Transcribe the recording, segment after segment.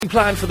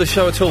plan for the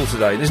show at all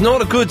today. There's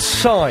not a good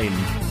sign.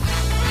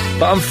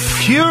 But I'm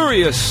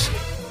furious,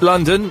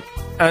 London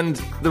and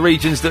the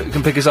regions that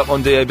can pick us up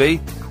on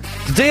DAB.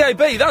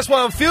 DAB, that's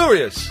why I'm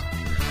furious.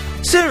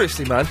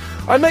 Seriously, man.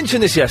 I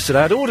mentioned this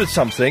yesterday. I'd ordered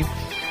something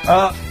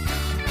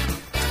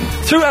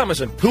through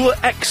Amazon, who are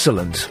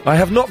excellent. I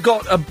have not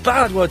got a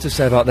bad word to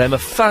say about them. A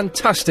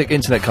fantastic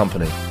internet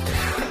company.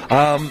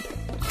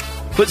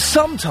 But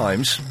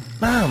sometimes,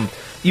 man,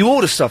 you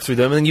order stuff through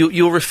them and then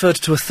you're referred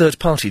to a third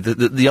party.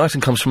 The item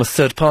comes from a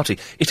third party.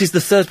 It is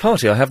the third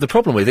party I have the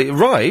problem with. It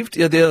arrived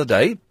the other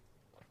day.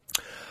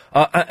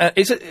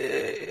 It's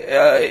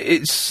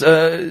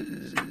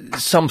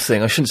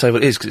something. I shouldn't say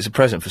what it is because it's a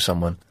present for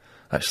someone,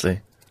 actually.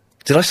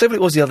 Did I say what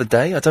it was the other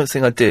day? I don't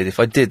think I did. If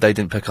I did, they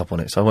didn't pick up on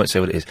it, so I won't say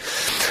what it is.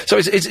 So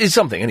it's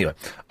something, anyway.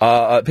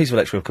 A piece of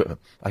electrical equipment.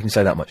 I can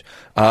say that much.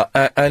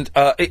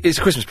 It's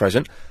a Christmas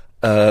present.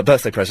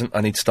 Birthday present,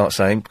 I need to start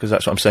saying, because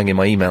that's what I'm saying in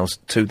my emails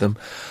to them.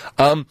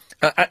 And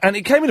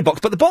it came in a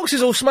box, but the box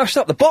is all smashed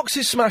up. The box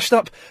is smashed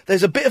up.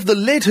 There's a bit of the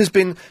lid has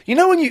been, you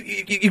know when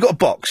you got a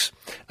box,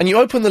 and you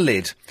open the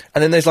lid,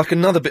 and then there's like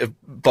another bit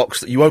of box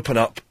that you open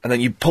up, and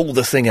then you pull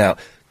the thing out.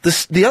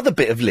 The other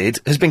bit of lid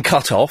has been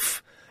cut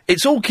off.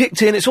 It's all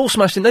kicked in, it's all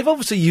smashed in. They've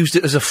obviously used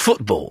it as a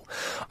football.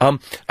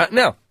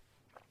 Now,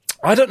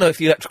 I don't know if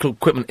the electrical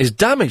equipment is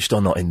damaged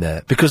or not in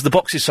there, because the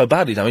box is so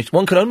badly damaged,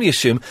 one can only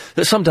assume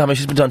that some damage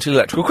has been done to the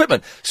electrical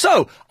equipment.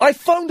 So, I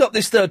phoned up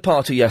this third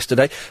party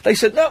yesterday. They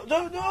said,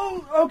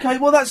 no, okay,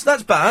 well, that's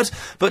bad,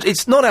 but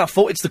it's not our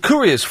fault, it's the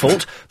courier's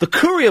fault. The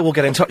courier will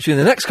get in touch with you in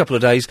the next couple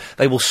of days.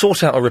 They will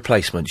sort out a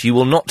replacement. You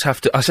will not have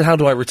to... I said, how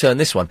do I return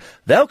this one?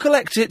 They'll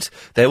collect it,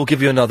 they will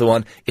give you another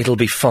one, it'll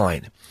be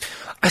fine.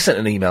 I sent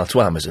an email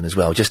to Amazon as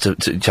well, just to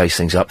chase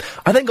things up.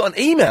 I then got an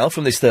email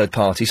from this third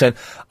party saying,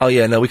 oh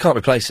yeah, no, we can't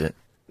replace it.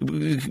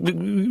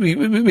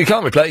 We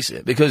can't replace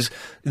it because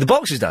the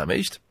box is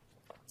damaged,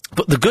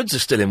 but the goods are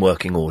still in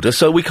working order,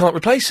 so we can't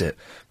replace it.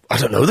 I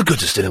don't know, the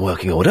goods are still in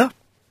working order.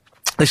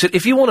 They said,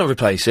 if you want to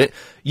replace it,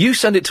 you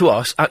send it to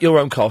us at your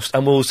own cost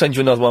and we'll send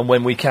you another one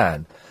when we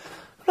can.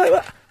 I'm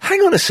like,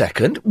 hang on a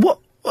second, what?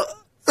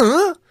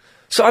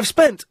 So I've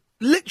spent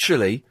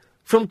literally...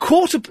 from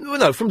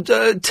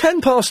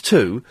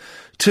 2:10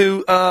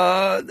 to,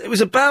 it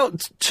was about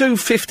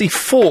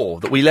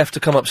 2:54 that we left to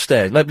come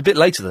upstairs. Maybe a bit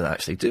later than that,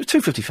 actually.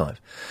 2:55.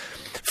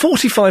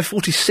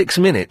 46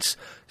 minutes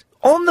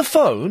on the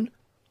phone,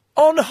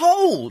 on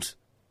hold.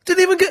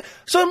 Didn't even get...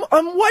 So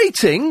I'm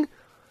waiting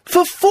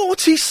for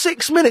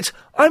 46 minutes.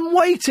 I'm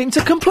waiting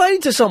to complain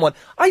to someone.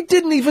 I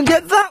didn't even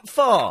get that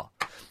far.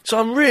 So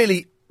I'm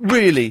really,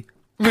 really,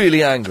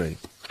 really angry.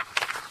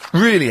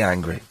 Really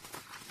angry.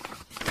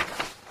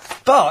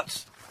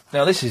 But,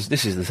 now this is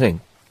the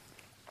thing.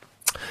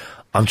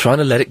 I'm trying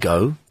to let it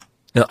go.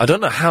 Now, I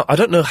don't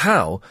know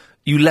how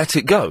you let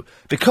it go.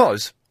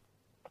 Because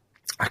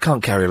I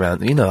can't carry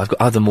around, I've got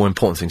other more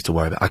important things to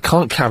worry about. I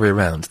can't carry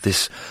around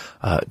this,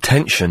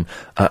 tension,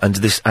 and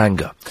this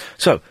anger.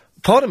 So,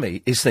 part of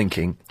me is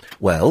thinking,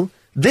 well,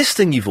 this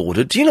thing you've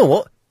ordered, do you know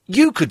what?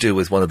 You could do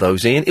with one of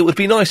those, Ian. It would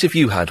be nice if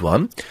you had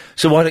one.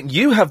 So why don't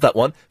you have that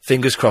one?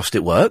 Fingers crossed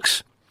it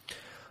works.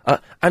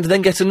 And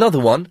then get another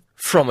one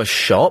from a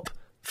shop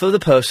for the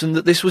person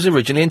that this was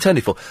originally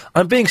intended for.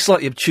 I'm being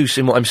slightly obtuse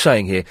in what I'm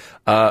saying here,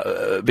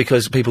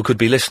 because people could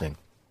be listening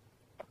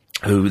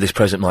who this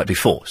present might be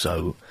for.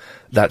 So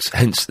that's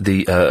hence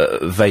the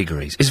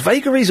vagaries. Is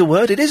vagaries a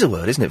word? It is a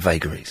word, isn't it,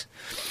 vagaries?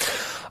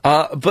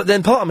 But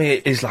then part of me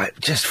is like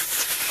just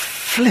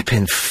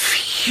flipping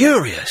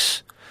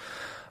furious.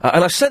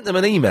 And I've sent them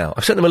an email.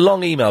 I've sent them a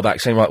long email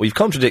back saying, right, well, you've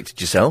contradicted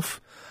yourself,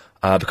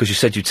 because you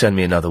said you'd send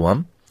me another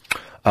one.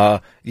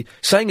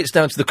 Saying it's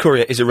down to the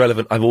courier is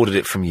irrelevant. I've ordered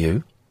it from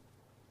you.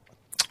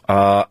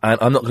 And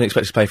I'm not going to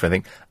expect to pay for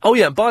anything. Oh,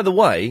 yeah, by the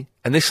way,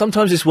 and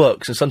sometimes this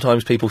works, and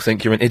sometimes people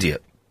think you're an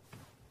idiot.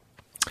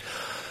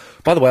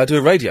 By the way, I do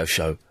a radio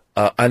show,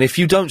 and if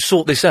you don't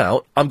sort this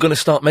out, I'm going to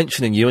start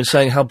mentioning you and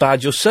saying how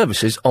bad your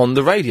service is on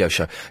the radio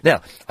show. Now,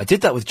 I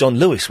did that with John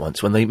Lewis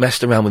once when they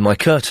messed around with my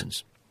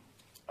curtains.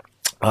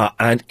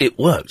 And it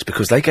worked,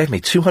 because they gave me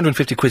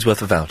 250 quid's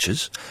worth of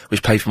vouchers,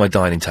 which paid for my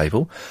dining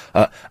table.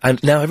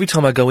 And now every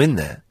time I go in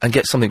there and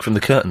get something from the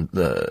curtain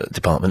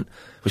department,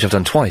 which I've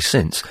done twice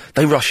since,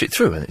 they rush it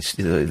through, and it's,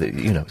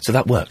 so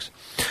that works.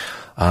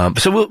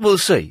 So we'll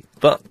see.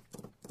 But,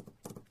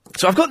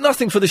 so I've got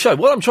nothing for the show.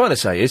 What I'm trying to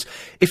say is,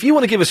 if you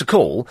want to give us a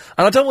call,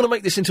 and I don't want to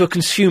make this into a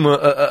consumer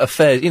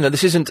affair,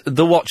 this isn't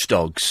The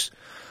Watchdogs,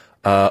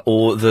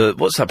 or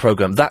what's that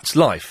programme? That's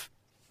Life.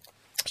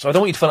 So I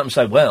don't want you to phone up and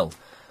say, well,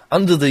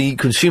 under the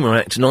Consumer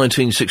Act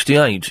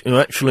 1968, you're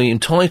actually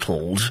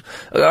entitled...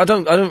 I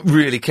don't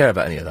really care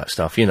about any of that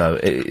stuff,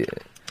 it's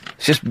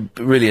just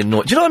really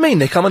annoying. Do you know what I mean,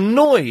 Nick? I'm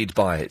annoyed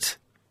by it.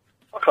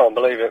 I can't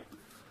believe it.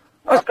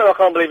 I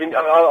can't believe it.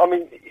 I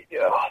mean,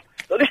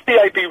 this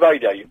DAB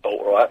radio you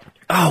bought, right?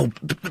 Oh,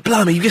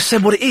 blimey, you just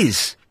said what it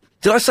is.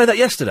 Did I say that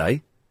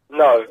yesterday?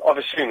 No, I've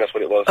assumed that's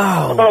what it was. Oh.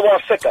 I don't know why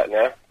I said that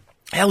now.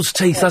 Hell's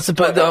teeth, that's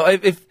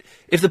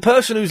if the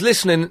person who's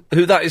listening,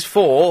 who that is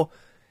for...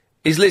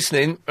 is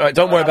listening. Right,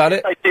 don't worry about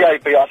it. I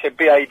said DAB, I said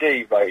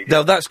BAD, radio.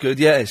 No, that's good,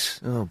 yes.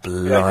 Oh,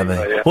 blimey.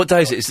 Yeah. What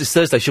day is it? It's this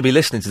Thursday. She'll be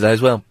listening today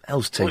as well.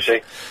 Hell's teeth. Was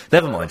she?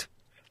 Never mind.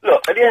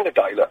 Look, at the end of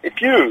the day, look,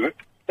 if you...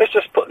 Let's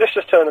just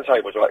turn the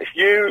tables, right? If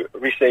you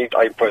received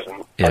a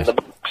present and the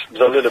box was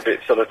a little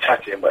bit sort of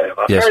tatty and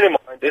whatever, bearing in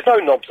mind, there's no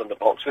knobs on the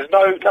box,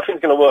 nothing's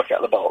going to work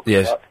out of the box.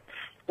 Yes. Right?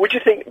 Would you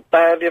think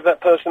badly of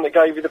that person that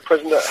gave you the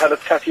present that had a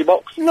tatty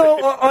box? No,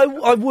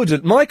 I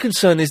wouldn't. My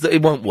concern is that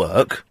it won't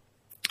work.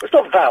 It's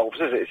not valves,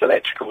 is it? It's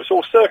electrical. It's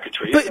all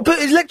circuitry. But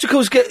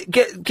electricals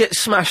get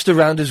smashed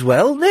around as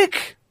well,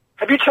 Nick.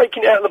 Have you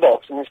taken it out of the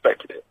box and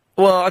inspected it?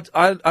 Well,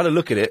 I had a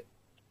look at it.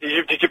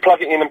 Did you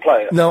plug it in and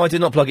play it? No, I did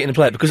not plug it in and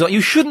play it, because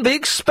you shouldn't be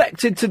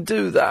expected to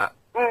do that.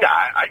 No,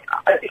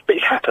 but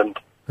it's happened.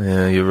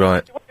 Yeah, you're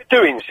right. What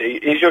you're doing, see,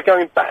 is you're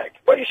going back.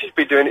 What you should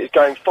be doing is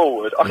going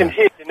forward. I can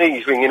hear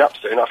Denise ringing up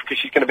soon enough because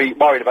she's going to be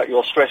worried about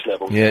your stress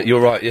levels. Yeah,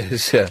 you're right,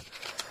 yes, yeah.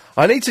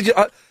 I need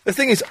to... the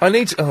thing is,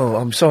 Oh,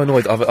 I'm so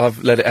annoyed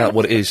I've let it out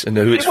what it is and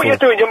who it's what for. You're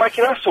doing, you're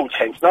making us all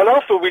tense. Now,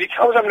 I feel really...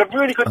 I was having a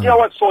really good... You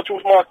know, I saw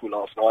George Michael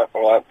last night,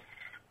 all right?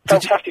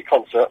 Fantastic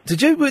concert.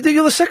 Did you?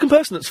 You're the second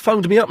person that's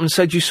phoned me up and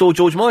said you saw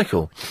George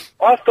Michael.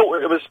 I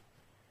thought it was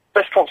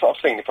best concert I've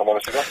seen, if I'm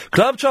honest with you.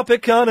 Club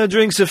Tropicana,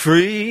 drinks are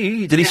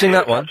free. Did he sing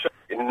that one?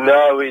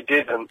 No, he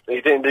didn't. He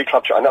didn't do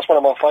Club Tropicana, and that's one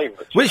of my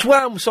favourites. Which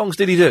Wham songs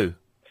did he do?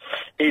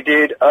 He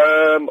did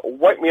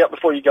Wake Me Up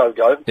Before You Go.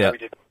 Yeah.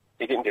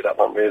 He didn't do that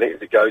one, really.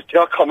 It goes. I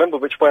can't remember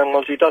which Wham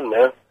ones he done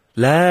now.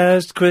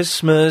 Last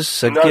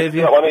Christmas, I gave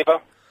you... that one either.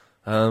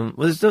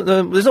 Well,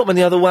 there's not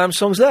many other Wham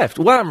songs left.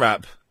 Wham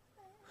rap.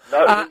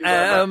 No, I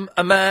am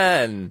a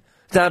man.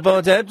 I can't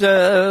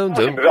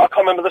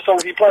remember the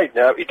songs he played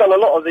now. He's done a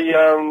lot of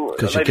the...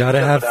 Because you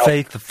gotta have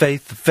faith.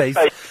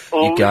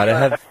 You gotta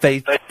have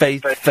faith.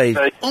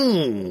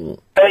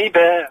 Ooh. Baby.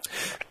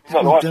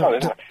 Not the right song,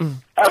 isn't it?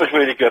 That was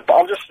really good. But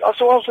I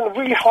was in a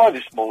really high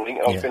this morning,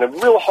 and I was in a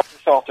real high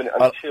this afternoon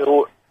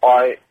until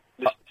I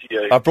listened to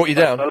you. I brought you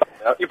down.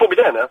 You brought me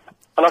down now.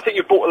 And I think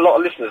you brought a lot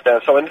of listeners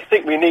down, so I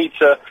think we need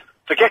to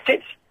forget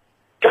it,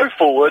 go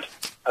forward,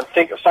 and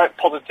think of something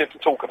positive to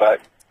talk about.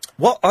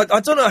 What? I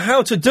don't know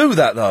how to do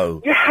that,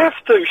 though. You have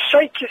to.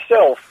 Shake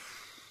yourself.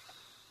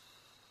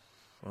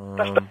 Do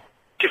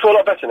you feel a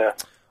lot better now?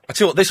 I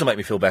tell you what, this will make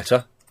me feel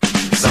better.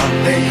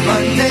 Sunday,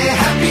 Monday,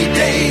 happy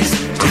days.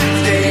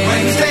 Tuesday,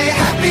 Wednesday,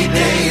 happy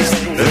days.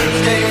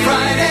 Thursday,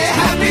 Friday,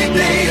 happy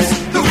days.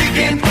 The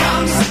weekend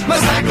comes, my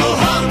cycle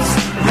hums,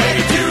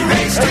 ready to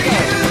race to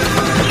you.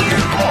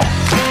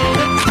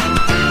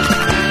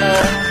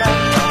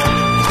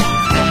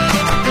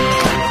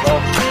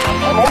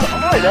 I'm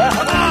right there.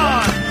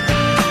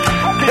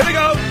 Here we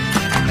go.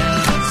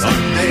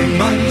 Sunday,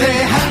 Monday,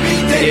 happy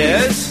days.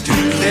 Yes.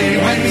 Tuesday,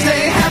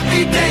 Wednesday,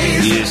 happy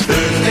days. Yes.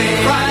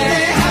 Thursday,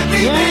 Friday,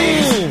 happy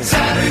days.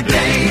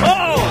 Saturday,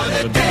 what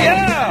a day.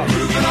 Yeah.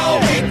 Moving all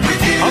week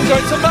with you. I'm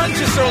going to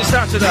Manchester on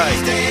Saturday.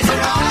 These days are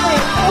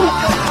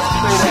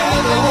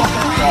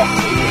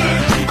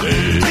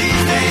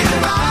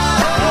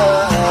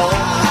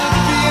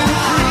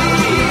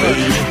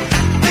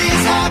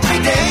These happy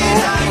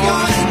days are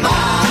yours and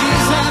mine.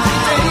 These happy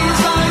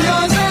days are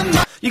yours and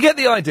mine. You get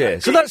the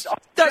idea. So that's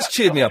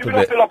cheered me up a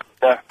bit.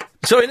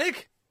 Sorry,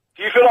 Nick?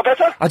 Do you feel a lot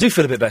better? I do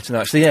feel a bit better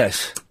now, actually,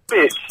 yes.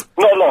 Bit.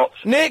 Not a lot.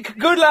 Nick,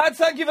 good lad,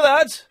 thank you for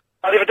that.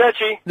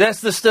 Arrivederci.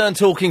 That's the stern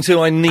talking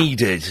to I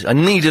needed. I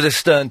needed a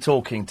stern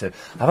talking to.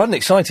 I've had an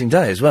exciting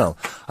day as well.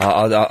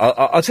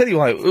 I'll tell you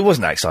why. It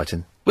wasn't that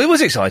exciting. It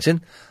was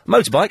exciting.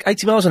 Motorbike,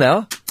 80 miles an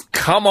hour.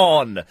 Come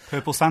on.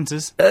 Purple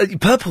Santas.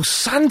 Purple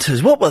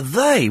Santas, what were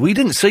they? We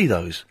didn't see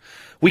those.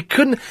 We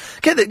couldn't...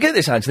 Get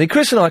this, Anthony.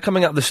 Chris and I are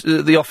coming up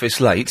the office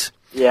late.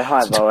 Yeah,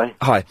 hi, by the way.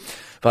 Hi,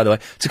 by the way.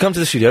 To come to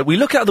the studio, we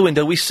look out the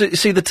window, we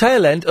see the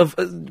tail end of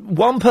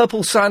one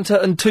purple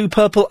Santa and two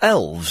purple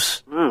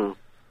elves.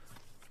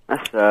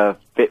 That's a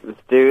bit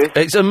mysterious.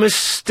 It's a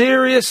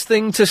mysterious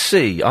thing to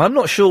see. I'm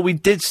not sure we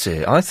did see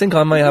it. I think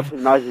I may have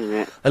Imagine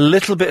it. a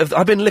little bit of...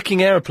 I've been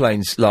licking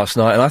aeroplanes last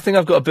night, and I think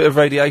I've got a bit of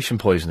radiation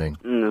poisoning.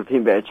 I think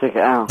you better check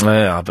it out.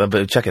 Yeah, I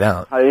better check it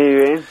out. How are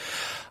you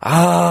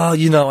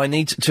doing? I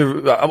need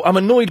to... I'm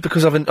annoyed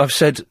because I've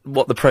said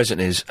what the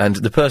present is, and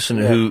the person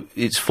who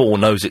it's for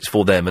knows it's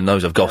for them and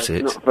knows I've got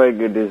it. Not very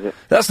good, is it?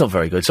 That's not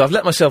very good, so I've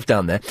let myself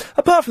down there.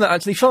 Apart from that,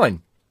 Anthony,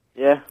 fine.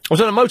 Yeah. I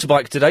was on a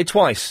motorbike today,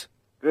 twice.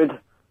 Good.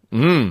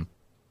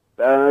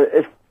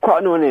 It's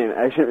quite annoying.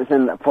 I shouldn't have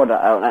sent that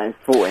product out. That is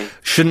faulty.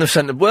 Shouldn't have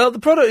sent it. Well, the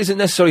product isn't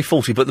necessarily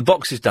faulty, but the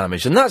box is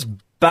damaged, and that's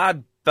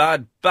bad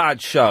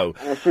show.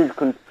 And I should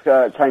change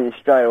it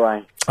straight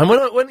away. And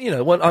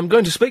when I'm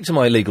going to speak to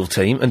my legal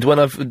team, and when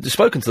I've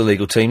spoken to the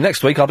legal team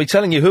next week, I'll be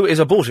telling you who it is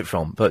I bought it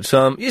from. But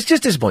it's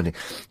just disappointing.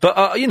 But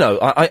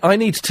I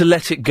need to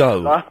let it go.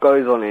 Life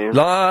goes on here.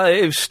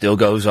 Life still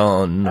goes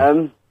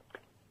on.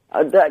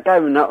 That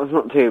gaming night was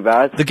not too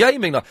bad. The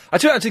gaming night. I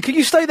tell you, Anthony, can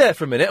you stay there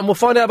for a minute, and we'll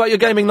find out about your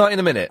gaming night in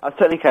a minute. I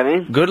certainly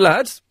can. Good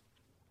lads.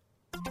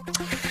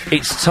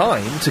 It's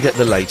time to get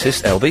the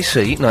latest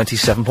LBC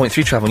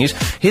 97.3 travel news.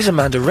 Here's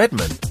Amanda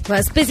Redman. Well,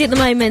 it's busy at the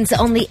moment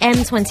on the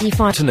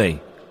M25. Anthony.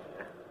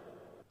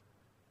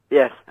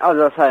 Yes, as I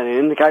was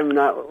saying, the game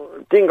night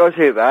didn't go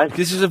too bad.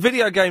 This is a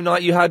video game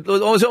night you had.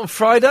 Oh, was it on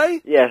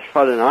Friday? Yes,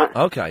 Friday night.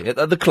 Okay,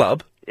 at the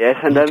club. Yes,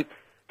 and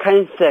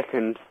came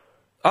second.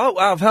 Oh,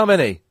 out of how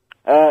many?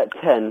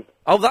 10.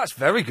 Oh, that's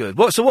very good.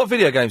 What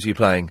video games are you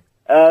playing?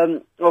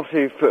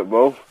 Obviously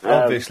football.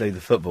 Obviously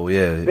the football,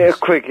 yeah. Bit of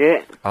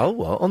cricket. Oh,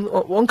 what?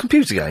 On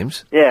computer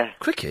games? Yeah.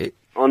 Cricket?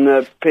 On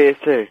the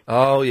PS2.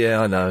 Oh, yeah,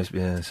 I know,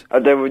 yes. We're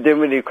doing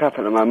really crap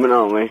at the moment,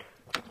 aren't we?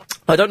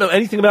 I don't know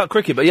anything about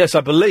cricket, but yes,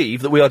 I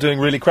believe that we are doing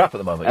really crap at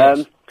the moment,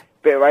 yes.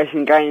 Bit of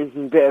racing games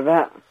and bit of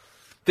that.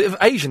 Bit of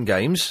Asian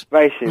games?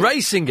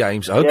 Racing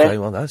games, okay, yeah.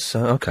 well, that's,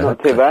 okay.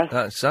 Not too bad.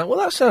 That's, well,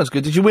 that sounds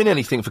good. Did you win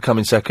anything for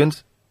coming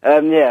second?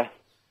 Yeah.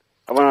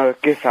 I won a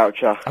gift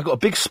voucher. I got a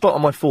big spot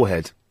on my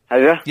forehead.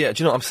 Have you? Yeah,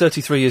 do you know, I'm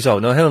 33 years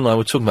old. Now, Helen and I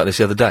were talking about this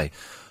the other day.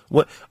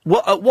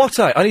 At what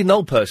age? I need an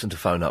old person to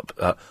phone up.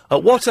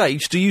 At what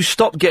age do you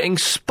stop getting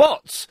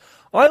spots?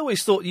 I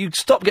always thought you'd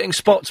stop getting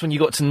spots when you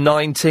got to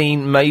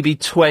 19, maybe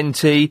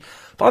 20.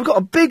 But I've got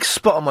a big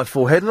spot on my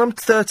forehead and I'm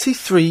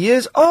 33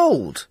 years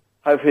old.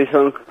 Hopefully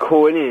someone can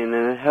call in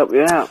and help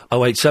you out.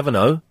 0870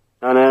 No.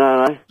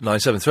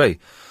 973.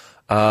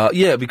 Yeah,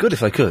 it'd be good if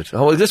they could.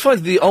 Oh, let's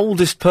find the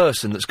oldest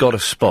person that's got a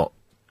spot.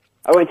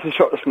 I went to the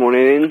shop this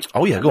morning.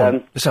 Oh, yeah, go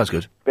on. That sounds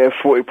good. Bit of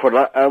 40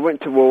 product. I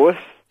went to Woolworths.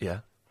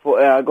 Yeah.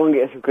 Thought, I'll go and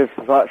get some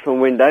Christmas lights from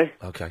the window.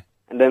 Okay.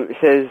 And then it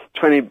says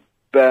 20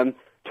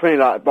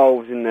 light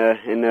bulbs in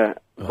the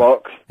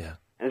box. Yeah.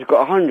 And it's got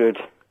 100.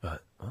 Right.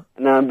 What?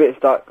 And now I'm a bit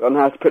stuck on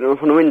how to put them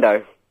up on the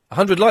window.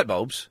 100 light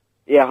bulbs?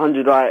 Yeah,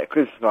 100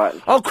 Christmas lights.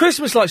 Oh,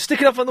 Christmas lights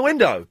sticking up on the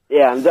window?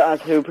 Yeah, and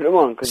that's who put them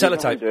on.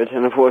 Sellotape. 100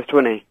 and I thought it was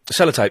 20.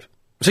 Sellotape.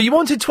 So you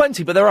wanted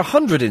 20, but there are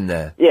 100 in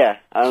there? Yeah,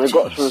 and I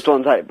got some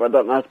on tape, but I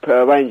don't know how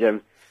to arrange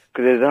them.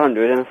 Because there's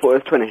 100 and I thought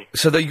it was 20.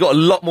 So that you got a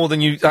lot more than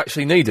you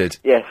actually needed?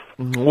 Yes.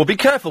 Well, be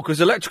careful,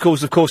 because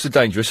electricals, of course, are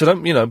dangerous, so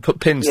don't,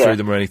 put pins through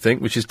them or anything,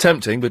 which is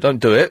tempting, but don't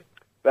do it.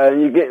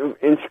 You get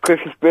into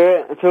Christmas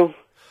spirit at all?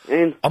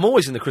 I'm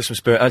always in the Christmas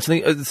spirit, Anthony.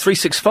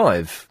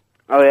 365.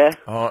 Oh,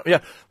 yeah? Yeah.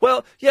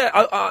 Well, yeah,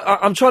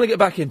 I'm trying to get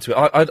back into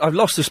it. I've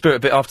lost the spirit a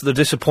bit after the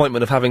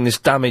disappointment of having this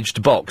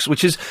damaged box,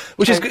 which is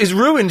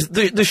ruined.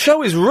 The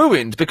show is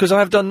ruined because I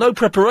have done no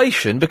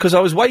preparation because I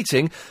was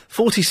waiting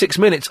 46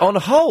 minutes on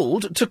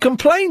hold to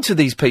complain to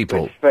these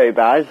people. It's very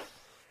bad.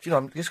 You know,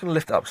 I'm just going to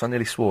lift it up because I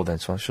nearly swore then,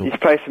 so I shall. You should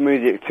play some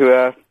music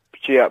to,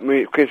 cheer up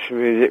Christmas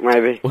music,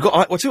 maybe.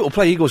 We'll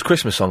play Eagle's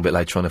Christmas song a bit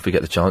later on if we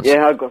get the chance.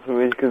 Yeah, I've got some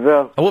music as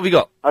well. Oh, what have you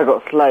got? I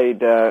got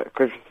Slade,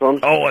 Christmas song.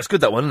 Oh, that's good,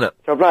 that one, isn't it?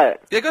 Shall I play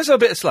it? Yeah, go have a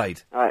bit of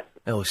Slade. Alright.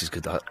 Oh, this is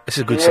good. This is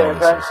a good song,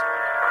 this is.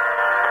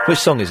 Which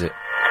song is it?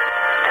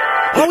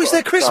 Oh, it's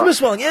their Christmas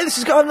one. Yeah, this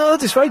is good. I've not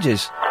heard this for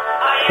ages.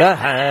 You're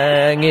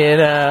hanging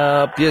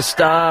up your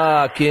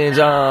stockings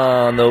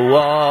on the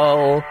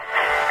wall.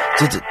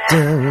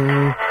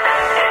 Du-du-du.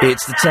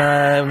 It's the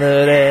time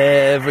that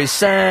every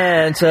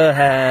Santa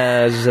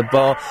has a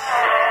ball.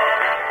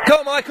 Come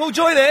on, Michael,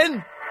 join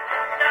in.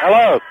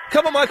 Hello.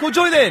 Come on, Michael,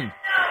 join in.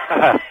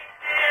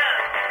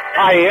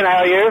 Hi, Ian, how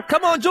are you?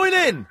 Come on, join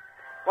in.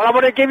 Well, I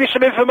want to give you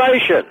some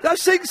information. No,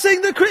 sing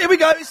here we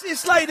go. It's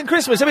Slade and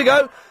Christmas. Here we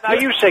go. No,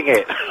 you sing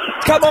it.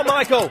 Come on,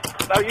 Michael.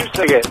 No, you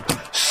sing it.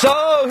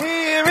 So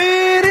here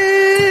it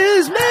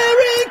is,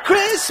 Merry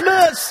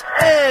Christmas.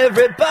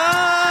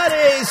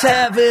 Everybody's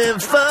having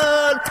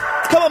fun.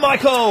 Come on,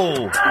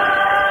 Michael.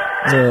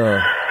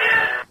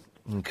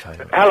 Okay.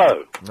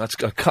 Hello. I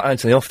cut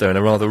Anthony off there in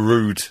a rather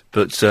rude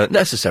but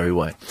necessary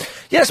way.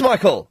 Yes,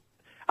 Michael.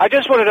 I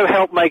just wanted to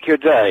help make your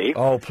day.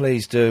 Oh,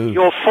 please do.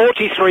 Your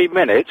 43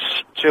 minutes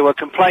to a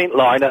complaint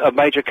line at a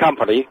major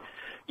company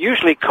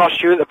usually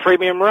cost you the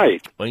premium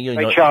rate. Well,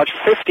 they charge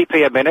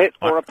 50p a minute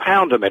or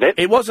 £1 a minute.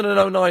 It wasn't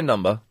an 09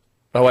 number.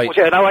 08. Was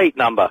it an 08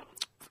 number?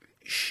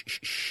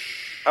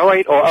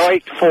 08 or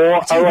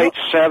 084,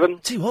 087?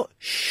 Tell you what,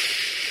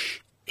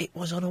 it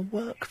was on a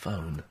work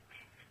phone.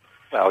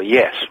 Well,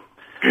 yes.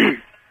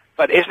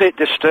 But isn't it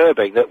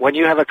disturbing that when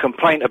you have a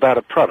complaint about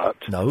a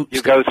product,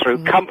 you go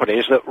through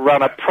companies that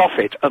run a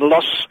profit and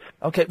loss?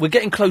 Okay, we're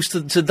getting close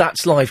to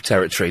That's Live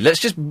territory. Let's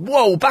just,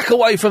 back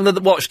away from the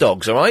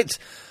watchdogs, all right?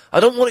 I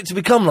don't want it to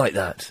become like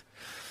that.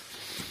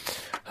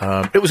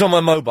 It was on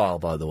my mobile,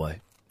 by the way,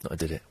 that I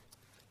did it.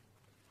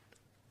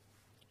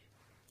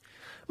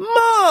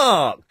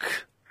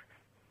 Mark!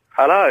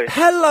 Hello.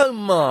 Hello,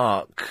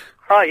 Mark.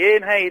 Hi,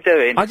 Ian. How you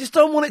doing? I just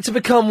don't want it to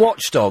become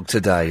watchdog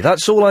today.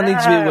 That's all I need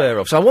to be aware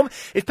of. So I want,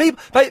 if people,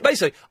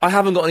 basically, I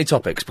haven't got any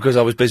topics because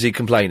I was busy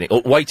complaining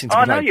or waiting to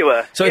complain. I know you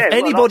were. So if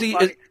anybody,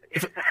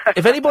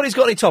 if anybody's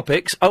got any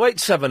topics,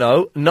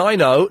 0870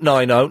 90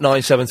 90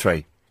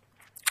 973.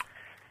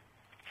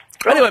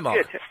 Anyway, Mark.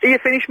 Good. Are you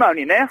finished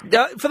moaning now?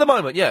 Yeah, for the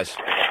moment, yes.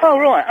 Oh,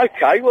 right.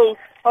 Okay. Well,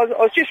 I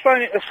was just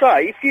phoning to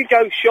say, if you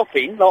go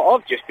shopping, like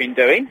I've just been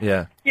doing,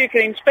 you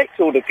can inspect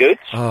all the goods,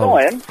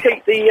 buy them,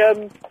 keep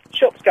the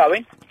shops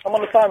going. I'm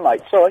on the phone,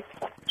 mate. Sorry.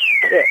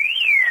 Yeah.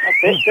 That's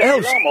it. Get the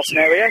alarm off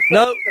now, yeah?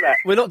 No,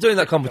 we're not doing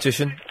that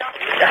competition.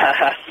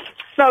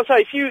 No, so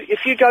if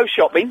you go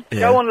shopping,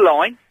 go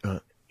online,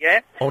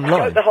 Yeah? Online?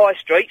 Go to the high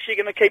streets, you're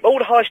going to keep all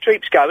the high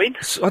streets going.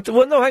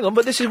 Well, no, hang on,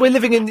 but we're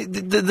living in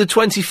the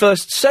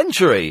 21st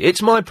century.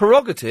 It's my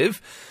prerogative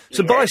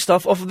to buy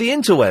stuff off of the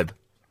interweb.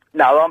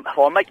 No,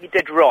 I'll make you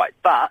dead right.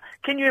 But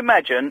can you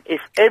imagine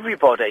if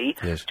everybody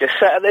just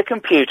sat at their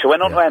computer,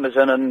 went on to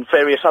Amazon and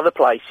various other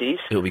places?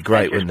 It would be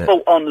great, wouldn't it?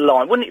 Bought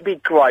online. Wouldn't it be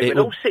great? We'd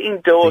all sit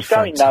indoors,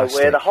 going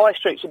nowhere. The high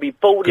streets would be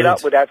boarded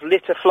up. We'd have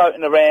litter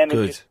floating around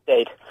and just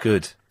dead.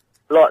 Good.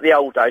 Like the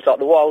old days, like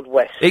the Wild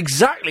West.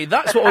 Exactly.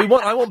 That's what we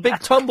want. I want big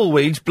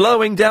tumbleweeds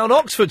blowing down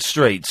Oxford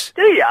streets.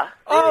 Do you?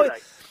 Oh. Really?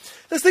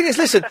 The thing is,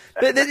 listen,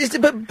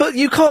 but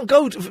you can't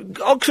go to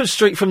Oxford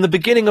Street from the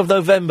beginning of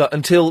November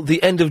until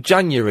the end of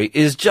January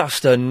is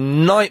just a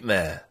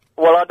nightmare.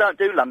 Well, I don't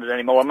do London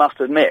anymore, I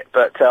must admit,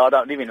 but I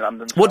don't live in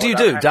London. So what do you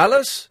do,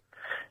 Dallas?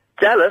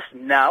 Dallas?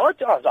 No,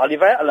 I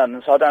live out of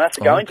London, so I don't have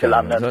to go into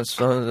London.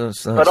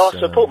 But I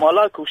support my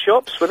local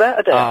shops,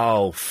 without a doubt.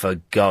 Oh, for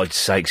God's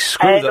sake,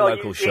 screw the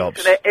local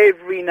shops. I use the internet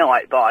every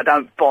night, but I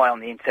don't buy on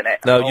the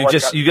internet. No, you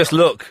just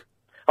look.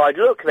 I'd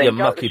look, then you go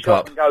mucky to the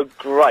shop pup. and go,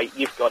 great,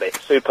 you've got it,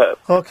 superb.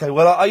 Okay,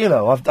 well,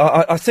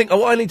 I think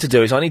what I need to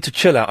do is I need to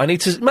chill out. I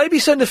need to maybe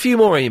send a few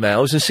more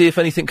emails and see if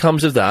anything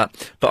comes of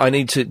that, but I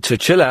need to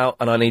chill out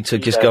and I need to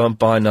go and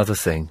buy another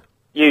thing.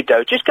 You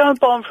do. Just go and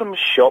buy them from a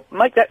shop,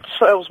 make that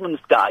salesman's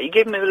day,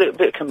 give him a little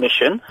bit of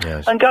commission,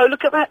 and go,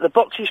 look at that, the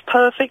box is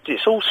perfect,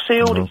 it's all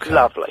sealed, it's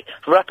lovely.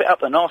 Wrap it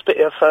up with a nice bit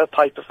of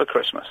paper for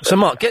Christmas. So,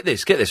 Mark, get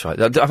this right.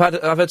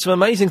 I've had some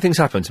amazing things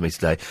happen to me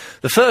today.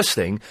 The first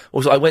thing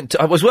was I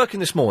was working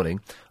this morning,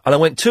 and I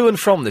went to and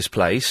from this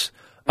place,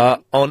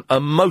 on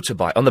a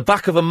motorbike, on the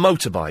back of a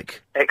motorbike.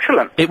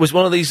 Excellent. It was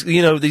one of these,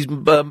 these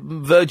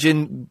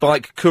Virgin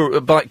bike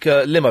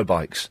limo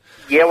bikes.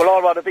 Yeah, well, I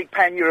ride a big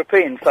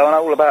pan-European, so I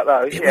know all about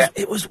those.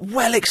 It was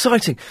well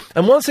exciting.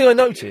 And one thing I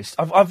noticed,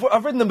 I've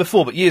ridden them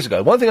before, but years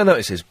ago. One thing I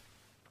noticed is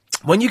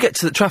when you get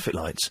to the traffic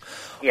lights,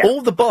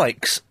 all the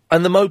bikes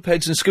and the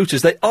mopeds and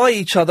scooters, they eye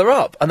each other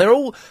up, and they're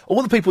all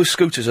the people with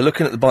scooters are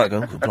looking at the bike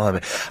going, oh,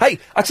 blimey. Hey,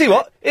 I tell you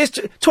what, here's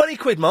 20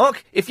 quid,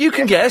 Mark, if you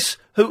can guess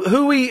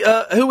who we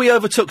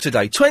overtook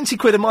today. 20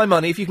 quid of my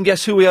money if you can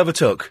guess who we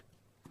overtook.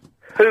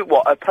 Who,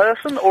 what, a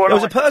person or There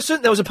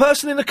was a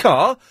person in a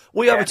car,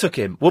 we overtook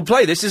him. We'll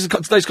play this is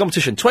today's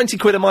competition. 20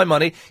 quid of my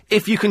money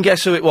if you can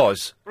guess who it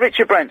was.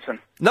 Richard Branson.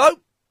 No.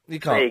 You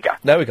can't. There you go.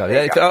 There we go.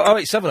 There you go.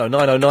 0870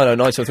 90 90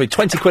 973.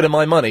 20 quid of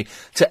my money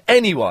to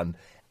anyone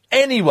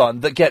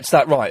that gets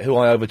that right who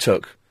I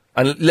overtook.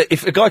 And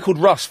if a guy called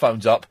Russ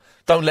phones up,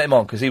 don't let him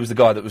on, because he was the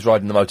guy that was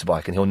riding the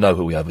motorbike, and he'll know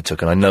who we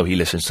overtook, and I know he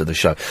listens to the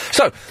show.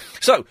 So,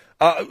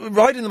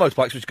 riding the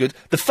motorbikes was good.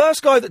 The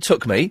first guy that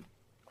took me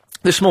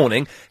this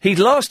morning, he'd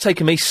last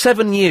taken me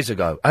 7 years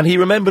ago, and he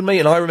remembered me,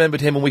 and I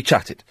remembered him, and we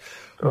chatted.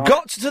 Oh.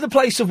 Got to the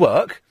place of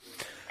work,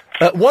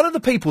 one of the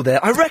people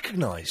there I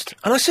recognised,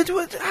 and I said,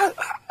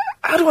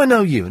 how do I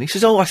know you? And he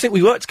says, I think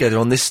we worked together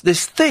on this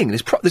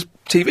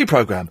TV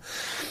programme.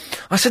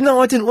 I said,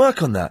 no, I didn't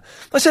work on that.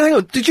 I said, hang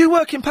on, did you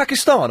work in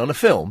Pakistan on a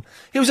film?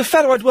 He was a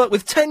fellow I'd worked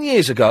with 10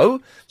 years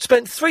ago,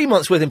 spent 3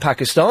 months with in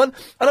Pakistan,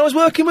 and I was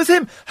working with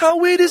him. How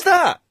weird is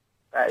that?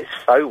 That is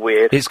so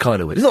weird. It's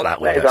kind of weird. It's not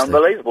that weird. That is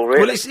unbelievable,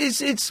 really.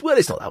 Well,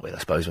 it's not that weird, I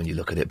suppose, when you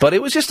look at it. But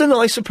it was just a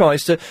nice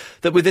surprise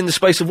that within the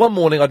space of one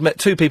morning, I'd met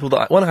two people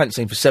that one I hadn't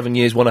seen for 7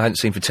 years, one I hadn't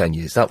seen for 10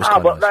 years. That was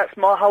kind of nice. That's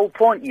my whole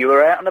point. You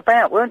were out and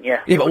about, weren't you?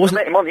 Yeah, but I wasn't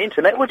met him on the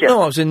internet, would you?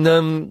 No, I was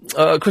in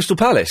Crystal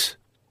Palace.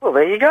 Well,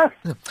 there you go.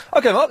 Yeah.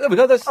 OK, Mark, there we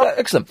go. That's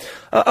excellent.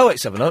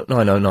 0870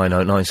 90 90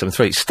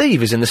 973.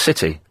 Steve is in the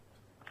city.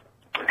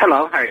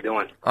 Hello, how are you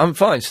doing? I'm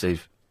fine,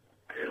 Steve.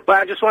 Well,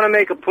 I just want to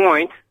make a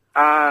point.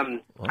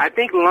 I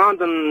think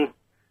London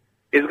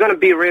is going to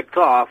be ripped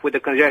off with the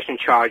congestion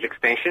charge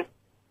extension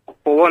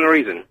for one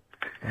reason.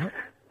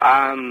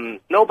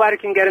 Nobody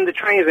can get in the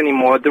trains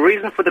anymore. The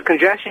reason for the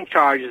congestion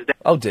charge is that...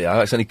 Oh, dear, I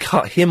accidentally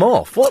cut him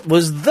off. What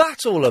was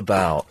that all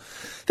about?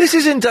 This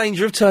is in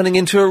danger of turning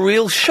into a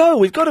real show.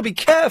 We've got to be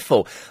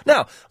careful.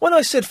 Now, when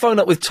I said phone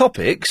up with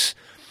topics,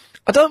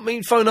 I don't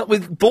mean phone up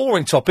with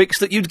boring topics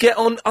that you'd get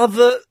on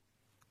other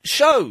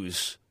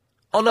shows,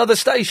 on other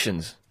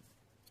stations.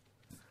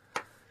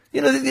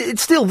 You know,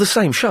 it's still the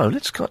same show.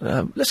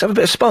 Let's have a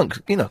bit of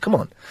spunk. You know, come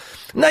on.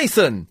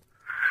 Nathan.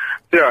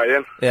 Yeah, right,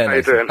 Ian. Yeah, how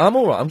you doing? I'm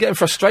all right. I'm getting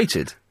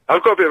frustrated.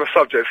 I've got a bit of a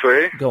subject for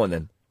you. Go on,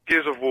 then.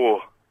 Gears of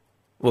War.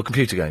 Well,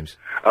 computer games.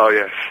 Oh,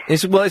 yes.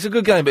 It's a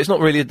good game, but it's not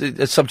really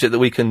a subject that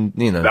we can,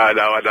 you know... No, I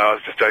know, I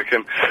was just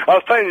joking.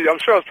 I'm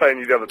sure I was playing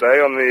you the other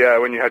day on the,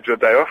 when you had your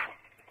day off.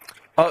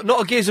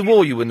 Not a Gears of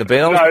War you wouldn't have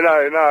been. No,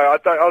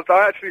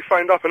 I actually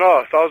phoned up and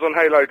asked. I was on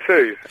Halo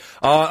 2.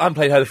 I haven't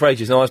played Halo for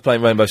ages. No, I was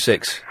playing Rainbow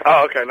Six.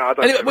 Oh, okay, no, I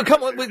don't... Anyway,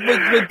 come on,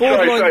 we're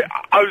borderline... Sorry,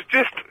 I was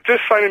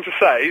just phoning to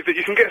say that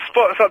you can get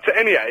spots up to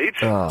any age.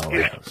 Oh,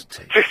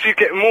 just you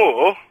get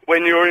more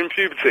when you're in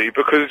puberty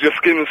because your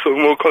skin is sort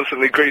of more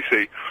constantly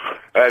greasy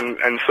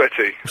and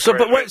sweaty. So,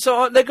 but wait,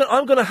 so I'm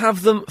going to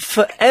have them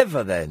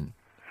forever then?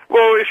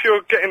 Well, if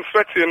you're getting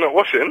sweaty and not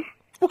washing...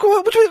 What do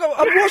you mean?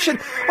 I'm washing.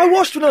 I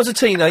washed when I was a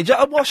teenager.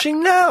 I'm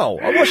washing now.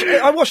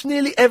 I wash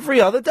nearly every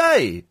other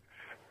day.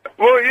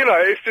 Well, you know,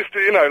 it's just,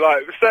 you know,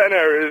 like, certain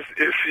areas,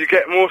 if you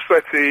get more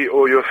sweaty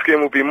or your skin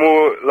will be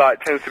more,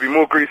 like, tends to be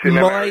more greasy in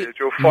them areas,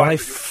 you'll find My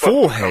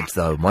forehead,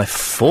 though. My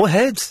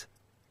forehead?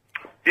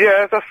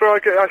 Yeah, that's where I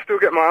still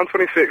get mine. I'm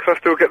 26, I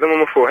still get them on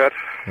my forehead.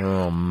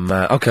 Oh,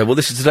 man. Okay, well,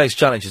 this is today's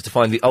challenge, is to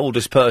find the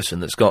oldest person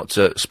that's got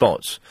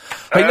spots.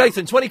 Hey,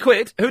 Nathan, 20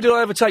 quid. Who did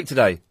I overtake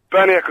today?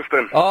 Bernie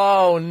Eccleston.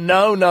 Oh,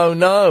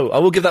 no. I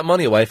will give that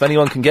money away if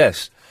anyone can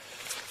guess.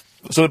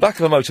 So the back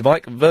of a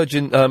motorbike,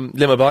 Virgin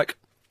limo bike,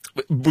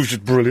 which is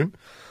brilliant,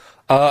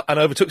 and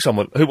overtook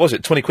someone. Who was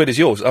it? 20 quid is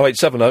yours.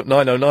 0870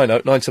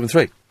 9090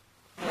 973.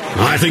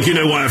 I think you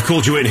know why I've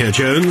called you in here,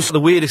 Jones. The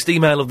weirdest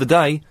email of the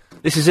day.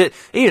 This is it.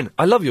 Ian,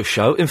 I love your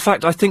show. In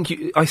fact, I think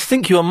you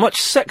are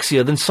much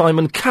sexier than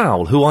Simon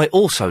Cowell, who I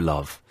also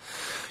love.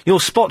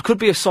 Your spot could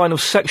be a sign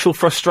of sexual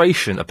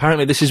frustration.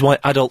 Apparently this is why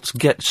adults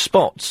get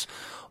spots.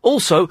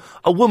 Also,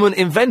 a woman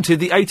invented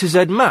the A to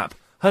Z map.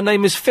 Her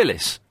name is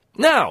Phyllis.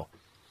 Now,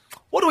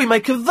 what do we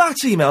make of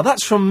that email?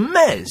 That's from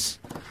Mez.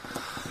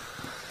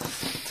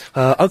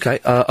 Okay,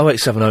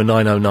 0870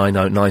 9090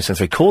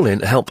 973. Call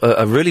in, help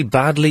a really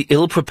badly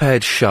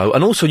ill-prepared show.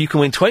 And also, you can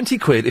win 20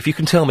 quid if you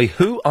can tell me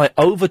who I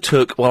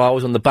overtook while I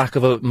was on the back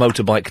of a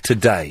motorbike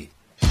today.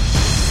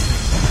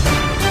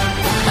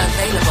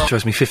 Available. She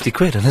owes me 50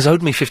 quid, and has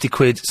owed me 50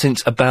 quid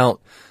since about...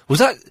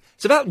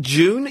 It's about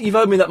June you've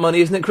owed me that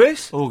money, isn't it,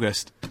 Chris?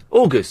 August.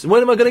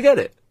 When am I going to get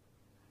it?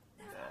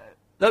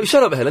 No,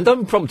 shut up, Helen.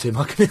 Don't prompt him.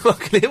 I can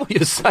hear what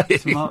you're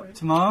saying.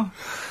 Tomorrow?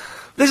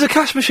 There's a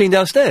cash machine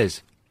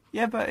downstairs.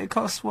 Yeah, but it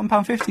costs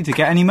 £1.50 to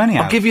get any money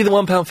out. I'll give you the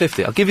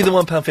 £1.50. I'll give you the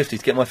 £1.50 to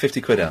get my 50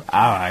 quid out.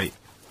 All right.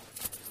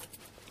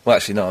 Well,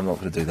 actually, no, I'm not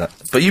going to do that.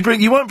 But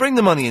you won't bring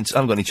the money in. I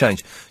haven't got any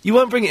change. You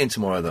won't bring it in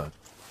tomorrow, though.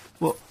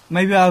 Well,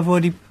 maybe I've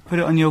already put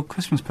it on your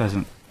Christmas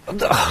present.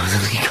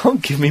 Oh,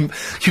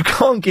 you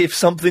can't give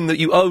something that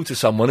you owe to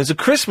someone as a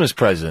Christmas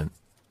present.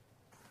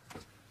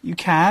 You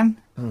can.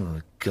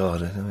 Oh,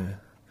 God.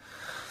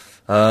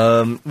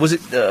 Was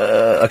it,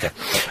 okay.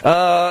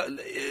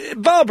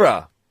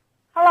 Barbara.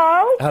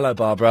 Hello? Hello,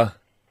 Barbara.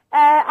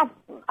 I'm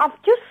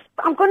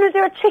going to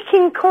do a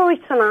chicken curry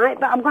tonight,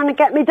 but I'm going to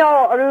get my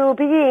daughter, who will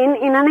be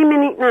in any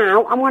minute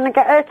now. I'm going to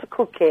get her to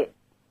cook it.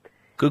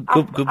 Good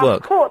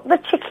work. I've cut the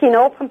chicken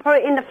up and put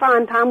it in the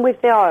frying pan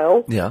with the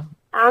oil. Yeah.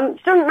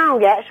 She doesn't know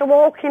yet. She'll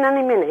walk in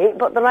any minute,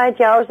 but the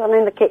radio's on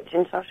in the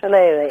kitchen, so she'll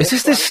hear it.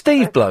 Is this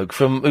Steve bloke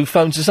who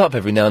phones us up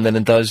every now and then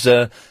and does,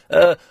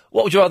 what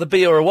would you rather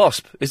be or a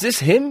wasp? Is this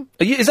him?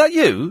 Is that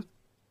you?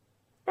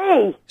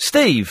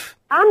 Steve?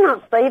 I'm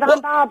not Steve, I'm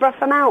Barbara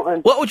from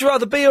Elton. What would you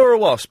rather be or a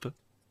wasp?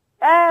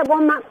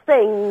 One that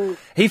stings.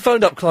 He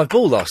phoned up Clive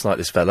Ball last night,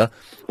 this fella,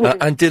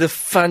 and did a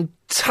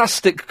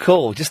fantastic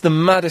call. Just the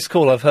maddest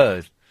call I've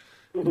heard.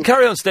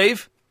 Carry on,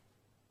 Steve.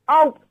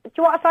 Oh, do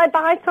you want to say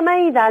bye to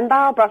me then,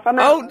 Barbara from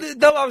Elton? Oh,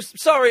 no, I was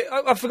sorry.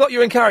 I forgot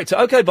you're in character.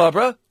 OK,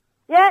 Barbara.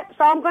 Yep,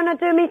 so I'm going to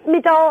do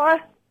me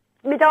daughter.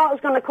 My daughter's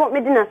going to cook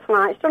me dinner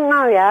tonight. She doesn't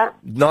know yet.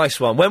 Nice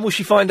one. When will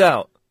she find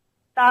out?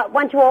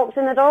 When she walks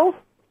in the door.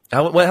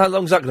 How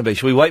long's that going to be?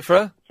 Shall we wait for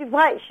her? She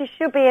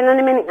should be in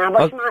any minute now,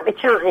 but she might be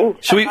chatting.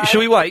 Shall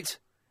we wait?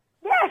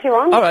 Yeah, if you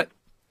want. All right.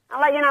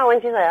 I'll let you know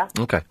when she's there.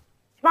 Okay.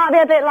 She might be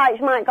a bit late.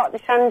 She might have got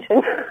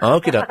detention.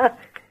 Okay, then.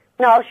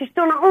 No, she's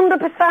done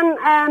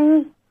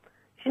 100%.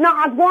 She's not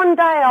had one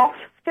day off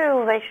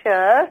school this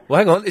year. Well,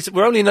 hang on.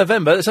 We're only in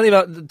November. It's only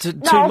about 2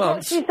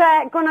 months. She's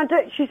going to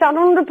do. She's had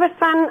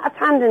 100%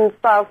 attendance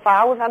so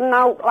far. We've had a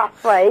note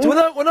last week.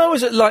 When I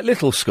was at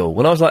little school,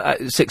 when I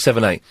was 6,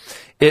 7, 8,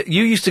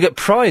 you used to get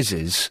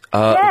prizes.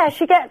 Yeah,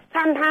 she gets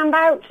 £10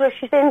 voucher.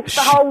 She's in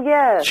the whole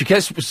year. She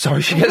gets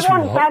what? She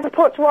had to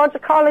put towards a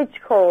college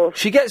course.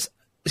 She gets.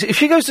 If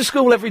she goes to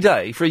school every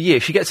day for a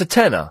year, she gets a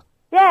tenner.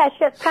 Yeah, she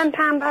gets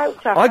 £10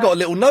 voucher. I got a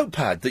little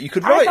notepad that you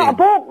could write in. I got a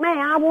book, me.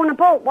 I won a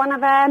book, one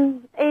of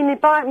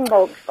Enid Blyton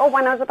books,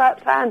 when I was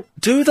about 10.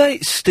 Do they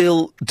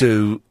still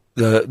do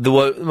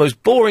the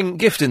most boring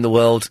gift in the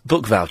world,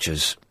 book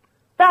vouchers?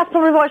 That's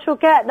probably what she'll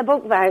get, the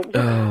book voucher.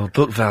 Oh,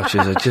 book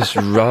vouchers are just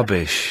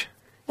rubbish.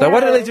 Now, why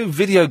don't they do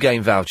video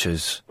game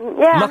vouchers?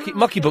 Yeah.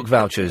 Mucky book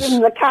vouchers. Give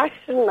them the cash,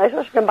 shouldn't they,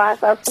 so she can buy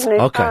herself some new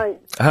Okay.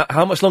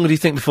 How much longer do you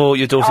think before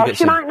your daughter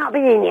gets in? She might not be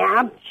in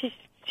yet.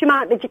 She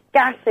might be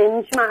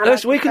gassing. She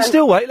might. We can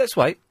still wait. Let's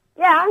wait.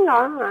 Yeah, hang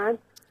on.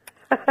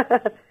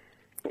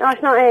 No,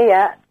 she's not here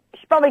yet.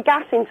 She's probably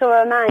gassing to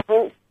her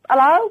mate.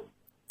 Hello?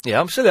 Yeah,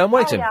 I'm still there. I'm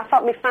waiting. Oh, yeah, I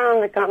thought my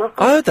phone had gone off.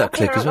 I heard that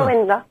click as well.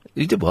 Window.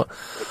 You did what?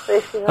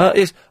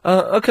 Yes.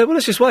 Okay, well,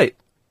 let's just wait.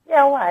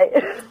 Yeah, wait.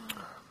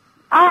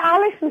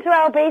 I listen to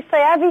LBC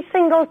every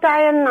single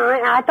day and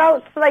night. I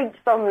don't sleep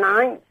some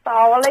nights, so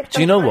I listen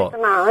Do you know what?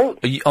 Tonight.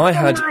 Some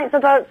nights I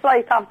don't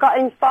sleep. I've got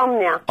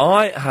insomnia.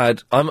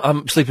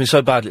 I'm sleeping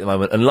so badly at the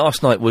moment, and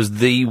last night was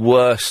the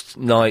worst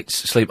night's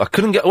sleep. I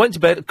went to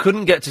bed,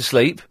 couldn't get to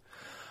sleep,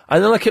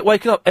 and then I kept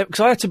waking up,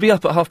 because I had to be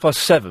up at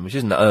 7:30, which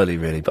isn't that early,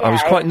 really, but I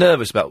was quite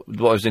nervous about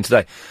what I was doing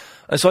today.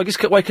 And so I just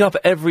kept waking up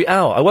at every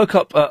hour. I woke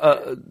up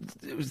at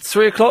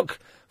 3 o'clock,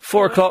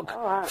 4 o'clock,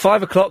 right.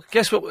 5 o'clock.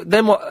 Guess what?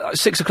 Then what?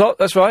 6 o'clock.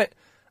 That's right.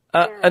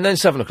 And then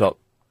 7 o'clock.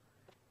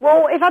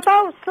 Well, if I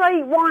don't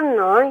sleep one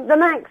night, the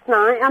next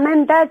night I'm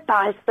in bed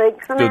by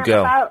 6. And Good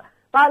girl.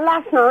 Like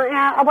last night,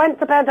 I went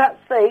to bed at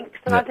 6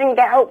 and I didn't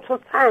get up till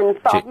 10,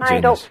 so I've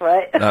made up for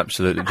it.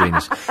 Absolutely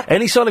genius.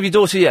 Any sign of your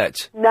daughter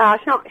yet? No,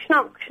 she's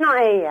not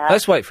here yet.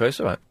 Let's wait for her,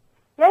 it's all right.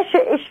 Yeah, she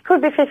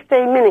could be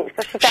 15 minutes.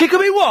 She could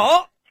be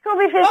what? She could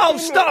be 15 Oh,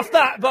 minutes. stuff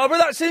that, Barbara,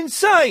 that's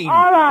insane!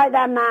 All right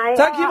then, mate.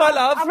 Thank you, my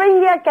love. I'll ring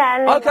you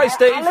again. Okay,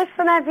 Steve. I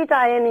listen every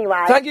day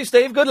anyway. Thank you,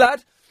 Steve, good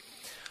lad.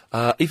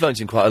 He phones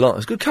in quite a lot.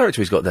 It's a good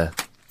character he's got there.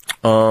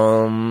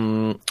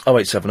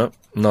 0870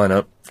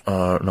 90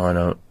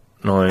 90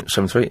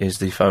 973 is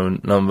the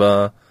phone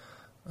number.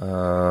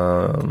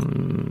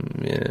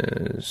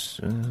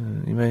 Yes,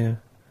 you may.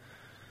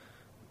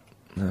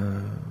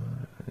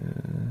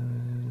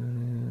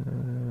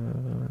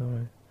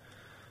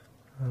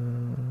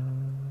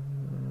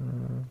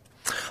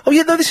 Oh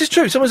yeah, no, this is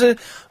true. Someone said,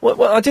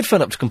 well, I did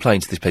phone up to complain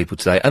to these people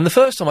today, and the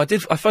first time I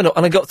phoned up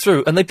and I got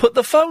through, and they put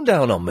the phone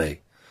down on me.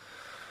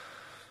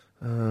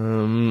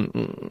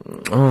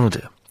 Oh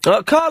dear.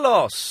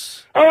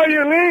 Carlos! How are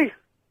you, Lee?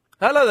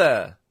 Hello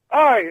there.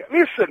 Hi,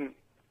 listen,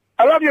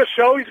 I love your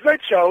show, it's a great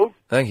show.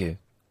 Thank you.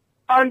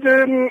 And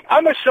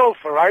I'm a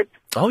chauffeur, right?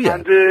 Oh, yeah.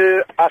 And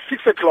at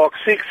 6 o'clock,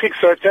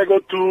 6:30, I go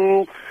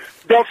to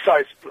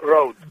Belsize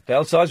Road.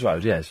 Belsize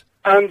Road, yes.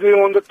 And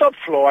on the top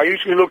floor, I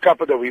usually look up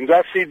at the window,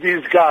 I see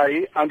this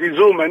guy and this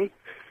woman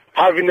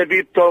having a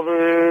bit of,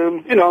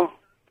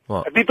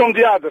 What? a bit on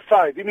the other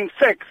side, even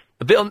sex.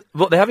 A bit on...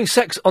 What, they're having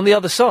sex on the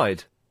other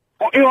side?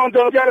 On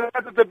the other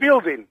side of the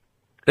building.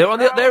 They're on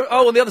the...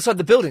 on the other side of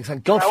the building,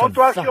 thank God I for want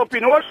to ask that. your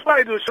opinion. What shall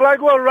I do? Shall I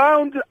go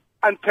around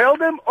and tell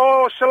them,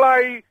 or shall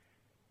I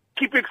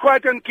keep it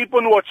quiet and keep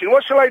on watching?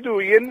 What shall I do,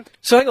 Ian?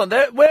 So hang on,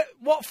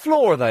 what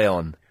floor are they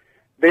on?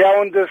 They are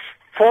on the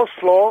 4th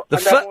floor,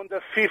 and I'm on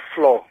the 5th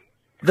floor.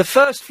 The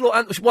first floor,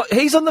 and what?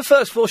 He's on the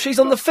first floor, she's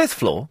on the 5th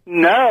floor?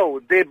 No,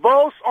 they're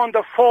both on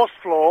the 4th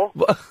floor,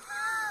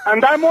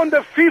 and I'm on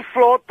the 5th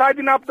floor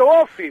tidying up the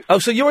office. Oh,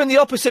 so you're in the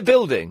opposite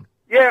building?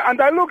 Yeah,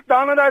 and I look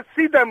down and I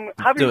see them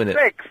having Doing it.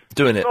 sex.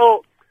 Doing it.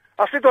 So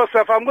I said to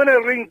myself, I'm going to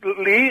ring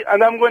Lee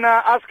and I'm going to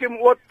ask him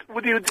what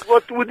would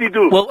he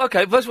do. Well,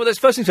 okay, first of all, let's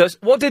first things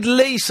first. What did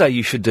Lee say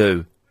you should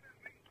do?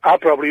 I'll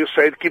probably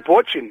say keep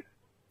watching.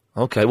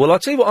 Okay, well, I'll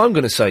tell you what I'm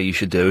going to say you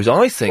should do, is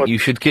I think you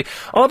should keep...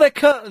 Are there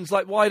curtains,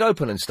 like, wide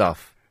open and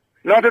stuff?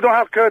 No, they don't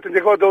have curtains. They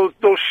got those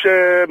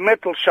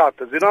metal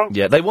shutters, you know?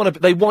 Yeah, they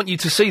want you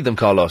to see them,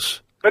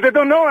 Carlos. But they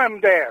don't know I'm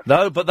there.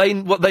 No, but they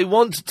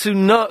want to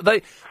know...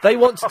 They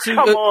want to...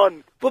 Come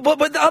on.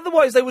 But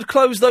otherwise they would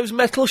close those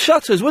metal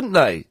shutters, wouldn't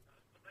they?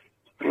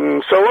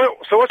 So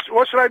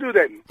what should I do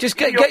then? Just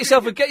get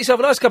yourself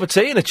a nice cup of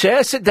tea in a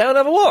chair, sit down,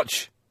 have a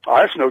watch. Oh,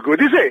 that's no good,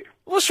 is it?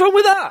 What's wrong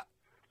with that?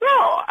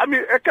 No, I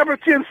mean, a cup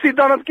of tea and sit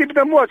down and keep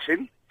them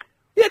watching.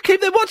 Yeah, keep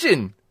them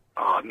watching.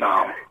 Oh,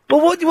 no.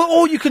 Well,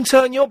 or you can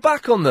turn your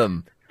back on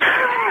them.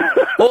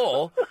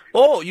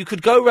 or you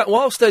could go around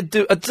whilst they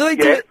do... do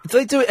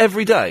they do it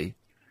every day?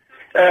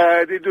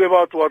 They do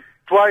about,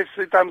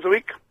 2-3 times a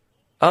week?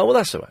 Oh, well,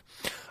 that's all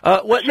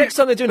right. Next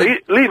time they're doing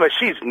it... Leave her,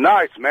 she's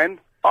nice, man.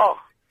 Oh.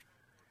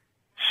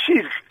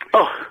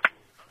 Oh.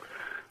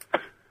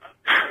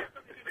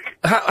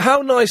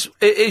 How nice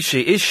is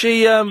she? Is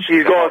she,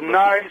 She's got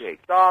nice,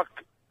 dark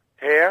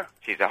hair.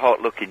 She's a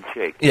hot-looking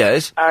chick.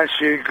 Yes. And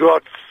she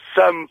got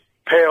some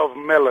pair of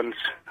melons.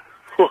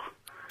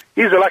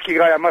 He's a lucky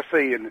guy, I must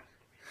say, Ian.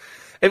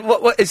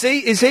 What is he?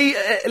 Is he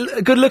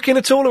good-looking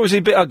at all, or is he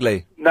a bit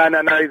ugly? No,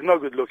 he's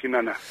not good-looking,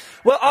 no.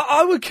 Well,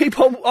 I would keep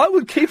on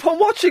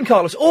watching,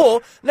 Carlos.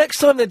 Or, next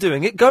time they're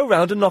doing it, go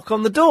round and knock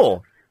on the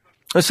door.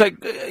 And say,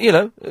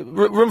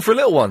 room for a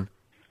little one.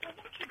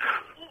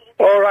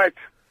 All right.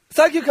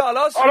 Thank you,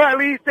 Carlos. All right,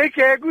 Lee. Take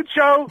care. Good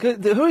show.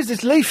 Who is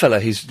this Lee fella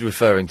he's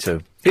referring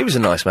to? He was a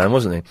nice man,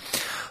 wasn't he?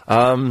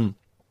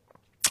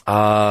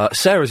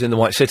 Sarah's in the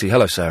White City.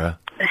 Hello, Sarah.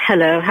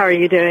 Hello. How are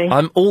you doing?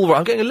 I'm all right.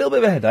 I'm getting a little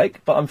bit of a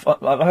headache, but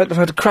I've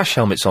had crash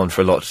helmets on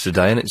for a lot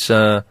today, and it's.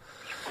 Have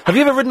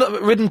you ever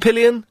ridden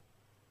pillion?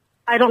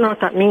 I don't know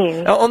what that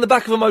means. On the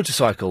back of a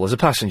motorcycle as a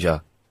passenger.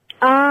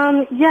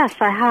 Yes,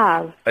 I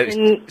have.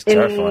 It's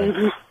terrifying.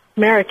 In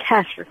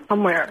Marrakesh or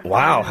somewhere.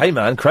 Wow. Hey,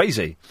 man,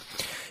 crazy.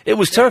 It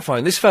was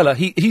terrifying. This fella,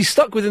 he's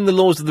stuck within the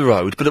laws of the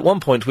road, but at one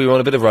point we were on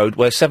a bit of road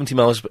where 70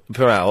 miles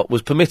per hour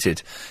was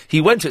permitted.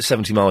 He went at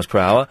 70 miles per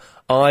hour.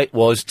 I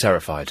was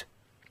terrified.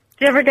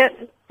 Do you ever get,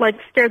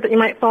 scared that you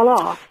might fall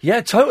off?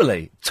 Yeah,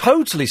 totally.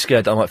 Totally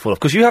scared that I might fall off.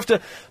 Because you have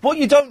to... What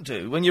you don't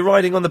do when you're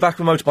riding on the back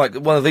of a motorbike,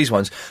 one of these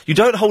ones, you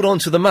don't hold on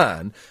to the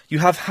man. You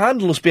have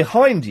handles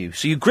behind you.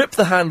 So you grip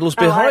the handles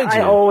behind you.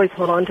 I always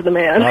hold on to the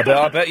man.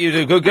 I bet you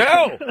do. Good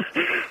girl!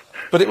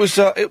 But it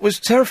was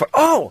terrifying.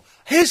 Oh,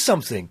 here's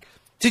something.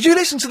 Did you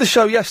listen to the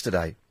show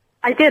yesterday?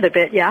 I did a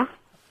bit, yeah.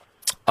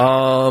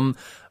 Are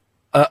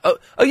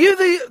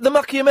you the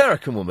mucky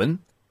American woman?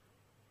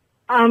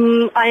 I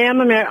am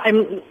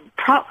American.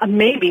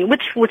 Maybe.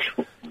 Which?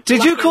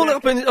 Did you call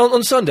up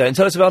on Sunday and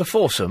tell us about a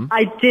foursome?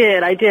 I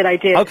did.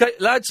 Okay,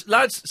 lads,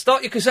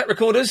 start your cassette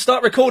recorders.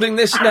 Start recording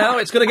this now.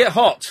 It's going to get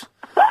hot.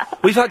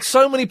 We've had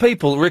so many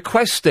people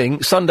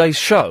requesting Sunday's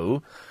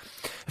show.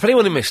 If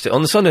anyone who missed it,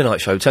 on the Sunday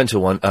night show, 10 to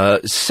 1,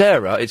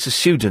 Sarah, it's a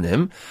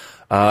pseudonym,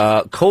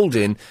 called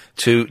in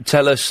to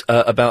tell us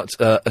about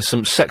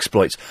some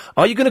sexploits.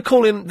 Are you going to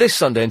call in this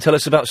Sunday and tell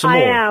us about some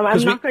more? I am.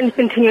 I'm not going to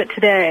continue it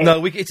today.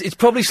 No, it's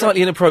probably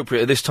slightly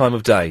inappropriate at this time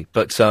of day,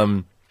 but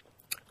good.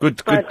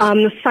 But on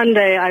the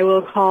Sunday, I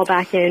will call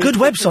back in. Good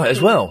website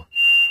as well.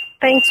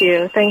 Thank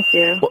you.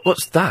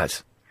 What's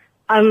that?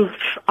 I'm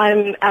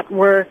at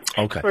work,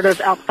 Okay. sort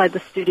of outside the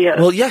studio.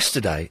 Well,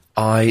 yesterday,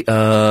 I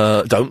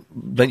don't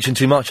mention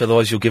too much,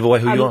 otherwise you'll give away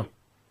who you are.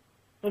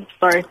 I'm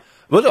sorry.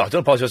 Well, no,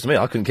 don't apologise to me.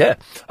 I couldn't care.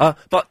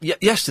 But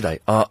yesterday,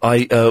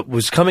 I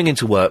was coming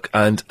into work,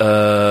 and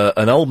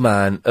an old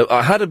man.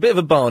 I had a bit of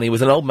a barney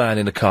with an old man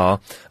in a car,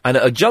 and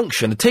at a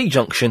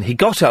T-junction, he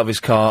got out of his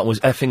car and was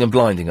effing and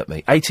blinding at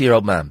me.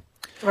 80-year-old man.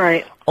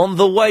 Right. On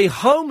the way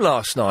home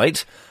last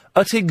night,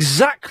 at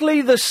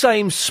exactly the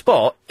same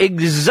spot, I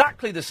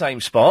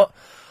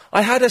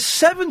had a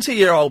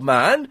 70-year-old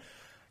man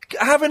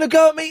having a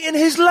go at me in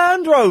his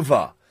Land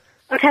Rover.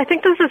 Okay, I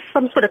think this is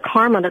some sort of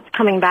karma that's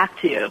coming back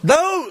to you.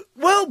 No,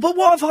 well, but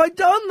what have I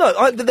done,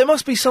 though? There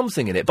must be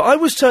something in it. But I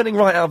was turning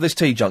right out of this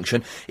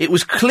T-junction. It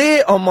was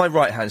clear on my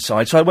right-hand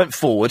side, so I went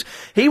forward.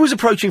 He was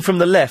approaching from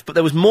the left, but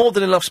there was more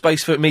than enough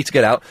space for me to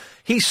get out.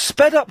 He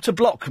sped up to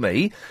block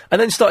me,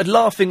 and then started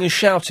laughing and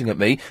shouting at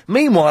me.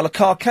 Meanwhile, a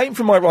car came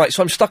from my right,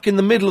 so I'm stuck in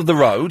the middle of the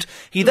road.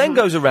 He then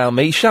goes around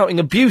me, shouting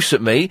abuse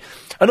at me,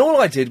 and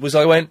all I did was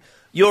I went,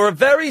 "You're a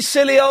very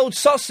silly old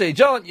sausage,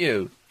 aren't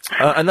you?"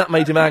 And that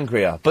made him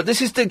angrier. But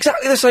this is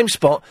exactly the same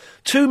spot.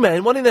 Two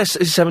men, one in his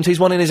 70s,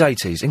 one in his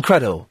 80s.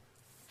 Incredible.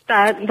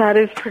 That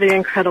is pretty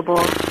incredible.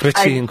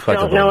 Incredible. I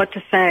don't know what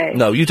to say.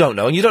 No, you don't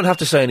know, and you don't have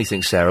to say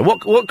anything, Sarah.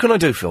 What can I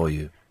do for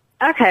you?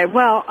 Okay,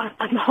 well,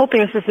 I'm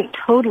hoping this isn't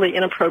totally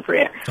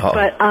inappropriate. Uh-oh.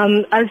 But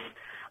as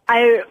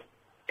I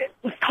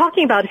was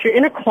talking about, if you're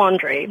in a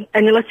quandary,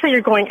 and let's say you're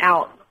going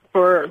out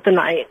for the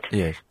night,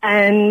 Yes.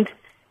 and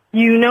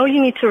you know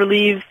you need to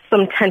relieve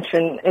some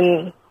tension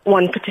in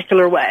one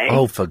particular way.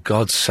 Oh, for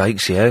God's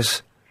sakes,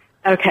 yes.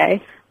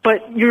 Okay,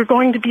 but you're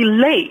going to be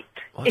late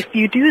if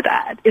you do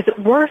that. Is it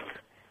worth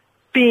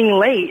being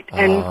late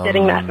and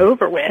getting that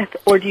over with,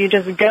 or do you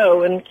just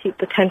go and keep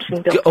the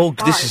tension built?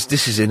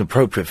 This is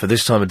inappropriate for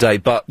this time of day,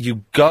 but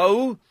you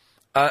go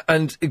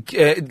and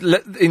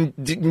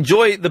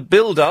enjoy the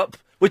build-up.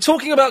 We're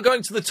talking about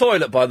going to the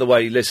toilet, by the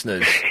way,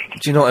 listeners.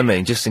 Do you know what I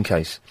mean? Just in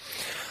case.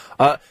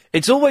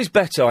 It's always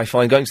better, I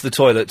find, going to the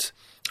toilet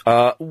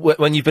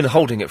when you've been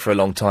holding it for a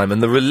long time,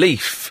 and the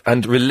relief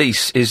and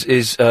release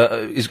is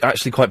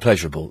actually quite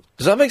pleasurable.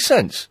 Does that make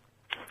sense?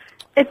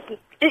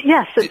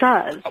 Yes, it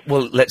does.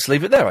 Well, let's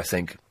leave it there, I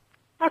think.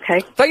 Okay.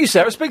 Thank you,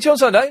 Sarah. Speak to you on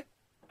Sunday.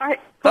 All right.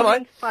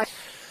 Bye-bye. Bye.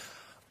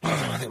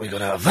 I think we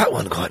got out of that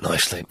one quite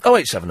nicely.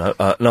 0870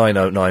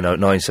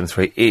 9090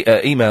 973.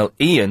 Email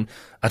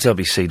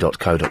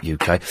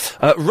ian@lbc.co.uk.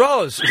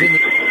 Roz is in the...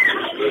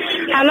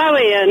 Hello,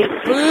 Ian.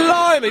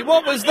 Blimey,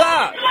 what was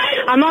that?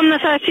 I'm on the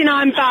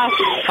 39 bus.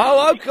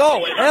 Oh,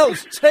 God,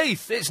 hell's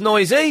teeth. It's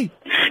noisy.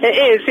 It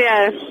is,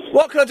 yeah.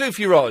 What can I do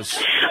for you, Roz?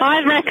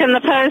 I reckon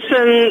the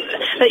person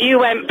that you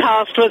went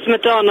past was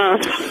Madonna.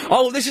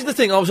 Oh, this is the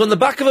thing. I was on the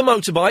back of a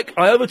motorbike.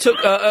 I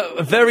overtook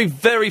a very,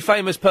 very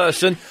famous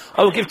person.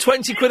 I will give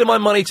 20 quid of my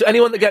money to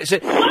anyone that gets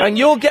it. And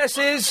your guess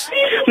is?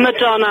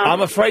 Madonna.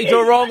 I'm afraid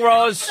you're wrong,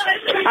 Roz.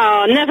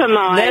 Oh, never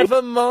mind.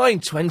 Never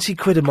mind. 20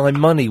 quid of my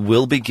money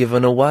will be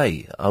given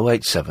away.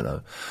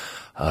 0870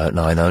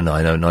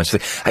 909093.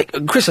 Hey,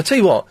 Chris, I tell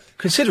you what.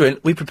 Considering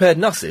we prepared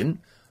nothing,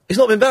 it's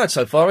not been bad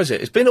so far, has it?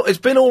 It's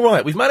been all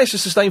right. We've managed to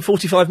sustain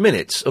 45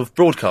 minutes of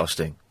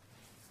broadcasting.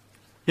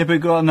 Yeah, but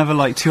we've got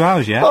another, 2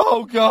 hours yet.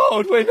 Oh,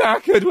 God, we're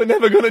knackered. We're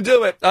never going to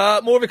do it.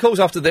 More of your calls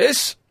after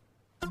this.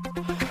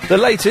 The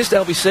latest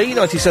LBC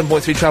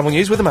 97.3 travel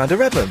news with Amanda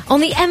Redman. On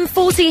the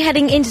M40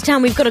 heading into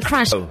town, we've got a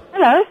crash. Oh.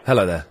 Hello.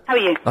 Hello there. How are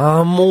you?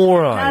 I'm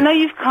all right. I know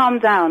you've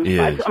calmed down,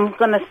 Yes. but I'm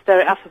going to stir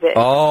it up a bit.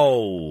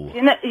 Oh.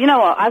 You know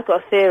what? I've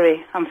got a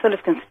theory. I'm full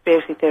of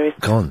conspiracy theories.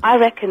 Go on. I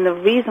reckon the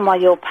reason why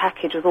your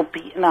package was all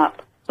beaten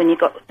up when it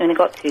got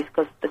to you is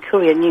because the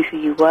courier knew who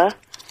you were,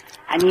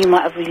 and you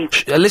might have really...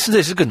 Listen to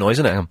this. It's a good noise,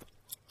 isn't it?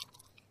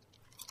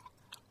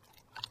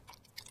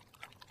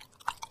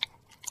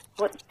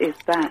 What is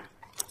that?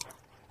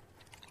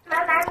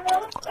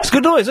 It's a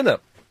good noise, isn't it?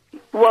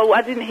 Well,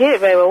 I didn't hear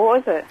it very well.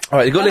 What was it? All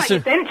right, you've got to listen.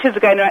 Like your dentures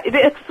are going around. Is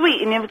it a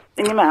sweet in your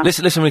mouth?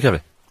 Listen,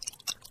 recover.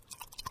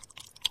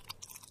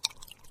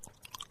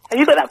 Have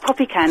you got that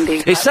poppy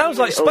candy? It sounds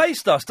like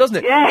space dust, doesn't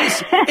it? Yeah.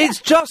 It's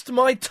just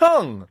my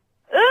tongue.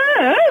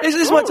 This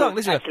is my tongue.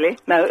 Listen. Actually,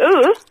 no.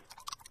 Ooh.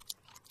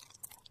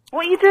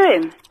 What are you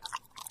doing?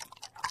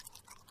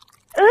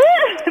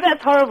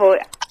 That's horrible.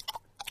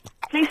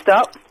 Please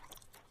stop.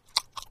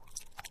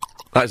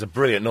 That is a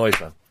brilliant noise,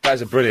 man. That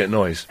is a brilliant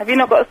noise. Have you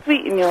not got a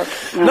sweet in yours?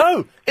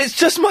 No, it's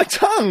just my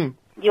tongue.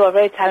 You are a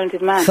very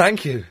talented man.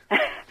 Thank you.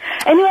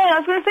 Anyway, I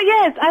was going to say,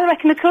 yes, I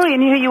reckon the courier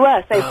knew who you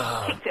were,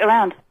 so kicked it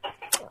around.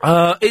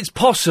 It's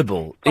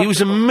possible. He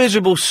was a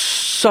miserable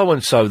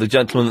so-and-so, the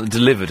gentleman that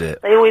delivered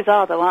it. They always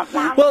are, though, aren't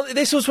they? Well,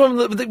 this was one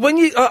of the... When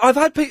you... I've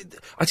had people...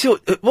 I tell you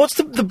what, what's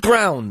the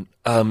brown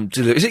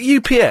delivery? Is it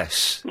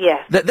UPS?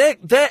 Yeah.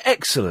 They're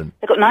excellent.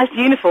 They've got nice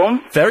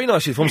uniforms. Very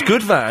nice uniforms.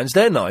 Good vans.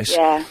 They're nice.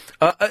 Yeah.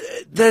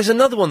 There's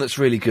another one that's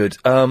really good.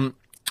 But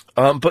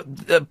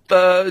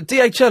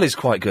DHL is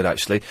quite good,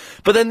 actually.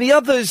 But then the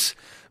others...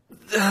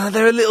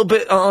 they're a little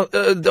bit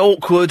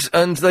awkward,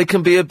 and they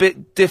can be a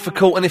bit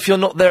difficult, and if you're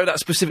not there at that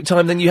specific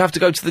time, then you have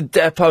to go to the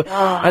depot.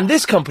 And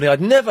this company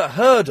I'd never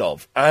heard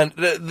of, and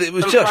it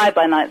was just...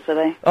 fly-by-nights, were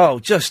they?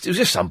 It was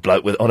just some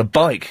bloke on a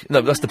bike.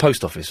 No, that's the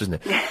post office, isn't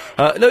it?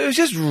 No, it was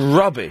just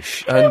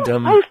rubbish, and...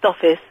 Post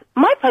office?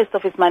 My post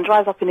office man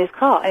drives up in his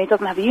car, and he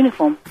doesn't have a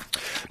uniform.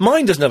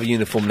 Mine doesn't have a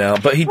uniform now,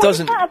 but he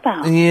doesn't... What is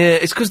that about? Yeah,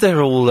 it's because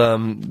they're all,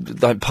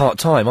 like,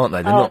 part-time, aren't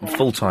they? They're not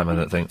full-time, I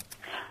don't think.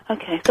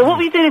 Okay, so what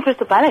were you doing in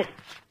Crystal Palace?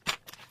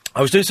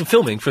 I was doing some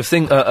filming for a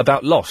thing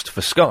about Lost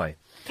for Sky.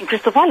 In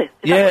Crystal Palace?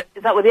 Is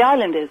that where the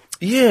island is?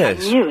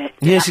 Yes. I knew it.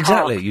 Yes,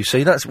 exactly. You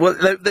see, that's... Well,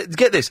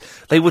 get this.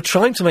 They were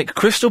trying to make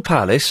Crystal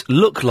Palace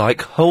look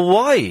like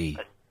Hawaii.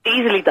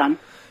 Easily done.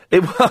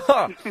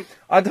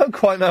 I don't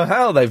quite know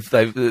how they've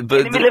but in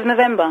the middle of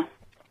November.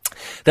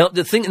 Now,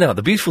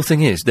 the beautiful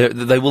thing is,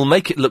 they will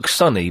make it look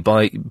sunny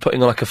by putting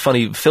like a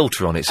funny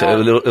filter on it, so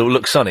it'll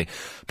look sunny.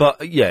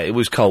 But, yeah, it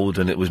was cold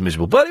and it was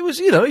miserable. But it was,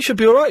 it should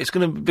be alright. It's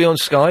going to be on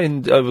Sky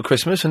over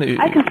Christmas. And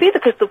I can see the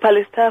Crystal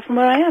Palace Tower from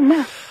where I am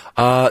now.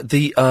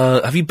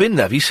 Have you been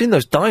there? Have you seen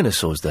those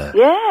dinosaurs there?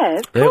 Yeah,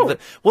 it's cool.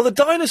 Well, the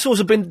dinosaurs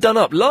have been done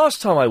up.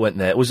 Last time I went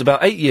there, it was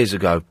about 8 years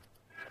ago.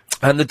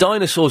 And the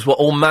dinosaurs were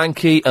all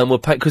manky and were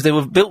because they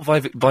were built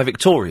by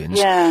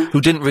Victorians who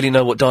didn't really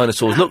know what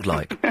dinosaurs looked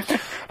like.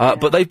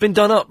 But they've been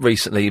done up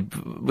recently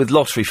with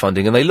lottery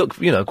funding, and they look,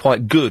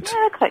 quite good. Yeah,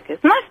 they're quite good.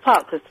 It's a nice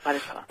park, Crystal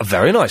Palace Park. A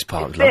very nice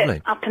park,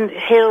 lovely. Up in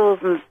hills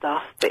and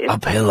stuff.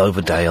 Uphill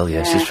over Dale,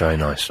 yes, it's very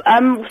nice.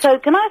 So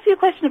can I ask you a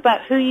question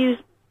about who you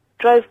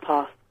drove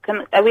past?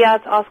 Are we allowed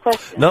to ask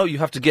questions? No, you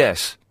have to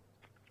guess.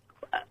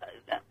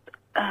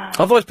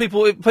 Otherwise,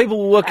 people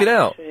will work it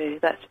out. True,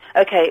 that's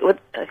okay.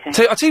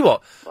 Okay. I'll tell you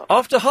what.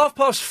 After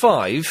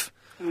 5:30,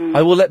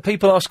 I will let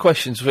people ask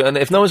questions, and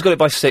if no one's got it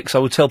by 6, I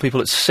will tell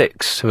people at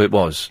 6 who it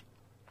was.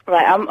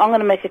 Right, I'm going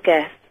to make a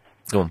guess.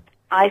 Go on.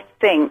 I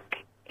think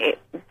it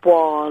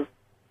was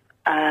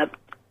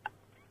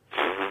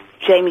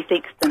Jamie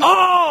Theakston.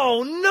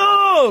 Oh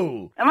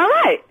no! Am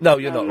I right? No,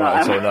 you're not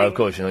right. So no, of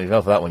course you're not. You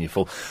fell for that one, you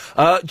fool.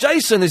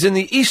 Jason is in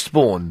the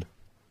Eastbourne.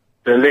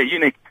 You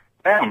need to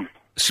calm down.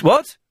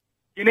 What?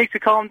 You need to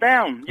calm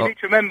down. You need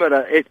to remember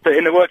that,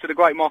 in the words of the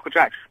great Michael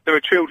Jackson, there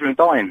are children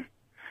dying.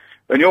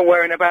 And you're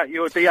worrying about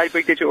your DAB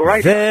digital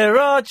radio. There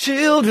are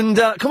children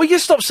dying. Can we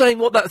just stop saying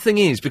what that thing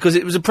is? Because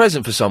it was a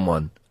present for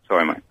someone.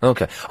 Sorry, mate.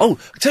 Okay. Oh,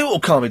 tell you what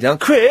will calm me down.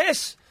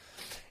 Chris!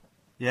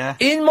 Yeah?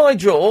 In my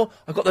drawer,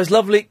 I've got those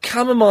lovely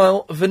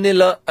chamomile,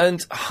 vanilla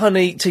and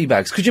honey tea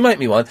bags. Could you make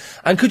me one?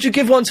 And could you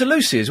give one to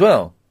Lucy as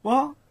well?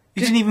 What?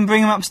 You didn't even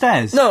bring them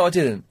upstairs? No, I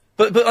didn't.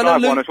 But I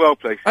know one as well,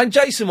 please. And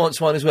Jason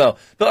wants one as well.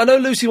 But I know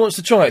Lucy wants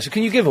to try it, so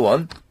can you give her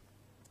one?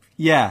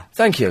 Yeah.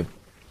 Thank you.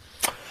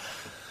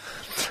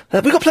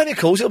 We've got plenty of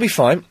calls, it'll be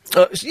fine.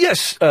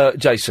 Yes,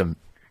 Jason.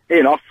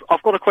 Ian,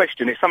 I've got a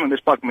question. It's something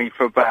that's bugged me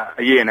for about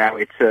a year now.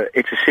 It's a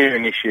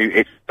searing issue.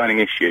 It's a burning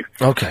issue.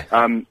 Okay.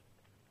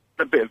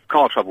 A bit of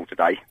car trouble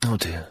today. Oh,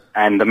 dear.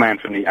 And the man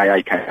from the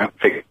AA came out.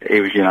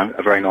 He was,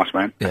 a very nice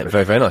man. Yeah,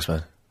 very, very nice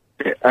man.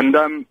 Yeah, and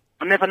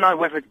I never know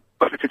whether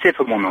to tip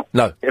him or not.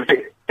 No.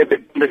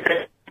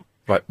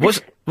 Right.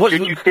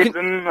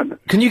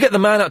 Can you get the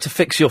man out to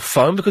fix your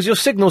phone? Because your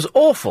signal's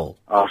awful.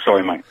 Oh,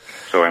 sorry, mate.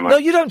 No,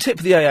 you don't tip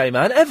the AA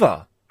man,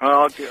 ever.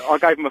 I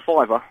gave him a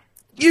 £5.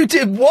 You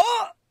did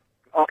what?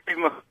 I gave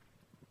him a...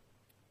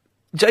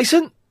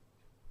 Jason?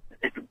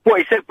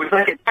 What he said was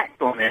they get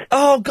taxed on it.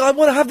 Oh, God, I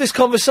want to have this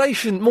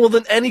conversation more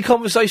than any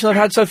conversation I've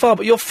had so far,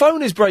 but your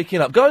phone is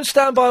breaking up. Go and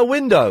stand by a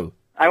window.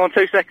 Hang on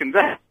 2 seconds.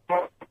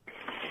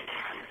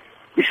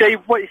 You see,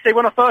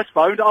 when I first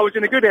phoned, I was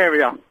in a good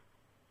area.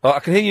 Oh, I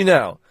can hear you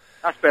now.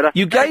 That's better.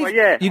 You gave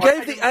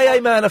the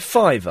AA man a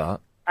 £5.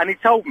 And he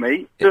told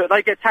me that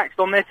they get taxed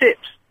on their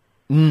tips.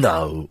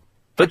 No.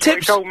 But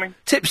tips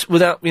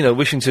without,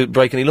 wishing to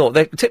break any law,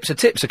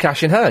 tips are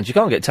cash in hand. You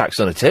can't get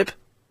taxed on a tip.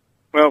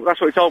 Well,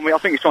 that's what he told me. I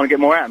think he's trying to get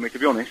more out of me, to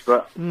be honest,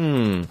 but...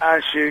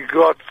 As you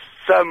got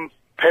some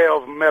pair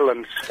of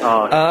melons.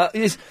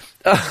 Yes.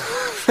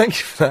 Thank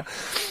you for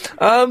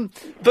that.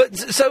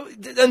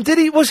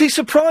 Was he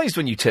surprised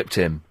when you tipped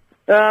him?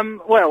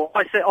 Well,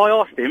 I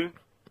asked him,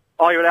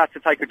 are you allowed to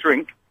take a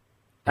drink?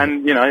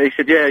 And, he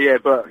said, yeah,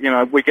 but,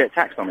 we get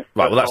taxed on it.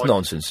 Right, well, that's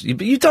nonsense.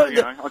 You don't...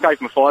 I gave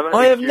him a £5.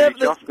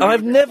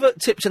 I've never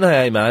tipped an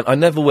AA man. I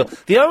never will.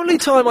 The only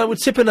time I would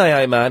tip an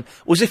AA man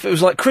was if it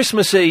was like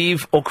Christmas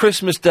Eve or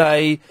Christmas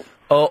Day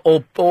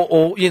or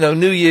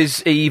New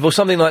Year's Eve or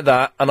something like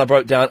that, and I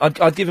broke down.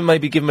 I'd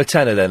maybe give him a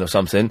tenner then or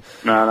something.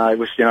 No, it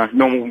was,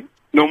 normal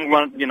normal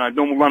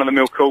run of the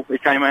mill call. He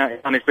came out, he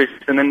done his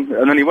business, and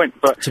then he went.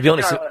 But to be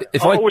honest,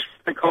 if I always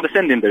been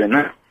condescending doing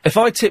that. If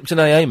I tipped an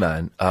AA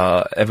man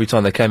every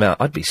time they came out,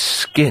 I'd be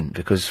skinned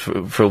because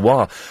for a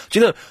while. Do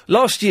you know?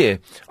 Last year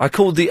I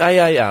called the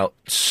AA out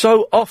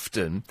so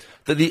often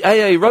that the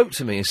AA wrote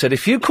to me and said,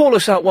 "If you call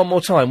us out one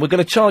more time, we're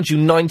going to charge you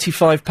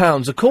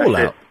 £95 a call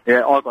out."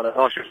 Yeah, I got it.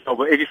 I should have.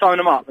 But if you phone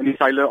them up and you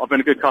say, "Look, I've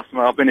been a good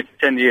customer. I've been here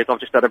for 10 years. I've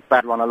just had a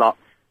bad run of luck,"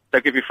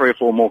 they'll give you 3 or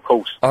 4 more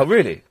calls. Oh,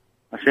 really?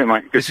 That's it,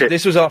 mate. Good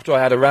this was after I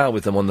had a row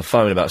with them on the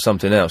phone about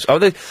something else. I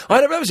had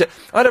a row with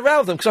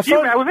them because I phoned...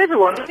 You row with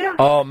everyone, yeah.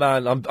 Oh,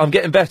 man, I'm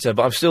getting better,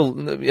 but I'm still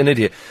an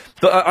idiot.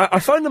 But I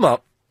phoned them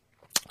up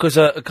because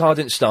a car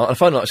didn't start. I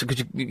phoned them up, I said,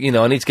 could you,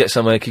 I need to get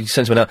somewhere, can you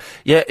send someone out?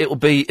 Yeah, it'll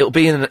be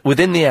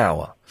within the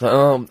hour.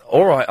 So,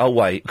 all right, I'll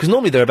wait. Because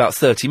normally they're about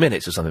 30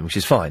 minutes or something, which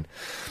is fine.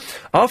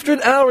 After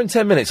an hour and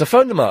 10 minutes, I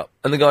phoned them up,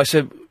 and the guy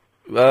said,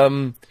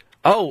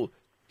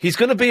 he's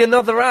going to be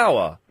another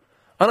hour.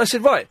 And I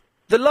said, right,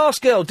 the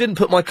last girl didn't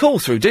put my call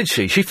through, did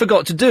she? She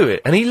forgot to do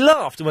it. And he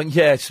laughed and went,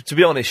 yeah, to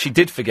be honest, she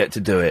did forget to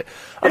do it.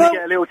 Did you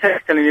get a little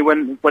text telling you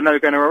when they were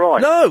going to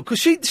arrive? No, because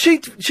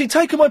she'd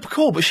taken my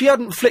call, but she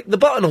hadn't flicked the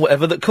button or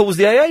whatever that calls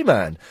the AA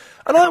man.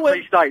 And I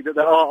went... Please state that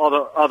there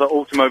are other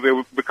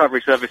automobile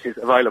recovery services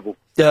available.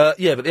 Yeah,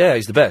 but the AA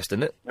is the best,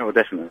 isn't it? Oh,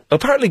 definitely.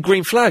 Apparently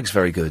Green Flag's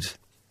very good.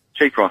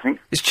 Cheaper, I think.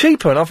 It's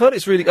cheaper, and I've heard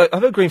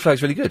I've heard Green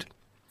Flag's really good.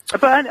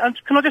 But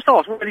can I just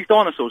ask, what are these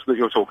dinosaurs that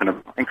you're talking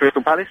about in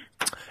Crystal Palace?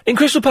 In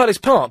Crystal Palace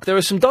Park, there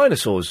are some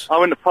dinosaurs.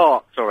 Oh, in the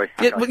park, sorry.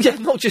 Yeah, okay.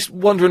 Not just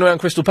wandering around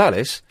Crystal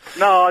Palace.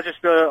 No, I just,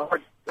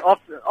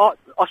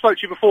 I spoke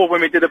to you before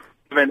when we did an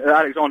event at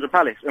Alexandra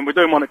Palace, and we're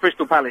doing one at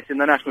Crystal Palace in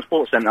the National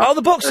Sports Centre. Oh,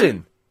 the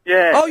boxing?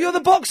 Yeah. Oh, you're the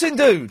boxing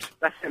dude?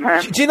 That's it,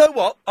 man. Do you know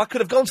what? I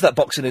could have gone to that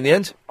boxing in the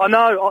end. I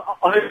know,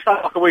 I heard it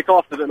like a week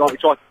after that, like we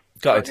tried.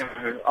 Got it.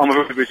 I'm a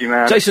really busy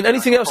man. Jason,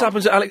 anything else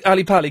happens at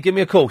Ali Pali, give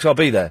me a call, because I'll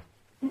be there.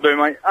 Do,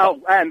 mate.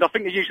 Oh, and I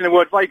think they're using the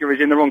word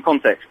vagaries in the wrong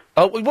context.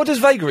 Oh, what does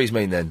vagaries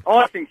mean, then?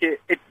 I think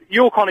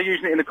you're kind of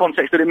using it in the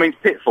context that it means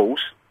pitfalls.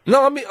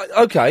 No, I mean,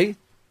 okay.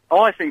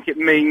 I think it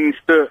means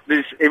that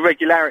there's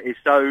irregularities,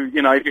 so,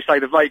 if you say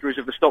the vagaries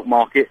of the stock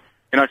market,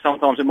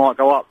 sometimes it might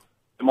go up,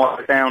 it might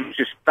go down,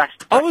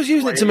 I was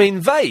using it to mean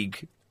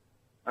vague.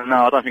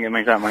 No, I don't think it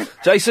means that, mate.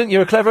 Jason,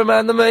 you're a cleverer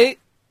man than me.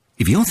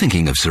 If you're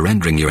thinking of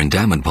surrendering your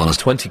endowment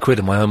policy... 20 quid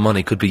of my own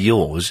money could be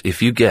yours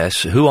if you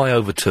guess who I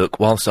overtook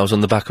whilst I was on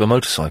the back of a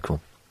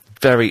motorcycle.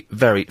 Very,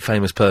 very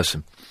famous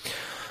person.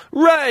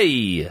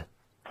 Ray!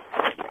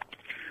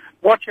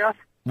 Watcher.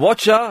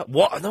 Watcher?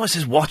 What? No one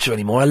says watcher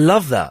anymore. I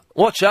love that.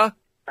 Watcher?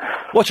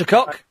 Watcher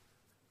cock?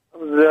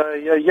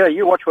 Yeah,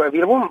 you watch whatever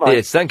you want, mate.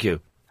 Yes, thank you.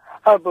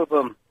 Oh,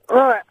 boom.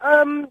 Right,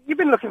 you've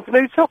been looking for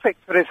new topics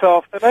for this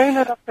afternoon,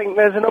 and I think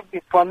there's an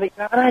obvious one that you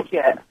haven't had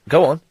yet.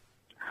 Go on.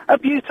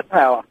 Abuse of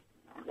power.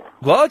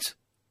 What?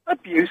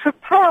 Abuse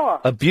of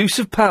power. Abuse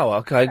of power.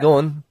 Okay, go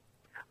on.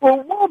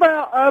 Well, what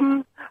about,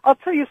 I'll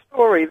tell you a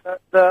story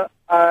that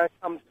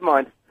comes to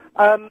mind.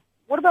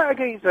 What about a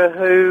geezer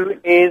who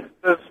is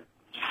of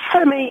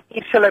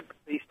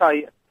semi-celebrity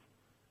status,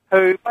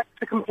 who makes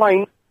a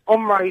complaint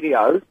on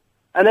radio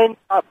and ends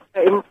up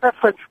getting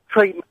preferential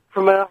treatment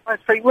from a high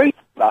street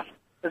retailer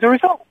as a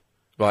result?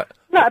 Right.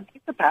 No,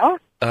 abuse of power.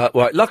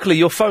 Right, luckily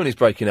your phone is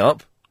breaking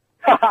up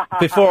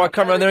before I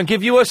come around there and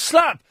give you a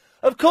slap.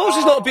 Of course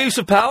it's not abuse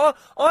of power.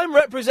 I'm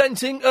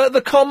representing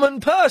the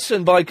common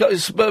person by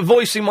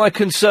voicing my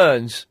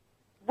concerns.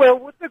 Well,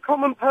 would the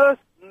common person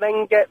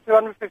then get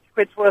 250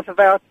 quid's worth of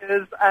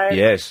vouchers and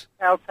yes.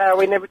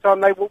 kowtowing every time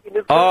they walk in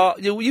the store?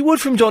 You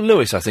would from John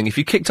Lewis, I think. If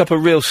you kicked up a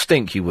real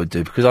stink, you would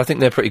do, because I think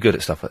they're pretty good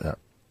at stuff like that.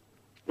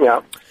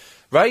 Yeah.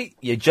 Ray,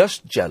 you're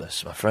just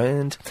jealous, my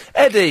friend.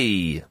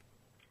 Eddie!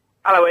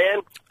 Hello,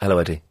 Ian. Hello,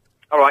 Eddie.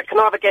 All right, can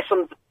I have a guess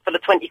for the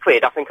 20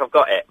 quid? I think I've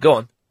got it. Go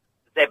on.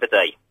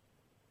 Zebedee.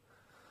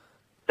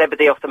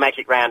 Zebedee off the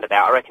Magic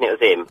Roundabout. I reckon it was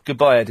him.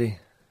 Goodbye, Eddie.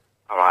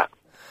 All right.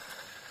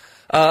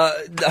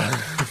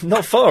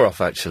 Not far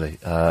off, actually.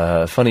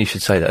 Funny you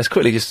should say that. Let's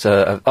quickly just...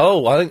 I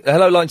think...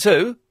 Hello, line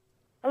 2?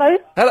 Hello?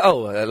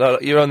 Hello,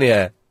 you're on the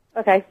air.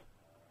 Okay.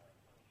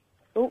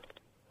 Oh.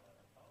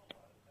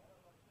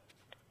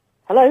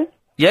 Hello?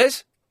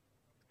 Yes?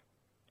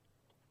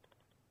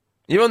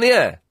 You're on the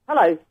air?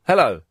 Hello?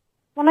 Hello?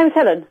 My name's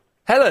Helen.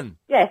 Helen?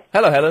 Yes.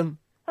 Hello, Helen.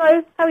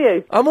 Hello, how are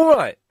you? I'm all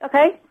right.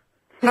 Okay.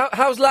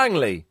 How's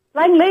Langley?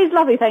 Langley's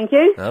lovely, thank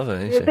you.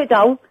 Lovely. You're a bit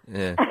dull.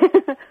 Yeah.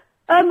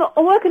 I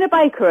work in a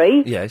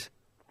bakery. Yes.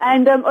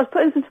 And I was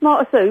putting some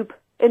tomato soup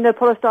in the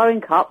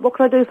polystyrene cup. What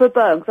can I do for a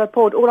burn? Because I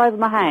poured all over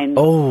my hand.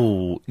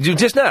 Oh,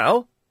 just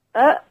now?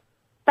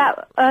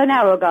 About an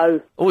hour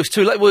ago. Oh, it's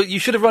too late. Well, you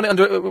should have run it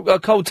under a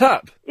cold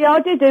tap. Yeah,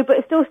 I did do, but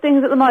it still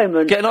stings at the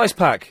moment. Get an ice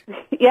pack.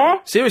 Yeah?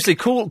 Seriously,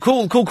 cool.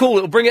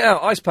 It'll bring it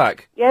out. Ice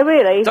pack. Yeah,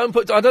 really?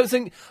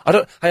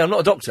 Hey, I'm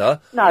not a doctor.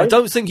 No. I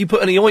don't think you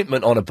put any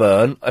ointment on a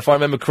burn, if I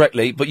remember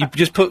correctly, but you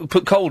just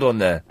put cold on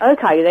there.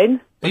 Okay,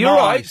 then. Are you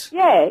alright?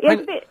 Yeah,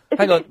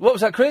 Hang on, what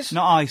was that, Chris?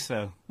 Not ice,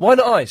 though. Why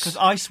not ice? Because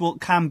ice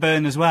can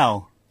burn as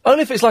well.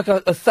 Only if it's like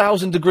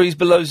 1,000 degrees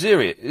below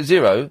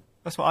zero.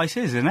 That's what ice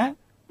is, isn't it?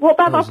 What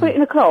about if I put it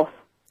in a cloth?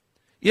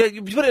 Yeah,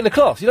 you put it in a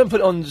cloth. You don't put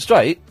it on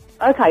straight.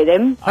 Okay,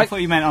 then. I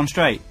thought you meant on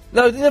straight.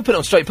 No, you don't put it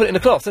on straight. Put it in a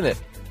cloth, isn't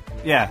it?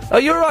 Yeah. Oh,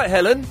 you're right,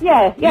 Helen.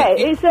 Yeah,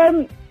 it's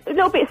a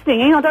little bit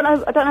stinging. I don't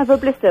know if a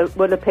blister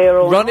will appear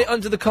or Run it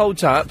under the cold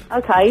tap.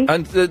 Okay.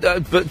 And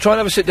but try and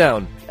have a sit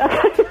down.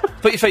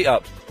 Put your feet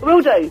up.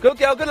 Will do. Good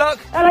girl. Good luck.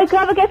 Hello, can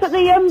I have a guess at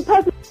the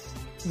person?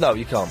 No,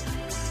 you can't.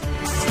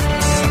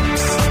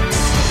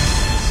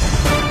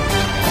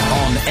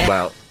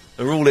 Well,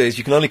 the rule is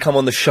you can only come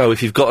on the show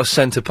if you've got a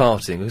centre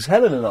parting. Because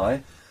Helen and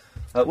I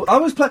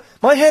was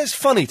my hair's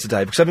funny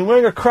today because I've been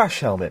wearing a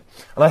crash helmet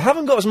and I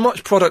haven't got as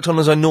much product on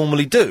as I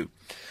normally do.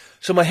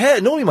 So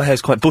normally my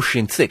hair's quite bushy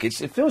and thick.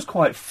 It feels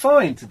quite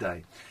fine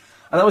today.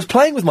 And I was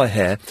playing with my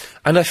hair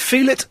and I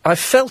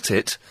felt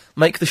it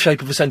make the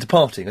shape of a centre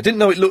parting. I didn't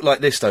know it looked like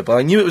this though, but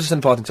I knew it was a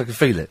centre parting so I could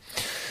feel it.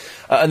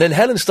 And then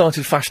Helen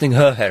started fashioning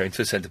her hair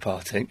into a centre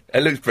parting.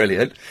 It looks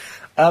brilliant.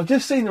 I've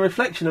just seen the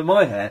reflection of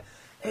my hair.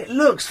 It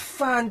looks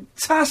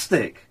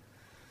fantastic.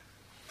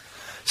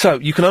 So,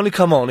 you can only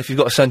come on if you've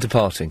got a centre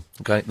parting.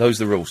 Okay,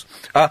 those are the rules.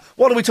 What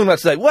are we talking about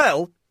today?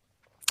 Well,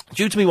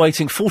 due to me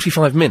waiting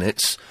 45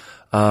 minutes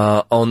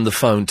on the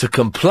phone to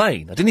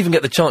complain, I didn't even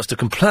get the chance to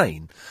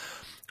complain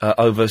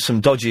over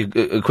some dodgy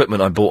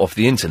equipment I bought off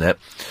the internet.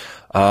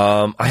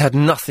 I had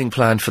nothing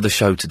planned for the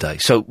show today.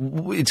 So,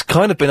 it's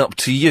kind of been up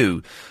to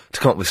you to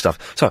come up with stuff.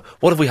 So,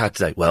 what have we had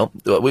today? Well,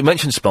 we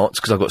mentioned spots,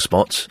 because I've got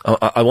spots.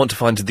 I want to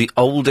find the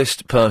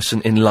oldest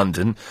person in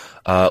London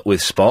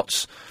with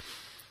spots.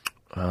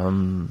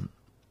 That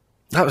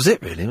was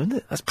it, really, wasn't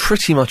it? That's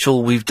pretty much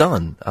all we've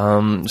done.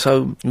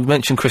 So, we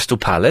mentioned Crystal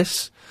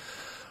Palace,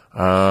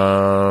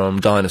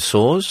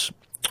 dinosaurs,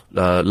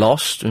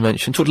 Lost, we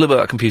mentioned. Talked a little bit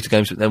about computer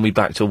games, but then we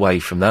backed away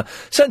from that.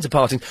 Centre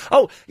parting.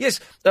 Oh,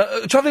 yes,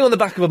 travelling on the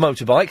back of a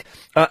motorbike,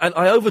 and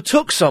I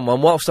overtook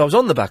someone whilst I was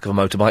on the back of a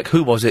motorbike.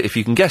 Who was it? If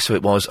you can guess who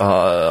it was,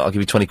 I'll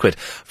give you 20 quid.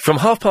 From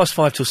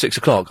 5:30 till 6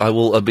 o'clock, I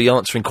will be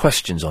answering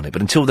questions on it,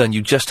 but until then,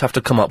 you just have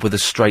to come up with a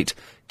straight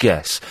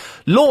guess.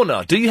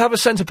 Lorna, do you have a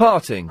centre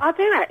parting? I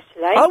do,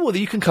 actually. Oh, well,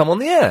 you can come on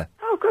the air.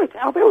 Oh, good.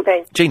 I will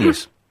then.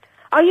 Genius.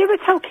 Oh, you were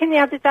talking the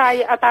other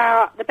day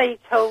about the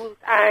Beatles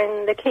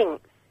and the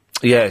Kinks.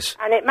 Yes.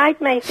 And it made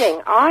me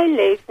think, I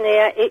live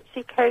near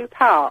Itchy-Coo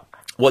Park.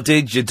 What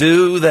did you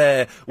do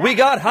there? We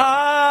got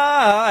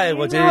high!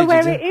 What did you do? Do you know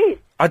where it is?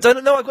 I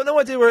don't know, I've got no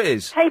idea where it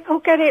is. People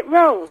get it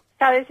wrong. So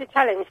there's a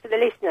challenge for the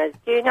listeners.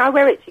 Do you know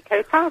where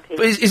Itchy-Coo Park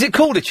is? Is it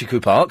called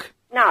Itchy-Coo Park?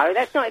 No,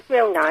 that's not its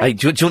real name. Hey,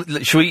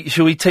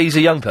 shall we tease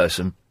a young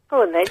person?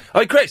 Go on then.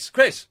 Hey, Chris!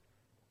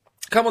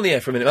 Come on the air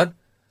for a minute, man.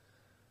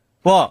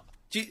 What?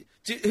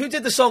 Who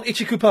did the song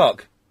Itchy-Coo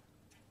Park?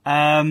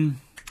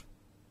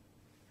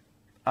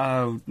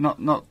 Oh, not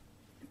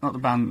the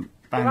band.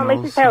 Bangles. You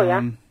want me to tell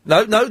you?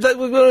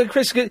 No,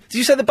 Chris, did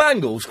you say the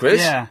Bangles,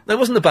 Chris? Yeah. No, it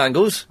wasn't the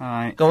Bangles.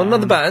 Alright. Go on,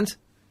 another band.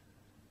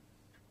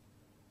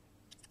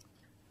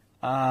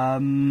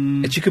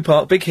 Itchy-Coo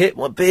Park, big hit.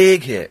 What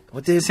big hit?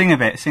 Sing a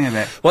bit.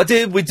 What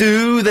did we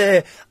do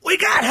there? We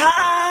got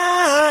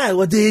high!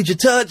 What did you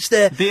touch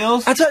there?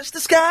 Beatles? I touched the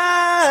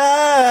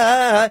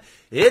sky!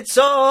 It's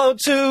all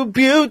too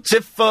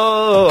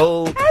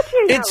beautiful.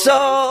 It's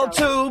all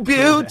too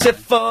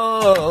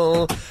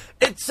beautiful.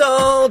 It's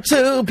all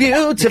too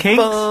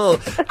beautiful.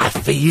 I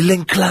feel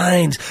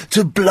inclined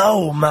to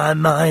blow my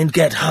mind,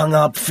 get hung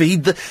up,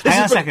 feed the... Hang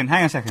on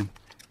a second.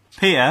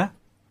 Peter?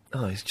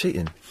 Oh, he's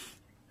cheating.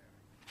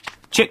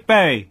 Chick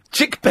Berry.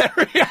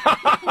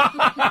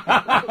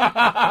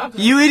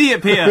 You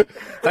idiot, Peter.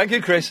 Thank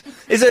you, Chris.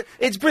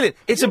 It's brilliant.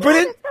 It's a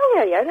brilliant...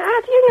 How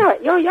do you know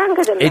it? You're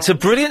younger than me. It's a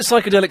brilliant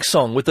psychedelic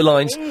song with the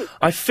lines,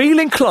 I feel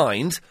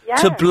inclined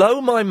to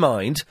blow my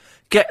mind,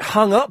 get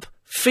hung up,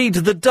 feed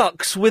the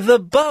ducks with a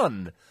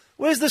bun.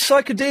 Where's the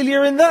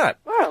psychedelia in that?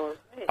 Well...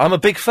 I'm a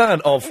big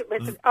fan of...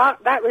 I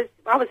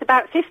was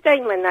about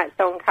 15 when that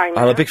song came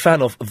out. I'm a big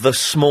fan of The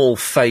Small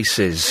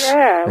Faces.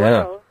 Yeah,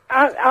 well...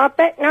 I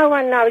bet no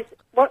one knows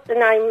what the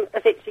name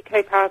of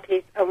Itchy-Coo Park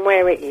is and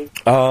where it is.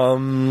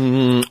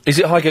 Is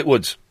it Highgate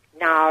Woods?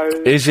 No.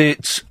 Is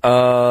it,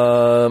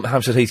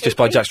 Hampstead Heath, just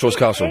by Jack Straw's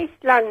Castle? East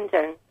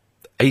London.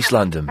 East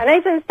London. And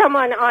even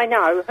someone I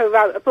know who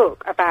wrote a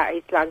book about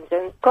East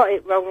London got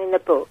it wrong in the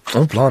book.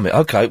 Oh, blimey.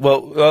 OK,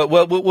 well,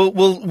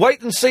 we'll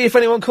wait and see if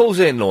anyone calls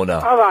in, Lorna.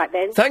 All right,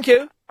 then. Thank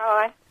you.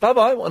 Bye.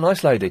 Bye-bye. What a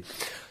nice lady.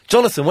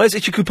 Jonathan, where's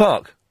Itchy-Coo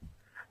Park?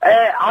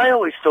 I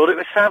always thought it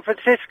was San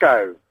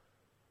Francisco.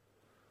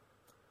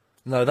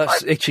 No,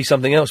 that's Itchy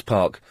something else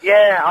Park.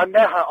 Yeah,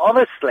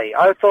 honestly,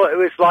 I thought it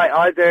was like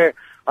either...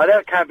 I know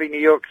it can't be New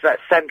York 'cause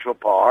that's Central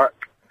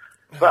Park,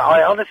 but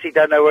I honestly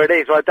don't know where it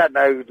is. I don't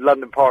know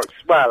London parks,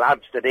 well,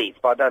 Hampstead Heath,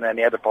 but I don't know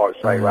any other parks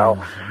very well.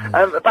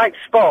 About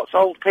spots,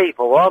 old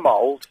people, well, I'm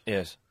old.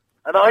 Yes.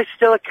 And I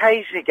still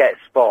occasionally get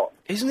spots.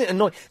 Isn't it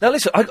annoying? Now,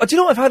 listen, do you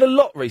know what I've had a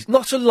lot recently?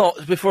 Not a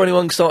lot before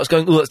anyone starts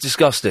going, oh, that's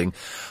disgusting.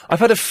 I've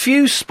had a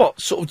few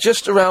spots sort of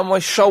just around my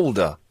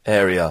shoulder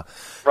area.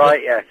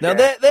 Right, yes. Now,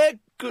 they're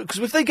good,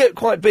 because if they get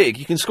quite big,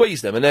 you can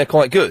squeeze them, and they're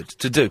quite good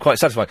to do, quite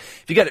satisfying.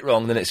 If you get it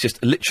wrong, then it's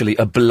just literally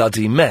a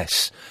bloody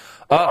mess.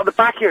 On the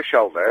back of your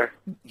shoulder?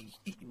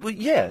 Well,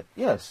 yeah,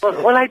 yes.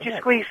 Well, how'd you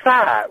squeeze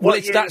that? Well,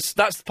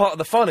 that's part of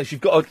the fun is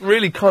you've got to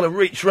really kind of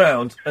reach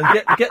round and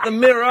get the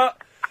mirror,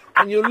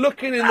 and you're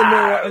looking in the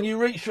mirror, and you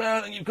reach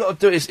round, and you've got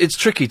to do it. It's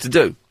tricky to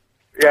do.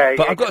 Yeah,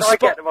 but I've got a I spot.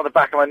 get them on the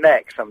back of my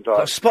neck sometimes.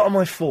 Got a spot on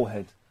my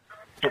forehead.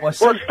 But What's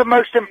the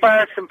most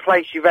embarrassing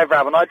place you've ever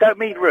had? And I don't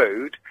mean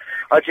rude.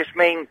 I just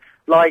mean,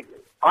 like,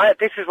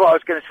 this is what I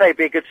was going to say,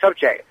 be a good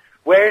subject.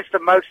 Where's the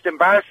most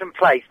embarrassing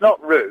place?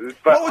 Not rude,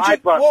 but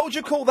what would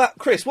you call that,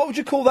 Chris? What would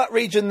you call that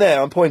region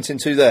there I'm pointing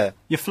to there?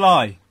 Your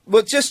fly.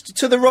 Well, just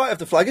to the right of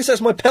the fly. I guess that's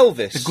my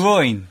pelvis. The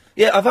groin.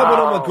 Yeah, I've had one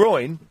on my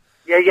groin.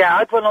 Yeah, I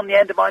had one on the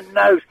end of my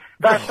nose.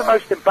 That's the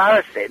most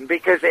embarrassing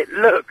because it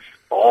looks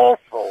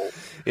awful.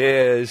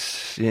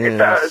 Yes.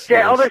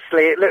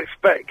 Honestly, it looks,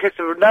 because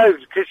of the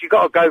nose, because you've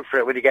got to go for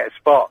it when you get a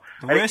spot.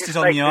 The worst is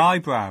on your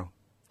eyebrow.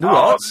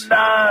 What?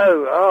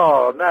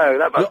 Oh, no.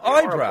 That must Your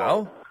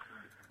eyebrow?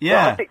 Yeah.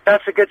 Well, I think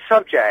that's a good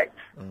subject.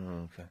 Oh,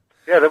 okay.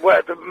 Yeah, the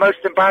most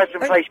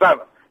embarrassing place.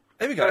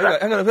 Here we go.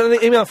 Hang on, I've got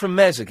an email from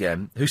Mez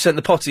again, who sent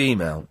the potty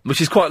email,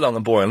 which is quite long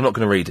and boring. I'm not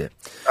going to read it.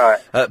 All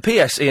right.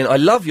 P.S. Ian, I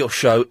love your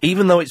show,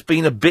 even though it's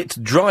been a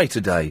bit dry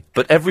today,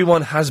 but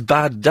everyone has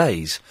bad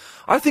days.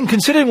 I think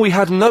considering we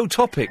had no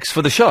topics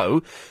for the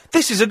show,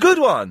 this is a good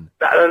one.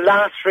 The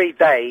last 3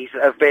 days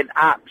have been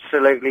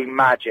absolutely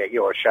magic,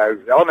 your show.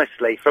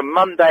 Honestly, from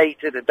Monday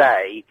to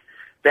today,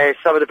 they're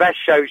some of the best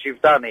shows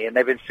you've done, Ian.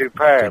 They've been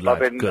superb.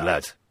 Good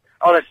lad.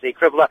 Honestly,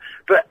 cribble.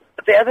 But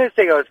the other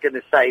thing I was going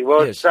to say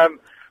was,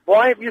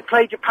 why have you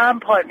played your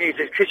panpipe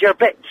music? Because you're a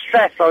bit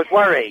stressed. I was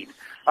worried.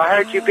 I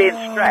heard you being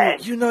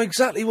stressed. You know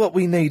exactly what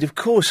we need, of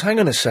course. Hang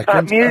on a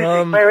second. That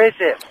music, where is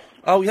it?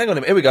 Oh, hang on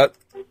a minute. Here we go.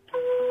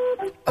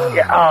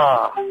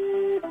 Yeah,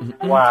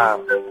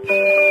 wow.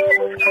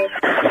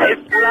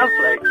 It's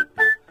lovely.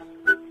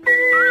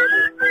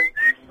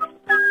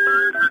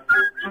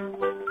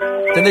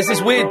 Then there's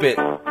this weird bit.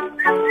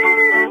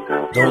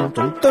 Dun,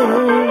 dun,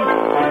 dun.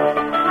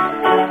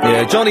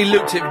 Yeah, Johnny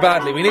looped it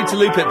badly. We need to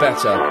loop it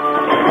better.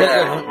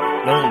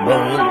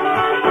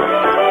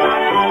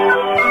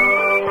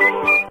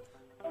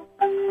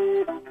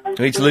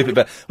 We need to loop it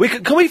better.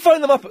 Can we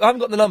phone them up? I haven't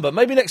got the number.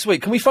 Maybe next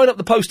week. Can we phone up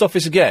the post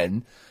office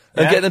again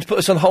and get them to put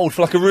us on hold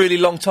for like a really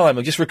long time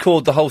and just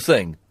record the whole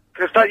thing?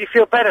 Because don't you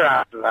feel better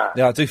after that?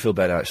 Yeah, I do feel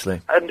better,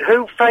 actually. And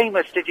who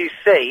famous did you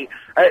see?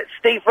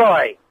 Steve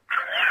Wright.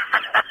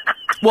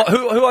 What,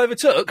 who I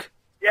overtook?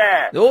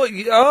 Yeah. Oh,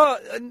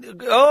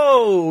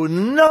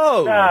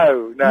 no.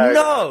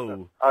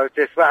 No. I was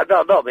just, not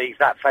that he's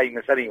that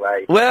famous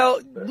anyway. Well,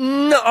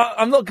 no,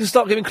 I'm not going to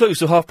start giving clues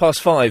till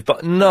 5:30,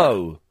 but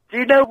no. Do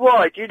you know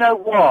why?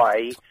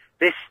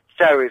 This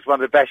show is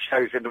one of the best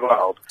shows in the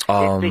world?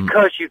 It's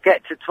because you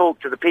get to talk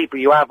to the people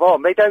you have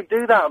on. They don't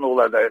do that on all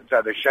other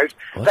shows.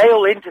 What? They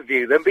all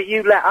interview them, but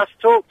you let us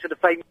talk to the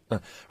famous...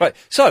 Right,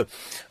 so,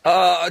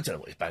 I don't know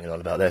what he's banging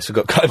on about there, so I've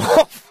got to cut him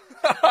off.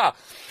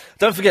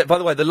 Don't forget, by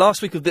the way, the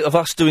last week of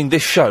us doing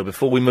this show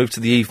before we move to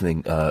the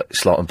evening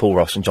slot and Paul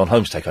Ross and John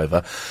Holmes take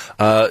over,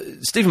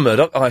 Stephen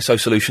Murdoch, ISO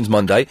Solutions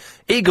Monday,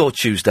 Igor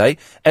Tuesday,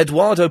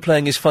 Eduardo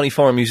playing his funny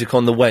foreign music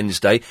on the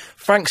Wednesday,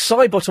 Frank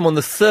Sidebottom on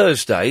the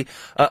Thursday,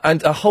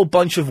 and a whole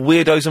bunch of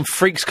weirdos and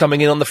freaks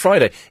coming in on the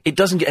Friday. It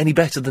doesn't get any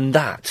better than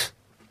that.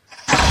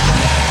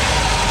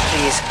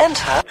 Please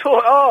enter.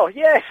 Oh,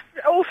 yes,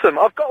 awesome,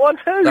 I've got one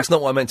too. That's not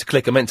what I meant to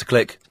click, I meant to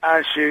click.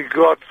 And she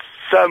got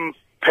some...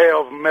 pair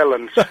of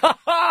melons.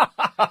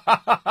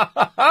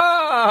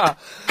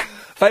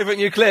 Favourite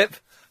new clip?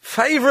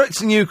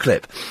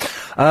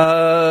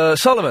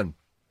 Solomon.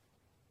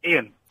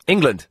 Ian.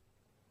 England.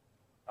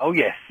 Oh,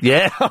 yes.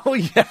 Yeah, oh,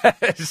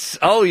 yes.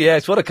 Oh,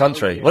 yes, what a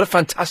country. What a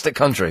fantastic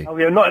country. Oh,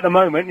 yeah, not at the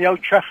moment, the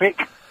old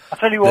traffic. I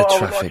tell you what,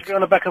 I would like to be on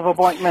the back of a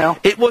bike now.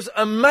 It was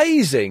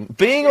amazing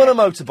being on a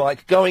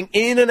motorbike, going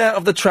in and out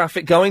of the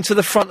traffic, going to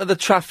the front of the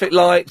traffic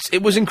lights.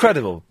 It was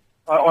incredible.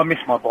 I miss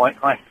my bike.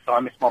 I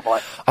miss my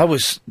bike. Do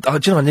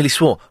you know, I nearly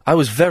swore. I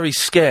was very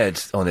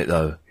scared on it,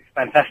 though. It's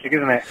fantastic,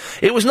 isn't it?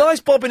 It was nice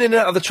bobbing in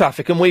and out of the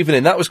traffic and weaving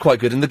in. That was quite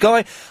good. And the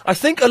guy, I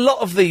think a lot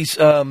of these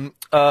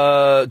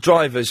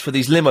drivers for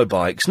these limo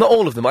bikes, not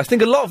all of them, I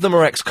think a lot of them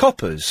are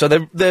ex-coppers. So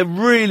they're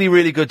really,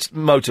 really good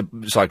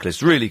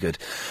motorcyclists, really good.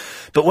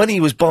 But when he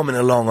was bombing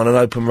along on an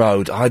open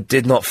road, I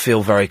did not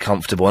feel very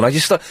comfortable. And I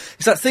just thought,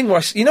 it's that thing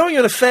where, you know when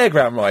you're on a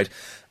fairground ride,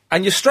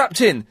 and you're strapped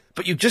in,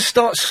 but you just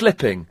start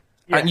slipping.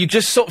 Yeah. And you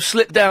just sort of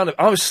slip down.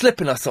 I was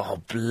slipping. I thought,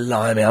 oh,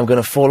 blimey, I'm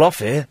going to fall off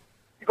here.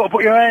 You've got to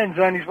put your hands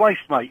around his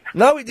waist, mate.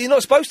 No, you're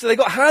not supposed to. They've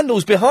got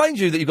handles behind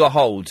you that you've got to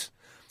hold.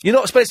 You're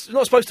not supposed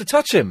to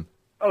touch him.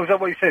 Oh, is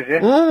that what he says, yeah?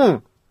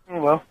 Mm.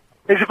 Oh, well.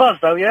 It's a buzz,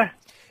 though, yeah?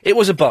 It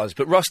was a buzz,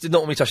 but Russ did not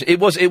want me to touch it. It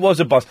was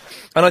a buzz.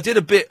 And I did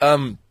a bit,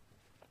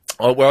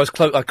 where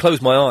I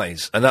closed my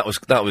eyes, and that was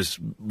brilliant.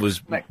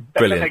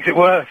 That makes it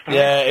worse.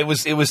 Yeah, it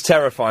was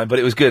terrifying, but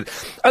it was good.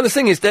 And the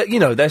thing is that, you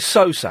know, they're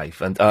so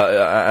safe,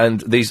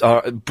 and these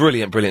are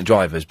brilliant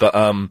drivers. But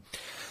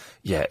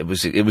yeah, it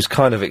was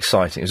kind of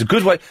exciting. It was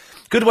a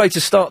good way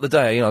to start the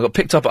day. You know, I got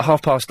picked up at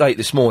 8:30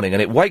 this morning,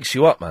 and it wakes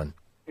you up, man.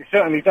 It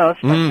certainly does.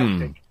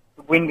 Fantastic.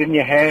 The wind in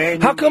your hair.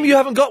 How come you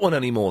haven't got one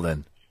anymore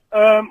then?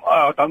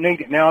 I don't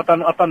need it now. I've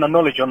done the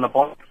knowledge on the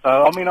bike, so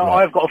I mean,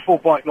 I've got a full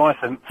bike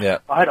licence. Yeah.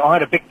 I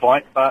had a big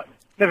bike, but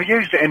never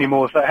used it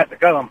anymore, so I had to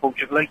go,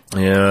 unfortunately.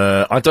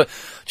 Yeah, I don't...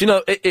 Do you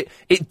know,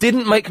 it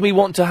didn't make me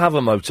want to have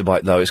a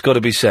motorbike, though, it's got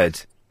to be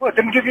said. Well, it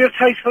didn't give you a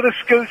taste for the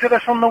scooter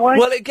that's on the way?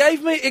 Well, it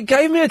gave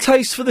me a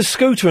taste for the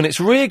scooter, and it's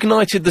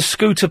reignited the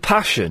scooter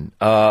passion.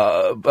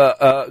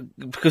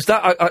 Because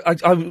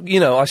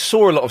I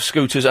saw a lot of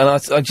scooters, and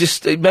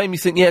it made me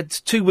think, yeah,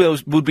 2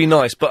 wheels would be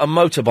nice, but a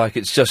motorbike,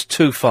 it's just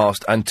too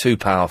fast and too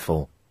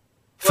powerful.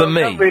 For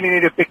me. You don't really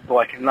need a big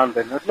bike in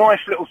London. A nice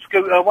little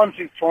scooter,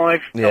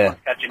 125. Yeah.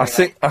 I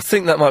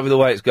think that might be the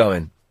way it's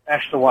going.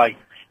 That's the way.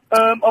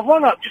 I've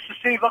run up just to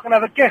see if I can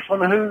have a guess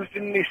on who's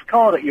in this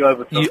car that you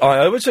overtook.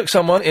 I overtook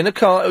someone in a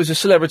car. It was a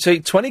celebrity.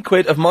 20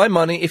 quid of my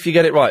money if you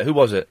get it right. Who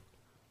was it?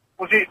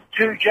 Was it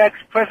 2 Jags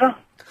Preza?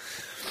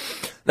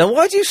 Now,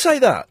 why do you say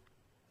that?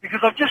 Because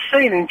I've just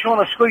seen him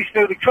trying to squeeze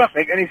through the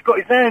traffic, and he's got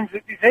his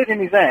head in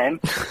his hand.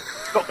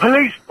 He's got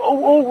police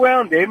all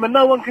round him, and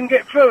no one can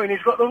get through, and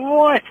he's got the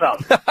right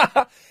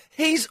hump.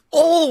 He's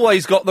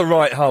always got the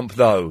right hump,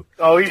 though.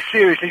 Oh, he's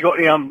seriously got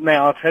the hump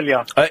now, I'll tell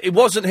you. It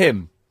wasn't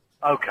him.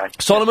 Okay.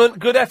 Solomon,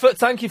 good effort.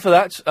 Thank you for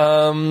that.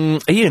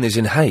 Ian is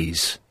in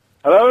Hayes.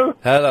 Hello?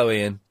 Hello,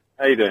 Ian.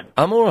 How you doing?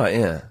 I'm all right,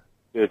 yeah.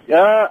 Good.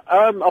 Yeah,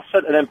 I've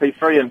sent an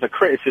MP3 in for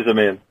criticism,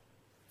 Ian.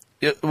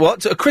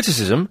 What? A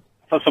criticism?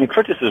 For some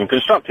criticism,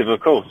 constructive, of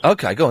course.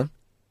 Okay, go on.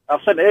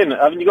 I've sent it in.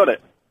 Haven't you got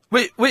it?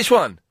 Which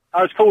one?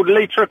 It's called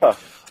Lee Tripper.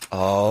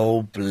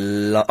 Oh,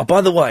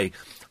 by the way,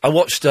 I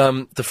watched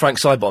the Frank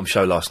Sidebottom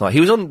show last night. He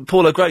was on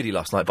Paul O'Grady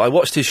last night, but I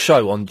watched his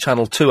show on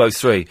Channel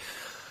 203.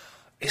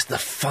 It's the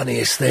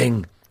funniest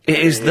thing. It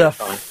is the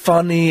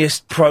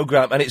funniest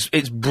programme, and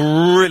it's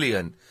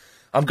brilliant.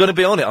 I'm going to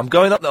be on it. I'm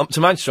going up to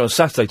Manchester on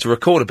Saturday to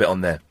record a bit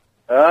on there.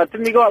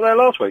 Didn't you go up there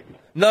last week?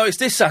 No, it's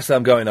this Saturday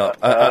I'm going up,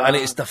 and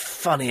it's the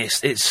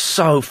funniest. It's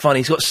so funny.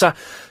 He's got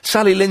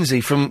Sally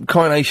Lindsay from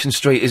Coronation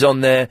Street is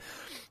on there.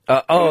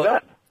 Who's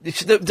that?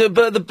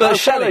 The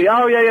Shelley.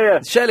 Oh, yeah.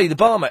 Shelley, the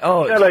barmaid.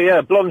 Oh, Shelley,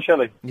 yeah, blonde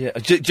Shelley. Yeah,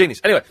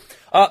 genius. Anyway,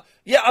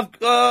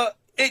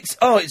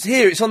 it's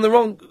here. It's on the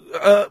wrong.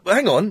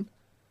 Hang on.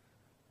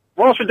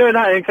 Whilst we're doing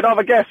that, Ian, can I have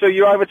a guess who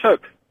you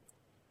overtook?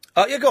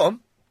 Yeah, go on.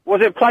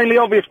 Was it plainly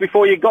obvious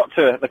before you got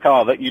to the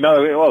car that you know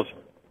who it was?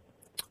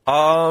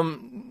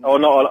 Or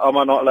not? Am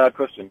I not allowed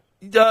questions?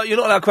 You're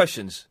not allowed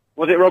questions.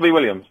 Was it Robbie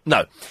Williams?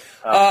 No.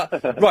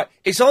 Right,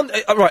 it's on.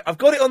 Right, I've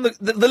got it on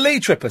the Lee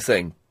Tripper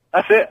thing.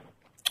 That's it.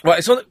 Right,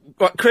 it's on.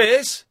 Right,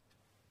 Chris.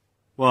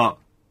 What?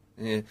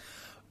 Yeah.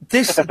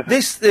 This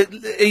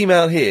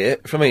email here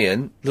from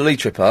Ian, the Lee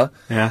Tripper.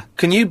 Yeah.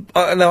 Can you?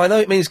 Now I know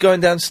it means going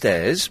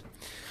downstairs,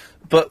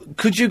 but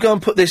could you go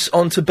and put this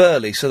onto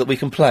Burley so that we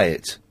can play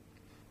it?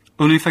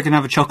 Only if I can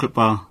have a chocolate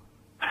bar.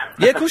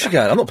 Yeah, of course you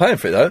can. I'm not paying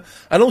for it, though.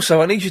 And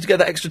also, I need you to get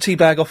that extra tea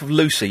bag off of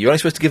Lucy. You're only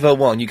supposed to give her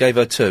 1, you gave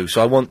her 2,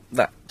 so I want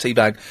that tea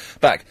bag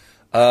back.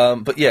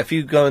 But yeah, if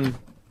you go and...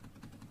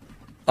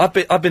 I've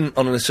been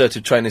on an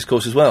assertive training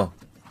course as well.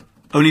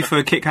 Only for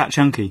a Kit Kat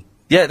Chunky?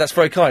 Yeah, that's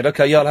very kind.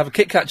 OK, yeah, I'll have a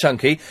Kit Kat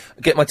Chunky,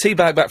 get my tea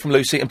bag back from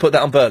Lucy and put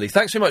that on Burley.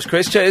 Thanks very much,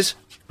 Chris. Cheers.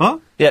 What?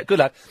 Yeah, good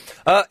lad.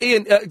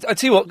 Ian, I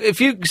tell you what, if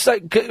you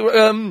say...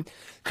 can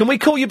we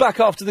call you back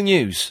after the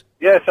news?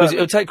 Yes, Because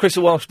it'll take Chris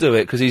a while to do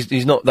it, because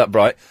he's not that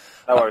bright.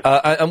 No worries.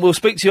 And we'll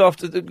speak to you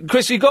after...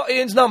 Chris, you got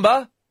Ian's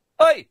number?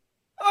 Hey!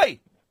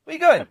 Where you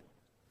going?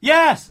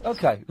 Yes!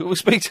 OK, we'll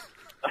speak to...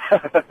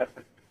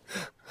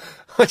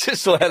 I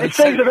just saw Helen... It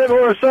seems a bit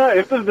more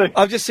assertive, doesn't it?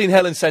 I've just seen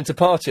Helen centre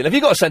parting. Have you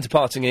got a centre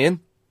parting,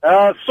 Ian?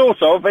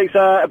 Sort of. It's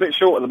a bit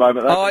short at the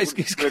moment, though. Oh, it's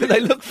good. They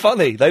look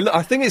funny.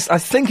 I think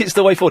it's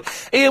the way forward.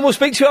 Ian, we'll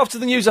speak to you after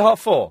the news at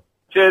 4:30.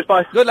 Cheers,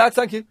 bye. Good lad,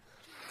 thank you.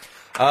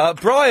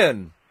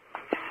 Brian.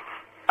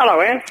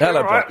 Hello, Ian.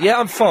 Hello, Brian. Yeah,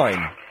 I'm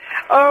fine.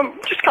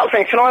 Just a couple of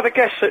things. Can I have a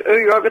guess at who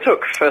you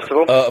overtook, first of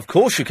all? Of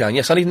course you can.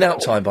 Yes, I need an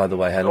out time, by the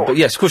way, Helen. But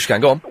yes, of course you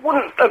can. Go on.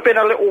 Wouldn't have been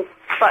a little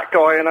fat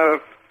guy in a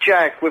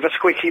Jag with a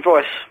squeaky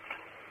voice?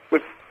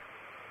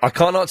 I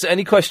can't answer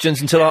any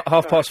questions until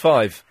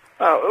 5:30.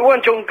 It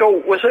wasn't John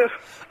Galt, was it?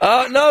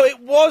 No, it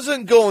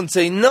wasn't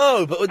Gaunty.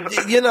 No, but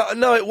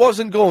no, it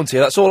wasn't Gaunty.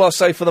 That's all I'll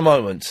say for the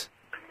moment.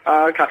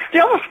 Okay.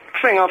 The other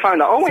thing I found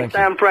out, I went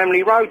down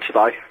Bramley Road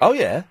today. Oh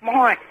yeah.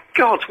 My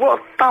God, what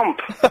a dump!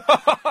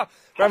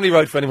 Bramley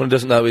Road, for anyone who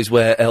doesn't know, is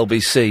where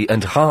LBC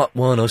and Heart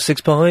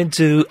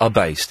 106.2 are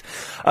based.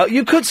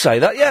 You could say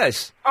that,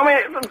 yes. I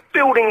mean, the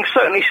building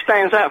certainly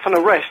stands out from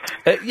the rest.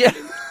 Yeah.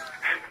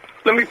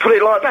 Let me put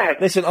it like that.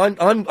 Listen,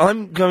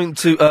 I'm going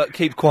to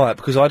keep quiet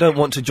because I don't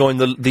want to join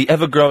the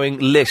ever-growing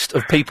list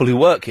of people who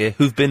work here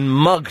who've been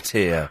mugged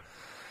here.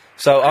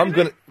 So I'm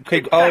going to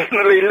keep... It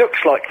definitely looks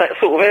like that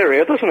sort of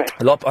area, doesn't it?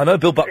 I know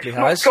Bill Buckley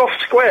has. It's not Gough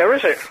Square,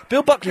 is it?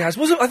 Bill Buckley has.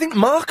 I think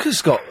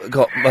Marcus got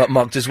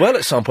mugged as well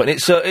at some point.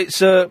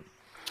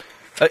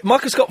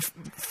 Marcus got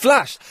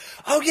flashed.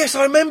 Oh yes,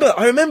 I remember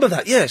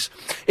that. Yes,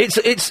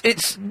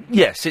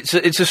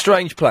 it's a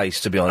strange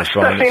place, to be honest,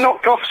 Brian. Definitely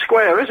not Gough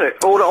Square, is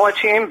it? Or the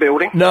ITM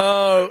building?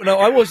 No,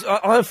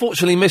 I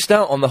unfortunately missed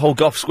out on the whole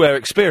Gough Square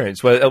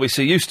experience where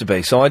LBC used to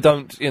be. So I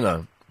don't,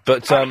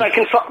 But Perhaps they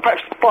can,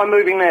 perhaps by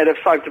moving there, they've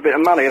saved a bit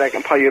of money. They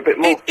can pay you a bit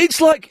more. It's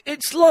like,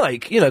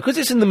 because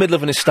it's in the middle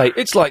of an estate.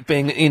 It's like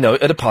being,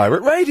 at a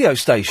pirate radio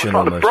station. It's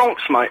like the almost.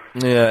 Bronx, mate.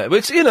 Yeah, but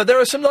it's, there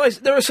are some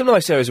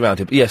nice areas around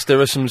here. But yes,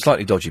 there are some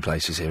slightly dodgy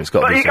places here. It's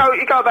got. But you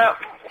go about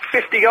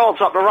 50 yards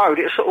up the road.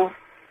 It's sort of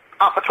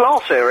upper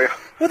class area.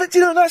 Well,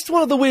 that's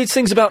one of the weird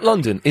things about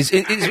London. Is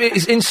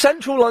in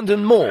central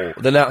London more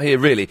than out here,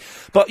 really.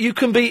 But you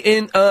can be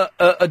in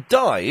a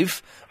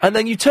dive, and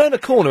then you turn a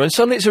corner, and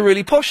suddenly it's a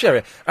really posh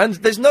area. And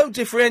there's no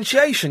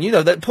differentiation.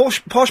 That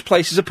posh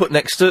places are put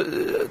next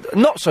to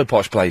not so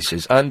posh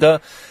places, and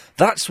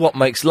that's what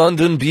makes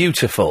London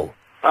beautiful.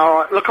 All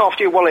right, look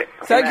after your wallet.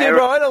 Thank you,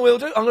 Brian. I will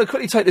do. I'm going to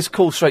quickly take this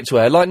call straight to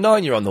air. Line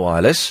 9, you're on the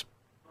wireless.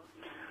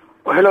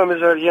 Oh, hello,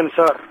 Mr. Ian,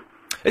 sir.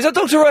 Is that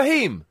Dr.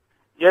 Rahim?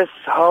 Yes,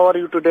 how are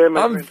you today,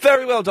 my I'm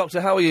very well,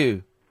 Doctor. How are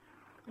you?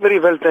 Very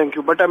well, thank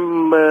you. But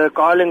I'm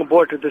calling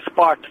about the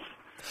spots.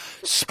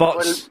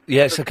 Spots?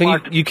 Yes,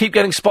 you keep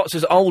getting spots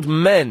as old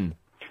men?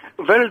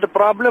 Well, the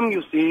problem,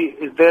 you see,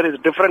 is there is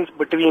difference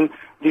between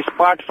the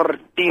spot for a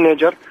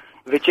teenager,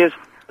 which is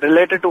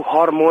related to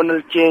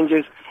hormonal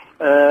changes,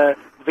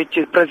 which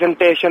is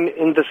presentation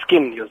in the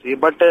skin, you see.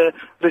 But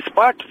the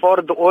spot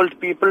for the old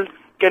people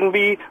can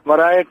be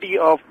variety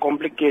of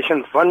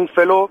complications. One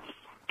fellow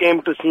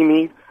came to see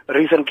me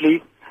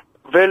recently.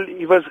 Well,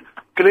 he was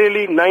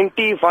clearly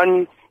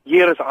 91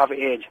 years of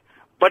age.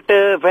 But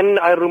when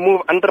I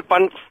removed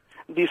underpants,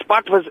 the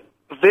spot was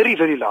very,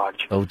 very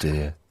large. Oh,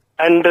 dear.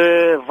 And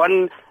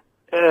one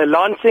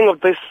launching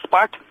of this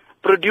spot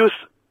produced,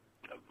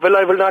 well,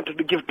 I will not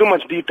give too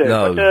much detail,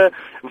 No.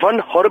 but one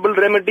horrible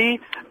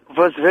remedy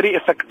was very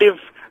effective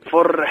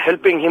for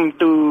helping him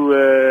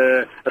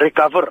to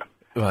recover.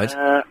 Right.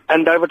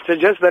 And I would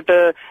suggest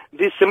that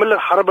these similar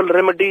herbal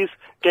remedies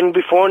can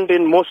be found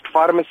in most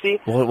pharmacy.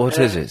 What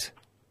is it?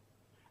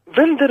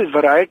 Well, there is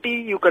variety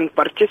you can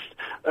purchase.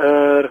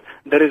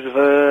 There is,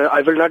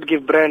 I will not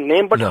give brand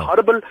name, but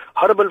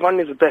herbal one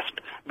is best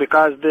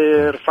because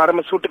the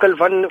pharmaceutical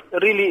one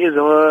really is.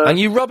 And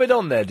you rub it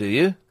on there, do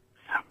you?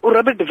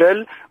 Rub it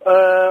well,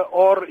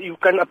 or you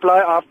can apply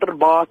after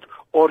bath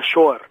or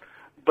shower.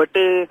 But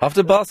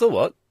after bath or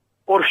what?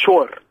 Or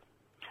shower.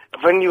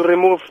 When you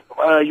remove,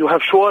 you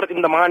have shower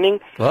in the morning.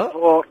 What?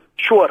 Or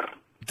shower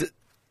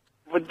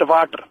with the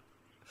water.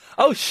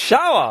 Oh,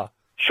 shower.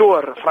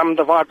 Shower from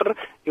the water.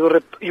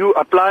 You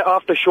apply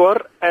after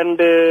shower, and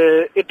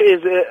it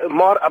is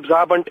more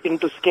absorbent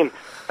into skin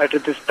at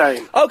this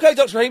time. Okay,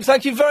 Dr. Rahim,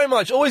 thank you very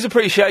much. Always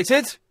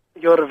appreciated.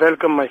 You're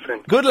welcome, my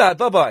friend. Good lad.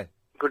 Bye-bye.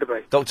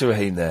 Goodbye. Dr.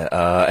 Rahim there.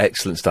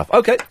 Excellent stuff.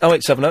 Okay,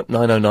 0870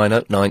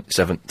 9090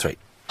 973.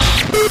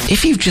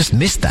 If you've just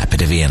missed that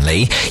bit of Ian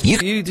Lee,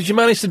 did you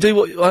manage to do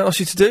what I asked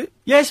you to do?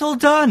 Yes, all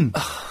done.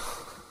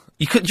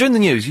 You could during the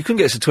news. You couldn't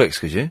get us a Twix,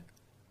 could you?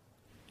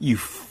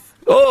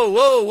 Oh,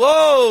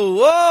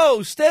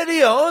 whoa!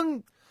 Steady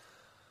on.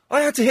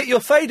 I had to hit your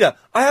fader.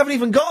 I haven't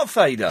even got a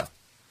fader.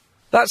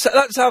 That's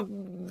how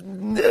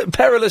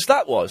perilous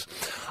that was.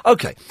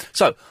 Okay,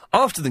 so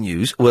after the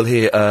news, we'll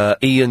hear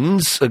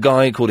Ian's, a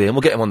guy called Ian.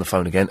 We'll get him on the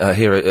phone again.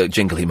 Hear a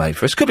jingle he made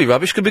for us. Could be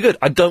rubbish, could be good.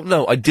 I don't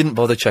know. I didn't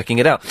bother checking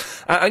it out.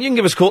 And you can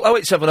give us a call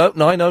 0870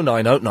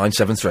 9090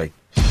 973.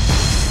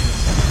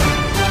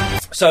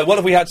 So, what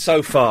have we had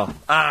so far?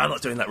 I'm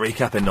not doing that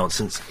recapping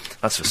nonsense.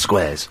 That's for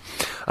squares.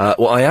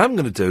 What I am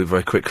going to do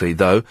very quickly,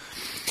 though,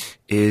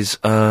 is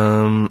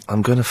I'm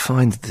going to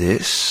find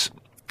this,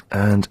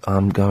 and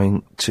I'm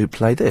going to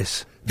play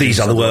this.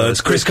 These are the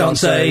words Chris can't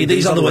say,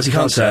 these are the words he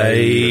can't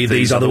say,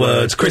 these are the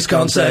words Chris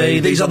can't say,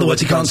 these are the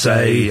words he can't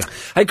say.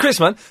 Hey, Chris,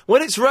 man,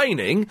 when it's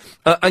raining,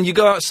 and you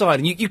go outside,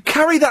 and you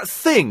carry that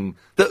thing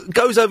that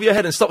goes over your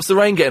head and stops the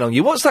rain getting on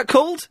you, what's that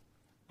called?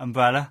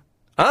 Umbrella.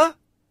 Huh?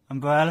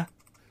 Umbrella.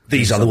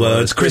 These are the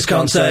words Chris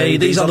can't say,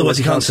 these are the words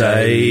he can't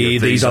say,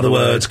 these are the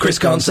words Chris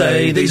can't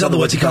say, these are the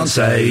words he can't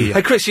say.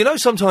 Hey, Chris,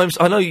 sometimes,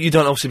 I know you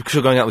don't obviously because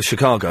you're going out with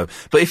Chicago,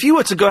 but if you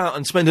were to go out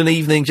and spend an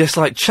evening just,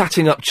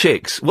 chatting up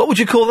chicks, what would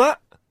you call that?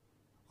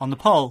 On the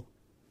pole.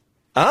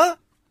 Huh?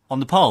 On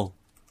the pole.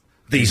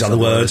 These are the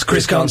words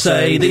Chris can't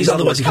say, these are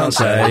the words he can't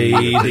say,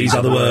 these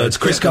are the words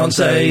Chris can't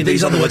say,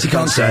 these are the words he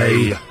can't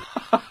say.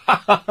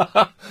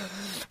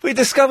 We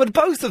discovered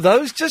both of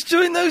those just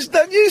during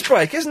that news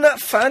break. Isn't that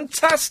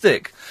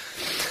fantastic?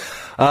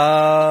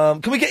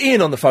 Can we get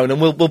Ian on the phone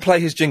and we'll play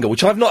his jingle,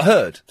 which I've not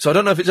heard, so I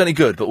don't know if it's any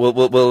good, but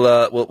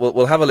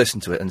we'll have a listen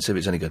to it and see if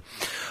it's any good.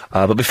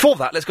 But before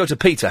that, let's go to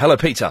Peter. Hello,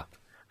 Peter.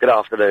 Good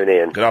afternoon,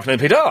 Ian. Good afternoon,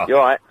 Peter. You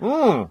all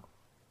right?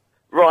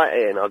 Right,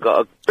 Ian, I've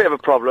got a bit of a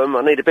problem.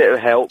 I need a bit of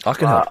help. I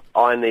can help.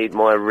 I need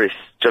my wrist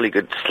jolly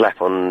good slap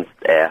on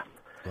air.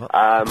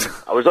 I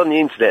was on the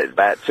internet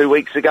about 2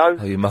 weeks ago.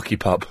 Oh, you mucky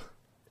pup.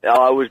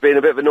 I was being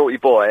a bit of a naughty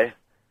boy.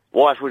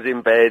 Wife was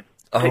in bed.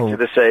 Picture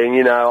the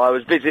scene, I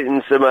was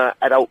visiting some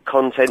adult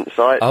content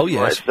sites, oh, yes.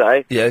 might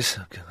say. Yes.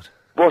 Oh, God.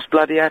 What's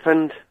bloody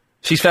happened?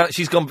 She's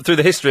gone through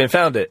the history and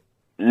found it?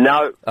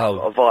 No.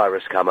 A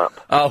virus come up.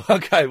 Oh,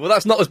 okay. Well,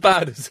 that's not as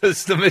bad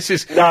as the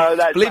missus. No,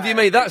 that's Believe you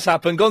me, that's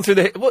happened. Gone through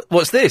the...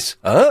 What's this?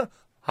 Huh?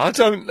 I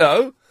don't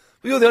know. Well,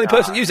 you're the only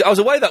person who used it. I was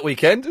away that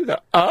weekend.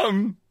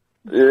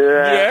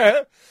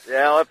 Yeah.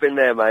 Yeah, I've been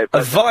there, mate.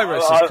 A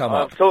virus has come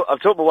up.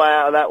 I've talked my way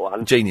out of that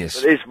one. Genius.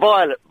 But this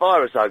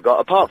virus I've got,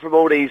 apart from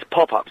all these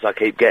pop-ups I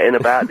keep getting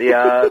about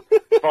the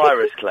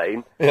virus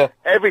clean,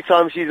 every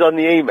time she's on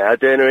the email,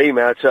 doing her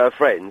email to her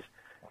friends,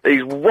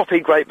 these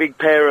whopping great big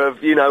pair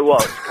of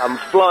you-know-whats come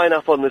flying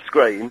up on the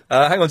screen.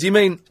 Hang on, do you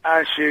mean...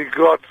 And she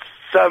got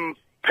some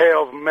pair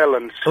of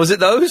melons. Was it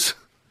those?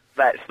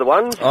 That's the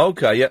ones.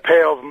 Okay, yeah.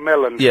 Pair of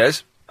melons.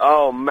 Yes.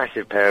 Oh,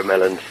 massive pair of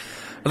melons.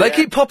 They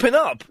keep popping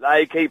up.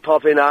 They keep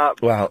popping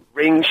up. Wow.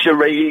 Ring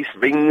Charisse,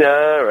 ring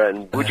her,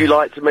 and would you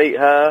like to meet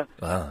her?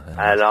 Wow.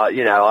 And,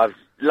 I've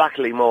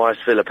luckily my wife's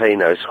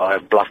Filipino, so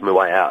I've bluffed my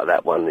way out of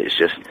that one. It's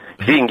just,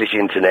 the English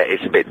internet is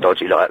a bit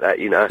dodgy like that,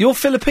 you know. You're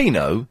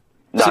Filipino?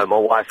 No, my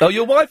wife. Oh,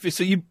 your wife is,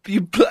 so you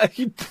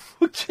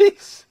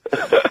jeez.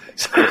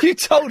 So you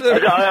told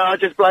her... I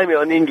just blame it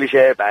on English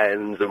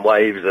airbands and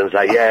waves and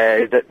say,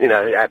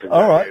 it happens.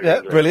 All right,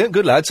 yeah, brilliant,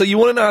 good lad. So you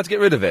want to know how to get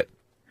rid of it?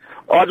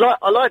 I'd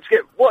like to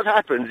get... What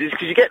happens is,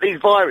 because you get these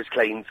virus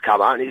cleans come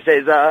out, and it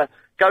says,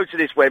 go to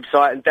this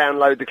website and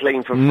download the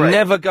clean for free.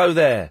 Never go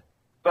there.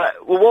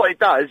 But, well, what it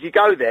does, you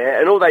go there,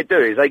 and all they do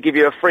is they give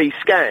you a free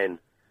scan.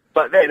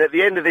 But then, at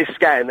the end of this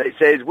scan, it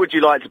says, would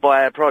you like to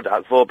buy our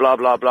product for blah,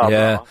 blah, blah,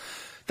 blah.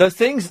 Those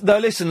things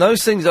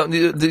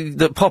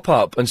that pop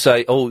up and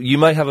say, oh, you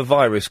may have a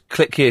virus,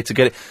 click here to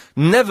get it.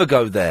 Never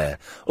go there.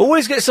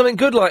 Always get something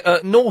good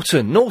like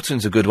Norton.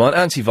 Norton's a good one,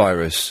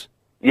 antivirus.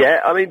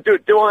 Yeah, I mean,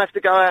 do I have to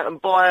go out and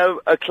buy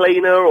a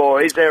cleaner,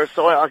 or is there a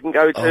site I can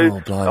go to? Oh,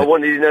 blimey. I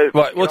wanted to know...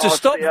 Right, well,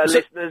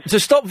 to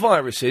stop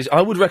viruses,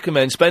 I would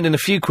recommend spending a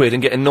few quid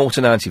and getting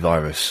Norton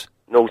antivirus.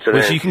 Norton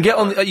Which you can get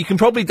on... you can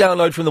probably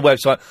download from the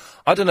website.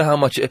 I don't know how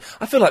much...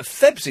 I feel like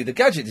Febsy, the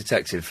gadget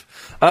detective.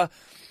 But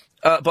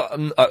I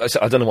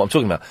don't know what I'm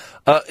talking about.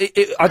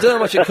 I don't know how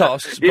much it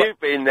costs. You've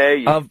been there,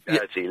 you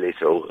dirty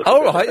little...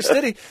 All right,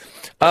 steady.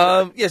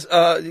 Yes,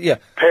 yeah.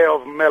 Pair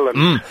of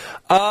melons.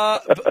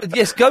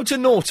 Yes, go to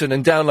Norton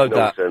and download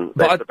Norton,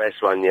 that's the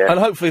best one, yeah. And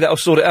hopefully that'll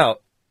sort it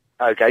out.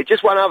 Okay,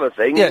 just one other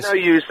thing. Yes. You know,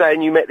 you were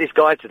saying you met this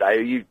guy today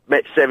who you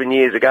met 7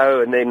 years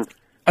ago, and then...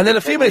 And then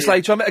a few minutes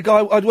later, I met a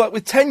guy I'd worked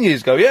with 10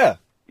 years ago, yeah.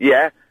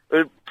 Yeah.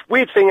 A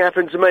weird thing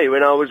happened to me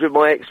when I was with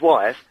my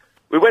ex-wife.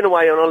 We went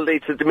away on holiday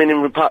to the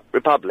Dominican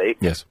Republic.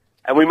 Yes.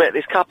 And we met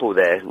this couple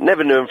there.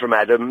 Never knew them from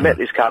Adam. Met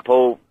this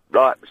couple,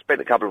 spent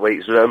a couple of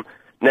weeks with them.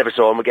 Never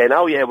saw them again.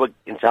 Oh, yeah, we're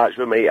in touch.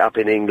 We'll meet up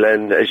in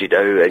England, as you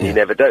do, and you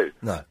never do.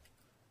 No.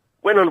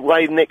 Went on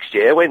away next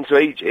year, went to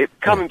Egypt,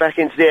 coming back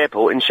into the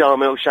airport in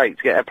Sharm el-Sheikh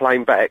to get our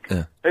plane back.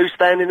 Yeah. Who's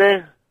standing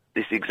there?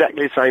 This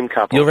exactly the same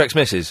couple. Your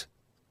ex-missus?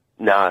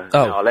 No,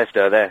 I left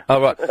her there.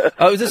 Oh, right.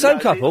 Oh, it was the same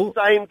couple?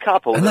 The same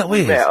couple. Isn't that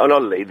weird? We met on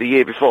holiday the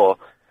year before,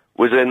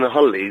 was in the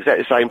holidays at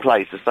the same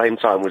place, the same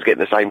time, was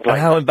getting the same place.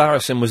 And how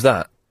embarrassing was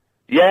that?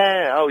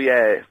 Yeah,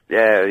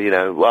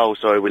 well,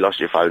 sorry, we lost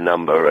your phone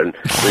number, and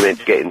we meant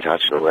to get in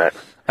touch and all that.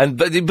 And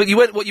but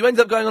you ended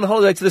up going on a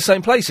holiday to the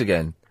same place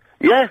again?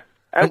 Yeah,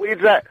 how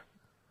weird's that?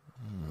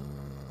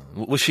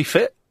 Was she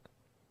fit?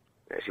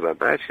 Yeah, she went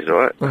bad, she's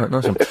alright. All right,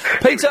 nice one.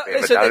 Peter,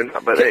 listen,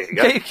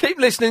 keep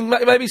listening,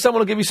 maybe someone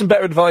will give you some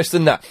better advice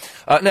than that.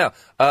 Now,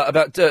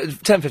 about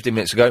 10-15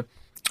 minutes ago,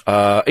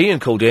 Ian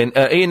called in.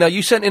 Ian, now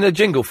you sent in a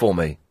jingle for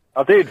me.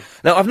 I did.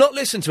 Now, I've not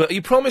listened to it.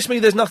 You promised me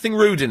there's nothing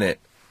rude in it.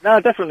 No,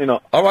 definitely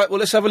not. All right, well,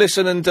 let's have a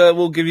listen, and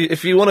we'll give you...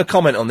 If you want to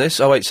comment on this,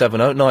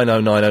 0870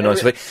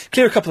 9090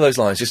 clear a couple of those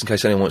lines, just in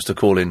case anyone wants to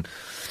call in.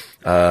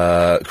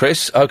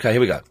 Chris? OK, here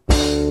we go.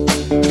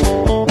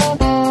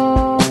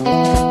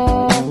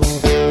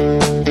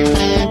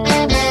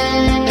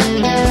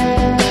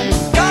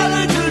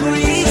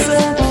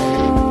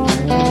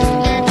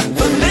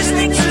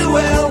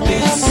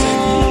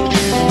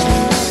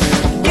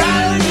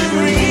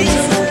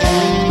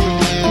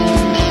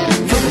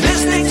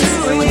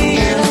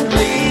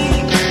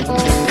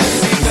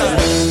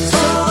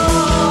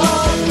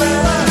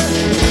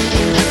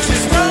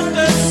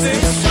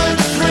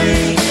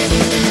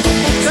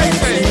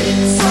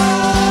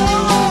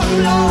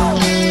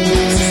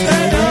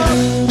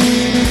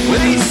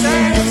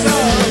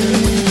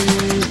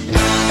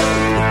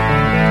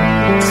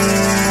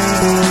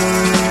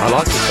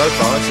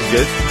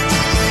 Good.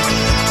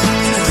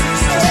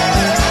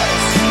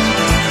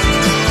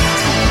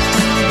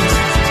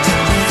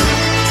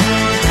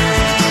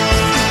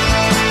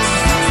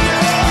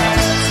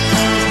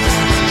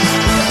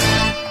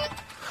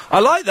 I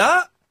like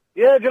that.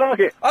 Yeah, do you like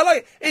it? I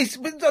like it.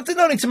 I did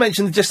not need to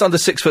mention just under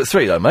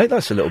 6'3" though, mate.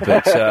 That's a little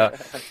bit.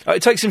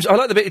 It takes him. I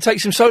like the bit. It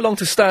takes him so long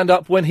to stand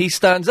up when he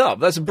stands up.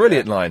 That's a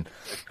brilliant line.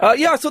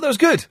 Yeah, I thought that was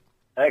good.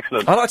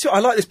 Excellent. I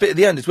like this bit at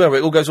the end as well, where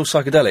it all goes all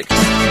psychedelic.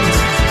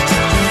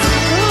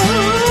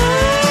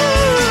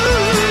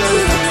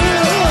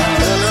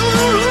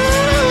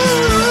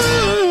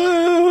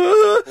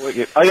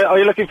 Are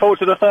you looking forward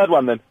to the third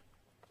one then?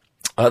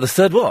 The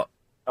third what?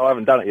 Oh, I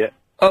haven't done it yet.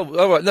 Oh,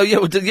 all right. No,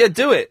 yeah,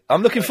 do it.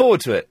 I'm looking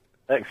forward to it.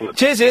 Excellent.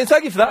 Cheers, Ian.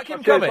 Thank you for that.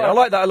 Keep coming. I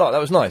like that a lot. That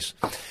was nice.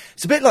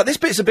 It's a bit like this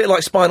bit's a bit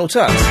like Spinal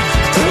Tap.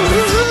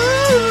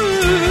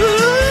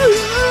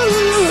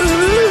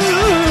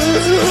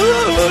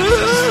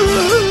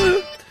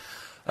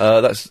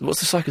 What's the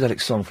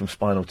psychedelic song from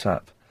Spinal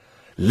Tap?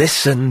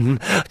 Listen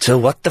to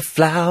what the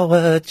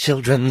flower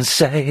children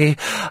say.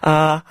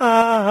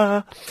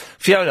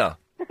 Fiona.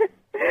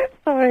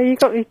 Sorry, you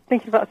got me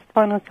thinking about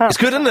Spinal Tap. It's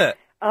good, isn't it?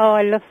 Oh,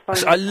 I love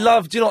Spinal Tap. I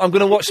love. Do you know what? I'm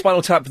going to watch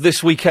Spinal Tap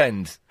this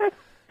weekend.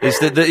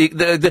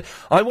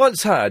 I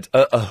once had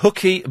a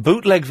hooky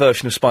bootleg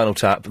version of Spinal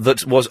Tap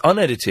that was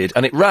unedited,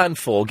 and it ran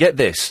for, get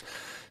this,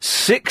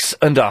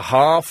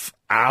 6.5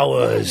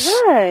 hours.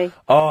 Right.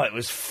 Oh, it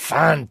was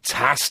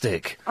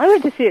fantastic. I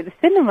went to see it at the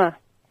cinema.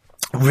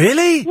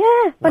 Really?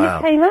 Yeah, when Wow.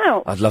 it came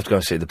out. I'd love to go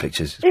and see the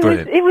pictures. It's It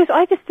brilliant. was,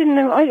 I just didn't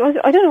know, I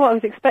don't know what I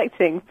was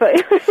expecting, but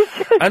it was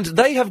just... And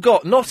they have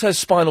got, not as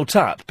Spinal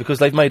Tap, because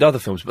they've made other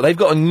films, but they've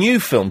got a new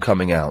film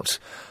coming out,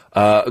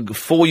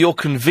 For Your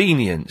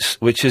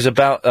Convenience, which is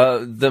about,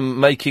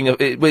 them making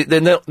they're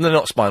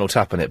not Spinal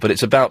Tap in it, but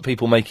it's about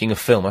people making a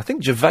film. I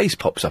think Gervais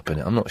pops up in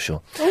it, I'm not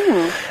sure.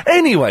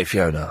 Anyway,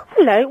 Fiona.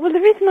 Hello, well, the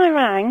reason I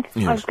rang,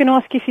 Yes. I was going to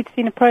ask you if you'd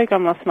seen a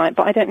programme last night,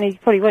 but I don't know, you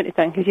probably won't have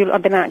done, because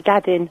I've been out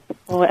gadding,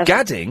 or whatever.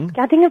 Gadding?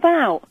 Gadding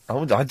about.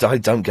 Oh, I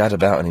don't gad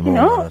about anymore.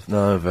 You're not? Love.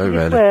 No, very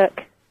At rarely.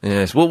 work.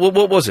 Yes. What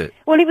was it?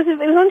 Well, it was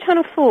on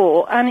Channel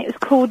 4, and it was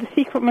called The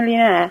Secret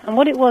Millionaire, and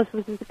what it was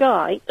a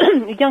guy,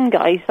 a young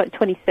guy, he's like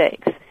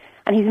 26,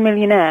 and he's a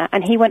millionaire,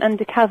 and he went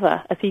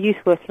undercover as a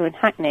youth worker in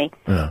Hackney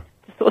to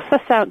sort of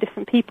suss out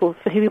different people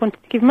for who he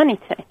wanted to give money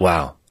to.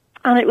 Wow.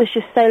 And it was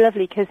just so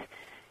lovely, because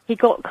he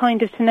got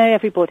kind of to know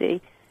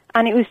everybody,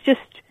 and it was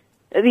just,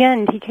 at the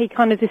end, he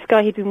kind of, this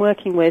guy he'd been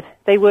working with,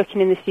 they working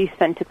in this youth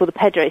centre called the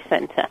Pedro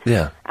Centre.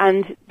 Yeah.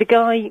 And the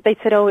guy, they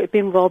said, oh, it'd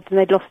been robbed, and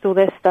they'd lost all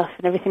their stuff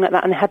and everything like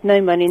that, and they had no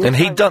money. And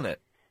he'd done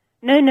it?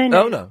 No. Oh, no.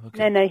 No,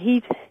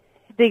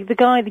 the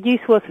guy, the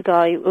youth worker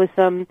guy, was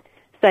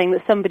saying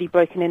that somebody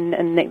broken in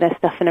and nicked their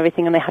stuff and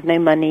everything, and they had no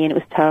money, and it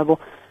was terrible.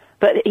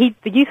 But the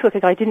youth worker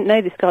guy didn't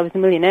know this guy was a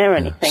millionaire or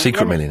anything.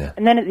 Secret millionaire.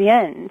 And then at the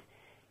end,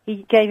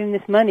 he gave him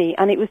this money,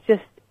 and it was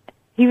just,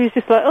 he was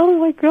just like, oh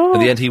my God. At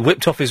the end, he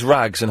whipped off his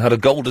rags and had a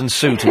golden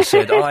suit and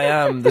said, I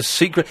am the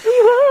secret... He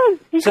was.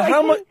 So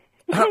how much...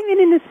 He came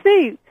in a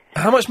suit.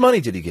 How much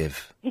money did he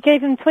give? He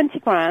gave him 20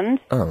 grand.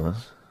 Oh,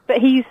 that's... But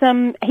he's a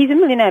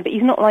millionaire, but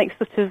he's not like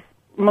sort of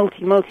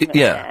multi-millionaire.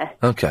 Yeah,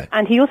 okay.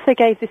 And he also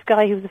gave this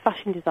guy who was a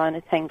fashion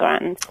designer 10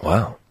 grand.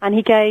 Wow. And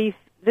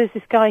there's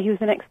this guy who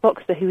was an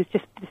ex-boxer who was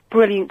just this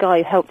brilliant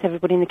guy who helped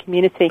everybody in the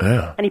community.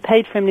 Yeah. And he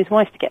paid for him and his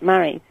wife to get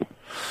married.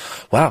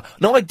 Wow.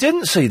 No, I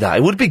didn't see that.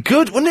 It would be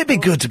good, wouldn't it be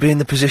good to be in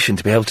the position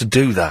to be able to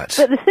do that?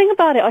 But the thing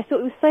about it, I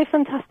thought it was so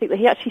fantastic that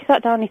he actually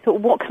sat down and he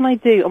thought, what can I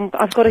do?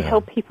 I've got to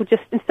help people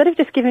just, instead of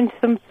just giving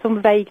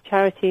some vague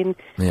charity and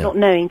not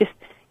knowing, just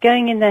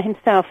going in there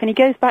himself. And he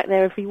goes back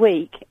there every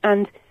week,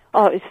 and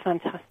oh, it was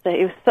fantastic.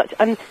 It was such,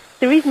 and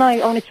the reason I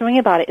wanted to ring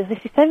about it is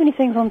there's so many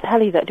things on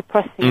telly that are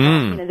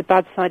depressing, about, the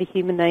bad side of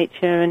human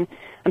nature and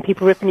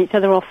people ripping each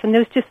other off. And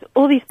there was just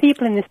all these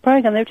people in this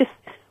programme. They were just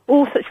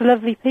all such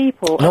lovely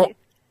people. No,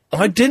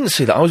 I didn't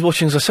see that. I was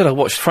watching, as I said, I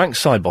watched Frank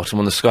Sidebottom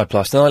on the Sky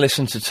Plus, and I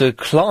listened to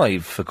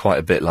Clive for quite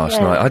a bit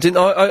last night. I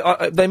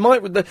didn't. They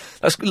might. That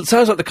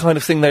sounds like the kind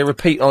of thing they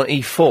repeat on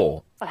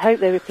E4. I hope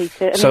they repeat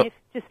it. I mean, it's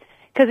just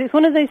because it's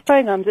one of those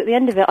programmes. At the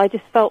end of it, I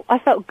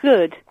felt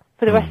good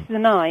for the rest of the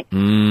night,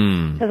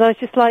 because I was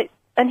just like,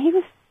 and he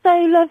was so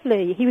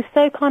lovely. He was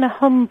so kind of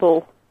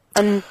humble,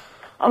 and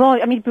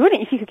I mean,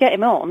 brilliant if you could get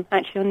him on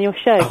actually on your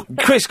show. Oh,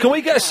 Chris, can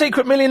we get a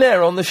secret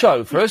millionaire on the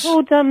show for us?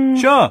 Called,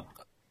 sure.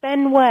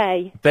 Ben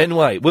Way. Ben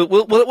Way.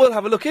 We'll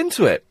have a look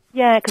into it.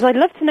 Yeah, because I'd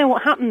love to know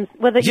what happens.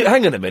 Whether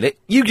hang on a minute.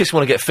 You just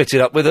want to get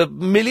fitted up with a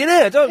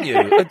millionaire, don't you?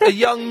 a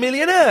young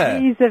millionaire.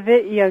 He's a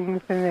bit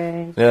young for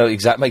me. No,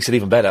 exactly. Makes it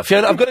even better.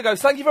 Fiona, I've got to go.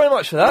 Thank you very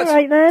much for that. All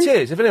right, then.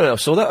 Cheers. If anyone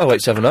else saw that,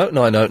 0870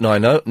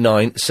 9090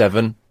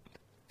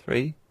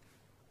 973.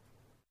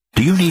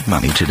 Do you need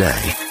money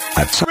today?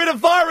 Get rid of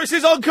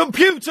viruses on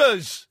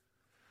computers!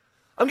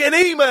 I'm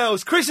getting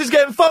emails. Chris is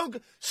getting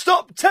phone...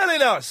 Stop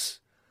telling us!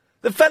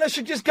 The fella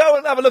should just go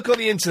and have a look on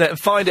the internet and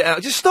find it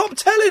out. Just stop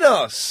telling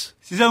us!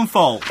 It's his own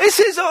fault. It's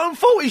his own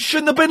fault. He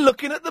shouldn't have been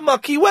looking at the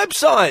mucky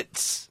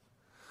websites.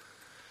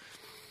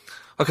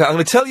 Okay, I'm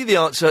going to tell you the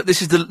answer.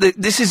 This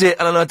is it,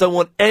 and I don't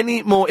want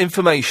any more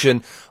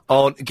information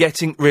on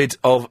getting rid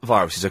of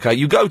viruses, okay?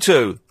 You go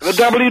to... The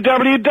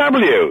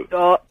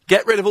www.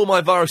 Get rid of all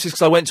my viruses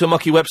because I went to a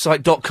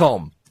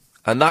muckywebsite.com.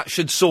 And that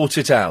should sort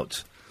it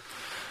out.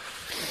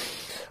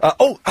 I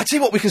tell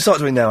you what we can start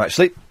doing now,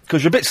 actually,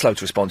 because you're a bit slow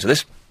to respond to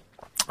this.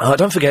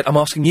 Don't forget, I'm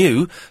asking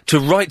you to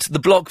write the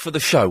blog for the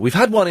show. We've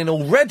had one in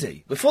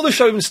already. Before the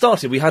show even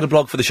started, we had a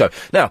blog for the show.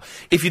 Now,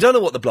 if you don't know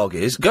what the blog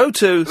is, go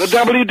to... The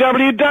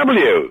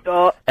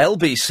www.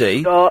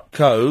 LBC.co.uk.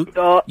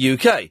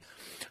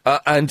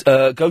 And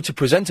go to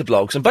presenter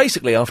blogs, and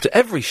basically, after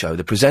every show,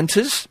 the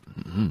presenters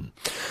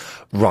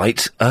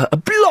write a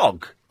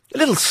blog. A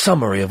little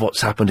summary of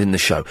what's happened in the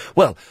show.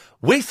 Well,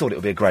 we thought it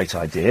would be a great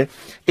idea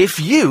if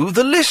you,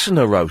 the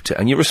listener, wrote it,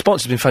 and your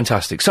response has been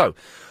fantastic. So...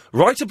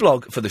 write a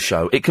blog for the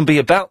show. It can be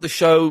about the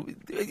show.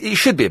 It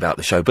should be about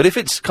the show, but if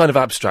it's kind of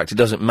abstract, it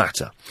doesn't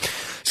matter.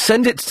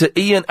 Send it to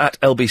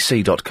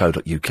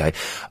ian@lbc.co.uk,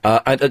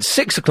 and at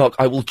 6 o'clock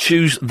I will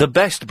choose the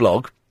best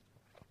blog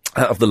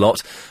out of the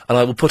lot, and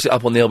I will put it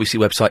up on the LBC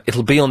website.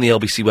 It'll be on the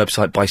LBC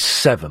website by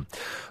 7.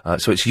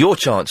 So it's your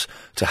chance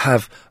to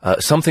have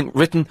something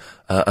written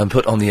and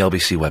put on the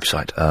LBC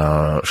website.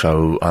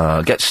 So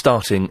get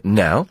starting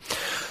now.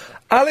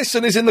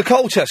 Alison is in the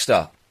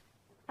Colchester.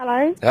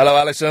 Hello. Hello,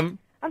 Alison.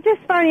 I'm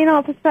just phoning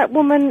up as that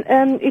woman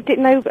who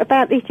didn't know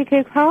about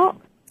Ichiku Park.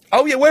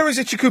 Oh, yeah, where is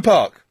Ichiku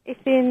Park? It's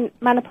in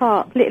Manor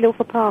Park, Little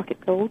Ilford Park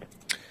it's called.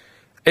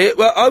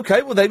 Well,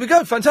 OK, well, there we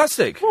go.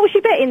 Fantastic. What was she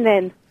betting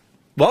then?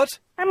 What?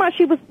 How much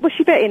was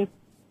she betting?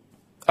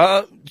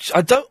 I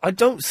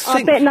don't think...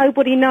 I bet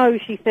nobody knows,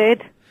 she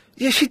said.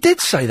 Yeah, she did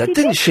say that,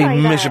 didn't she?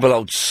 Miserable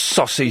old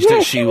sausage Yeah,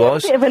 that she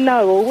was. A bit of a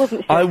know-all,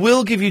 wasn't she? I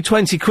will give you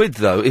 20 quid,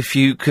 though, if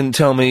you can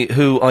tell me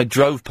who I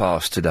drove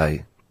past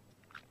today.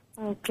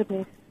 Oh,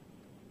 goodness.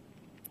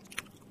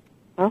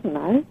 I don't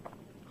know.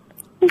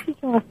 Who did you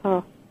drive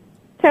past?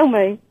 Tell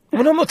me.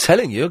 Well, I'm not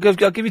telling you. I'll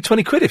give you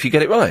 20 quid if you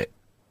get it right.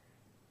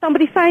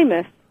 Somebody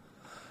famous?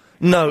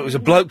 No, it was a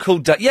bloke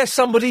called... yes,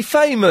 somebody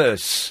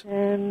famous.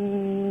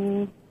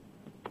 Frank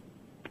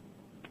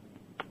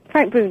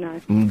Bruno.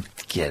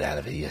 Get out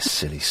of here, you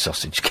silly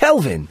sausage.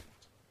 Kelvin!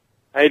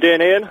 How you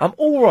doing, Ian? I'm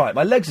all right.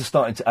 My legs are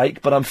starting to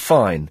ache, but I'm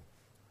fine.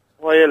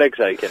 Why are your legs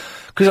aching?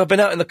 Because I've been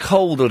out in the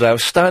cold all day. I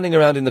was standing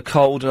around in the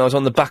cold, and I was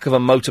on the back of a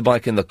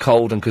motorbike in the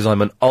cold, and because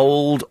I'm an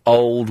old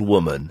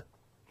woman.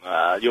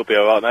 You'll be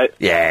all right, mate.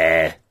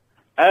 Yeah.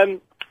 I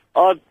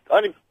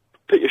only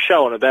put your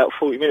show on about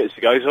 40 minutes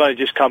ago, so I only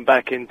just come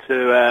back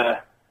into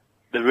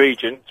the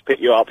region to pick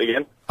you up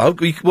again. Oh,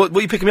 what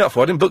are you picking me up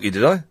for? I didn't book you,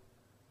 did I?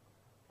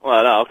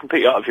 Well, no, I can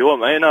pick you up if you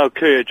want, mate. No,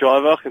 courier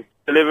driver, I can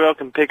deliver, I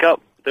can pick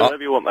up, do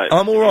whatever you want, mate.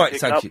 I'm all right,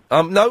 thank you.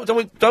 No,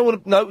 don't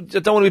want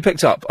to be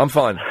picked up. I'm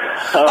fine.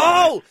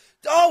 Oh,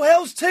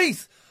 hell's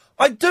teeth!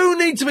 I do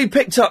need to be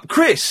picked up,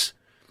 Chris.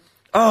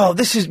 Oh,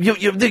 this is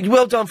you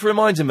well done for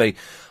reminding me.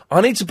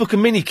 I need to book a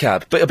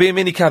minicab, but it'll be a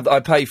minicab that I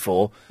pay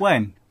for.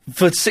 When?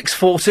 For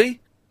 $6.40.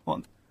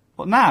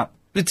 What now?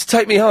 To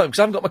take me home, because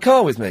I haven't got my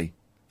car with me.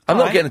 I'm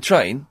not getting a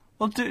train.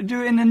 Well, do it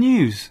in the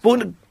news.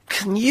 Well,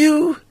 can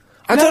you?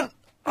 No,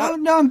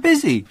 I'm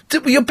busy.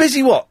 You're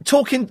busy what?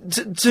 Talking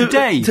to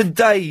Dave. To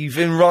Dave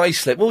in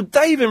Ruislip. Well,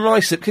 Dave in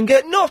Ruislip can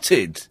get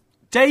knotted.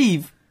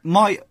 Dave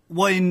might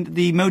win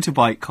the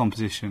motorbike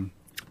competition.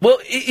 Well,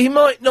 he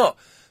might not.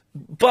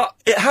 But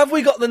have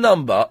we got the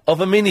number of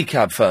a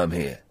minicab firm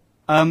here?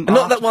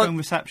 Not that one.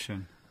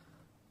 Reception.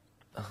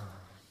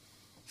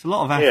 It's a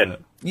lot of effort.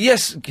 Ian.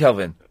 Yes,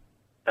 Kelvin.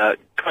 Can't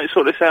you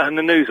sort this out in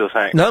the news or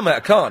something? No, mate, I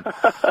can't.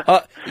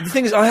 The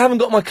thing is, I haven't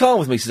got my car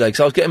with me today because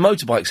I was getting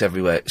motorbikes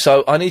everywhere.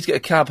 So I need to get a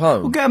cab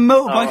home. Well, get a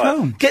motorbike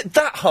home. Get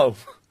that home.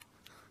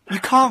 You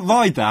can't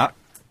ride that.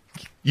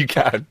 You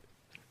can.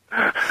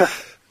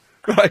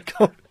 Right,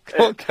 go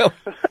on,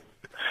 Kelvin.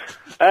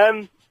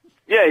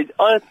 Yeah,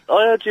 I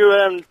heard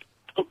you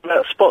talk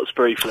about spots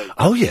briefly.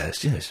 Oh,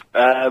 yes.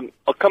 I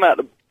come out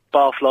the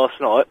bath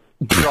last night,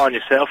 drying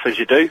yourself as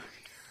you do,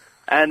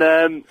 and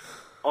I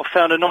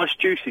found a nice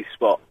juicy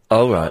spot.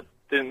 Oh, right.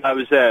 Didn't know it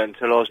was there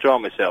until I was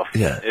drying myself.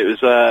 Yeah. It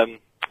was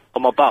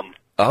on my bum.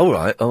 Oh,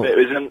 right. Oh.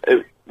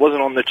 It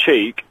wasn't on the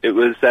cheek. It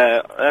was,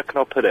 how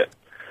can I put it?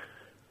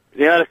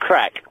 You know the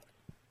crack?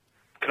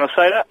 Can I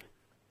say that?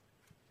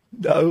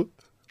 No.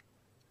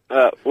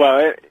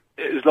 Well,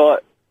 it was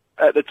like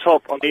at the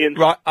top on the inside.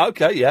 Right,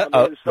 okay, yeah.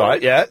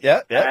 Right, yeah.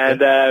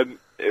 And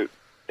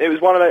it was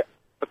one of those...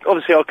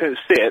 Obviously, I couldn't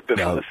see it, but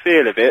from the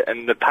feel of it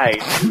and the pain,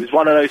 it was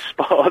one of those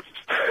spots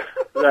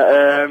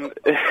that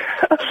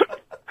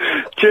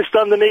just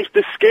underneath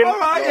the skin,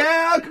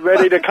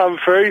 ready to come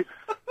through.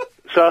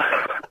 So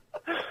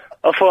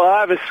I thought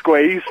I'd have a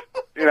squeeze,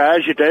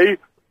 as you do,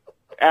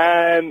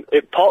 and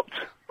it popped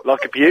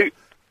like a beaut.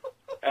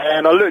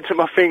 And I looked at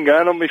my finger,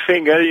 and on my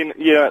finger,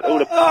 all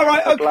the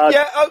blood.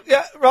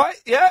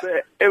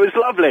 It was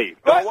lovely.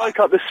 Right. I woke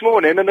up this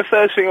morning, and the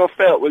first thing I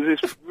felt was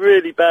this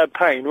really bad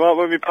pain right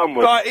where my bum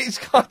was. Right, it's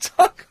got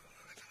to...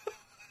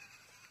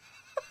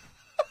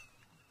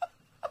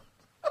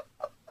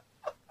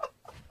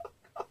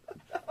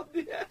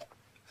 Yeah.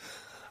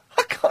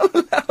 I can't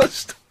allow a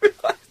story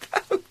like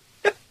that.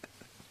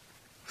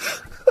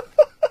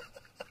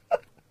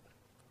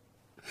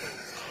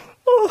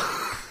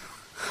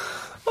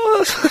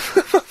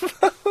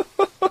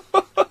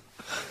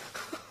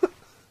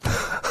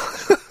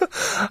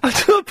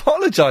 I do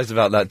apologise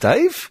about that,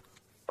 Dave.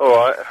 All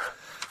right.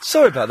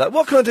 Sorry about that.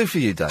 What can I do for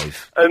you,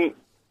 Dave? I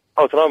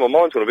don't know, my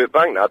mind's got a bit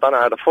blank now. I don't know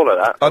how to follow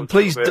that.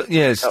 Please,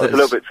 yes. That was a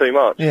little bit too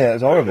much. Yeah,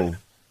 it's horrible.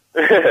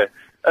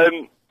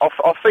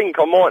 I think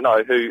I might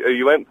know who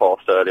you went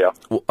past earlier.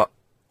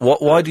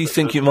 Why do you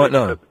think you might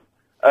know?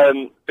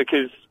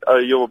 Because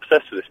you're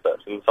obsessed with this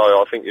person, so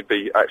I think you'd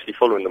be actually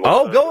following them.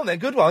 Oh, go on then.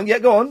 Good one. Yeah,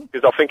 go on.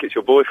 Because I think it's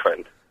your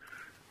boyfriend.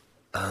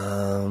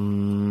 Are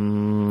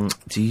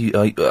you?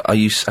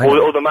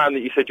 Or the man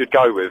that you said you'd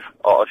go with.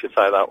 I should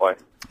say it that way.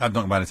 I'm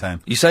not about to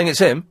him. You saying it's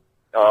him?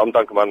 I'm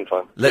Duncan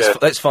Valentine.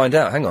 Let's find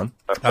out. Hang on.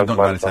 I'm Duncan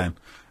Valentine.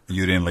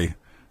 You're in Lee.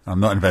 I'm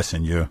not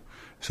investing in you,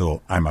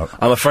 so I'm out.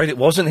 I'm afraid it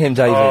wasn't him,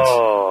 David.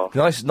 Oh.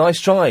 Nice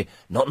try.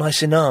 Not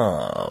nice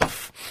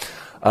enough.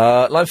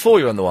 Line 4,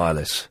 you're on the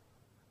wireless.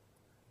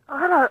 Oh,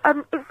 hello.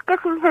 It's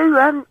guessing who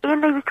Ian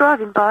Lee was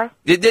driving by.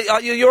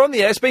 You're on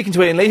the air speaking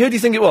to Ian Lee. Who do you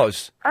think it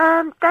was?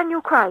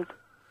 Daniel Craig.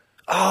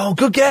 Oh,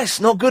 good guess.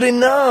 Not good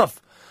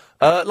enough.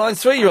 Line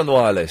 3, you're on the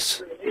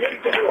wireless.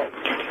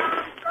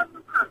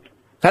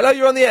 Hello,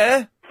 you're on the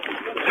air.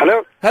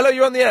 Hello? Hello,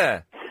 you're on the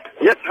air.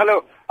 Yes,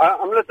 hello.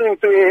 I'm listening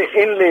to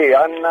Ian Lee,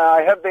 and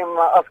I heard him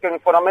asking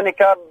for a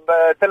minicab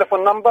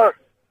telephone number.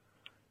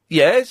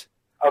 Yes?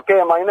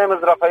 Okay, my name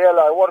is Rafael.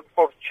 I work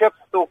for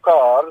Chepstow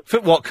Cars. For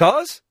what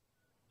cars?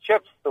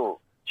 Chepstow.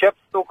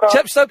 Chepstow Cars?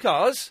 Chepstow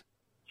Cars?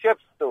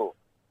 Chepstow.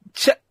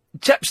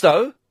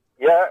 Chepstow?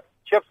 Yeah,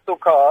 Chepstow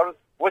Cars,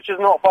 which is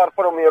not far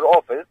from your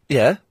office.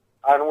 Yeah.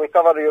 And we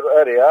cover your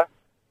area.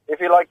 If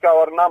you like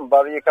our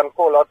number, you can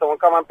call us and we'll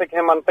come and pick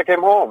him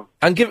home.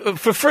 And give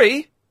for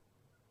free?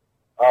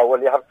 Oh,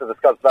 well, you have to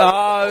discuss that.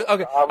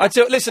 Okay.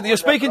 Listen, you're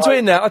speaking to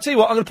Ian now. I'll tell you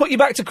what, I'm going to put you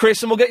back to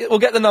Chris and we'll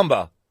get the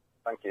number.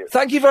 Thank you.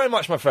 Thank you very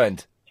much, my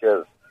friend.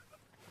 Cheers.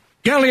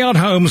 Galliard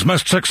Homes'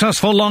 most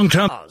successful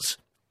long-term...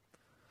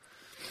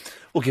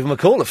 We'll give them a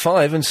call at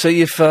 5 and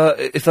see if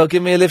they'll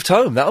give me a lift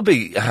home. That'll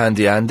be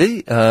handy,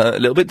 Andy. A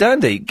little bit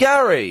dandy.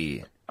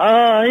 Gary!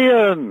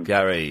 Ian!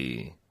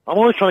 Gary. I'm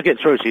always trying to get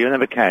through to you, I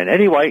never can.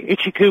 Anyway,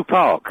 Itchycoo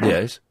Park.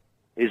 Yes?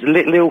 Is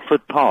Little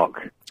Ilford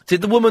Park.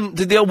 Did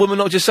the old woman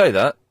not just say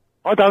that?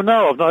 I don't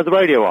know, I've not had the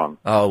radio on.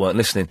 Oh, I weren't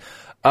listening.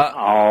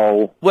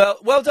 Well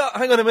done.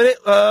 Hang on a minute.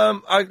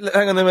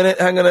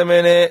 Hang on a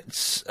minute.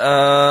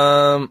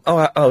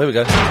 Here we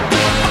go.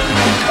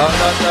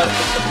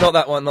 No,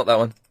 not that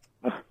one.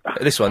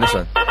 This one.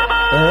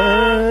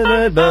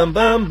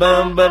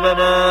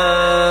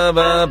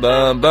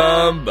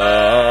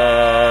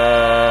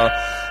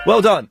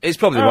 Well done. It's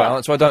probably the right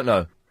answer. I don't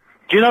know.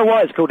 Do you know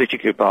why it's called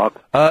Itchycoo Park?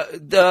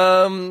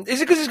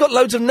 Is it because it's got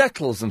loads of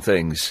nettles and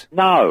things?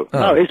 No,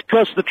 it's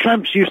because the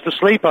tramps used to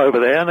sleep over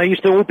there and they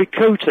used to all be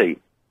cootie.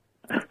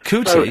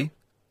 Cootie?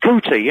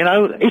 Cootie,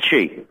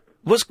 itchy.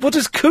 What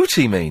does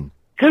cootie mean?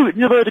 You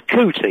never heard of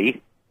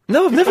cootie?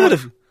 No, I've never heard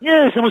of...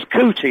 Yeah, someone's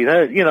cootie.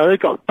 They've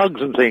got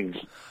bugs and things.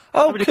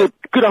 Oh,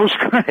 good old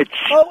scratch.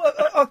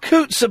 Are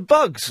coots are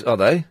bugs, are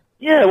they?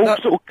 Yeah,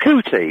 sort of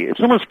cootie. If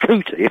someone's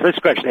cootie, if they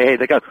scratch their head,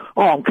 they go,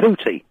 oh, I'm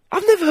cootie.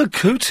 I've never heard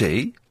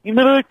cootie. You've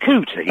never heard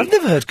cootie? I've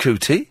never heard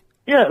cootie.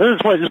 Yeah,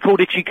 that's why it's called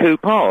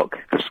Itchycoo Park,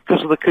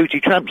 because of the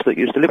cootie tramps that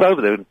used to live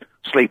over there and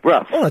sleep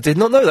rough. Oh, I did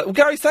not know that. Well,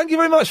 Gary, thank you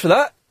very much for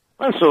that.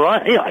 That's all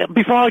right. Yeah,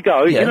 before I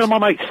go, yes. You know my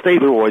mate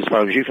Steve who always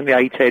phones you from the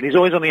A10. He's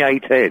always on the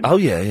A10. Oh,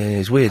 yeah,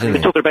 it's weird, isn't he? He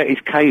was talking about his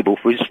cable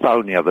for his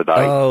phone the other day.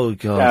 Oh,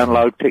 God.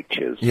 Download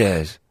pictures.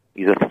 Yes.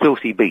 He's a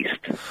filthy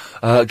beast.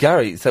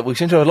 Gary, we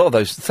seem to have a lot of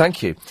those.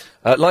 Thank you.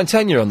 Line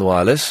 10, you're on the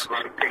wireless.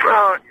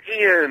 Oh,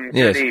 Ian,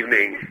 yes. Good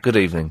evening. Good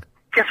evening.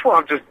 Guess what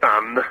I've just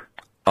done?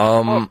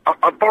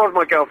 I borrowed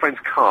my girlfriend's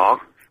car,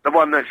 the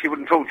one that she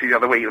wouldn't talk to the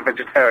other week, the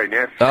vegetarian,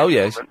 yes? Oh,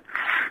 yes.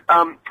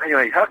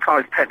 Anyway, her car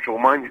is petrol,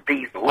 mine's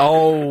diesel.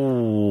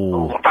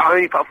 Oh. But I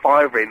only put a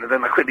 $5 in, and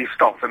then I quickly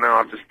stopped, and now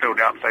I've just filled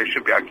it up, so it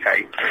should be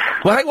okay.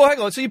 Well, hang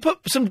on. So you put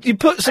some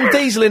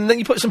diesel in, and then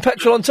you put some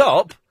petrol on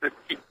top?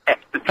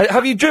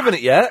 Have you driven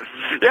it yet?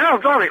 Yeah,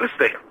 I've done it. Listen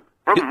to it.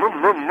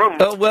 Rum.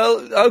 Oh,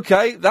 well,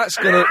 okay. That's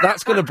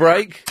gonna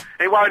break.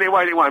 It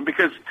won't,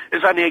 because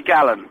it's only a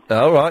gallon.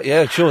 All right,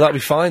 yeah, sure, that'll be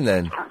fine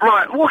then.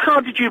 Right, what car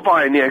did you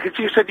buy in here? Because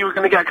you said you were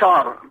going to get a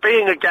car.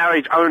 Being a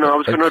garage owner, I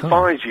was going to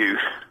advise you.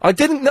 I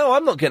didn't know.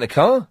 I'm not getting a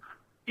car.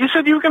 You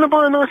said you were going to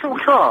buy a nice little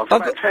car for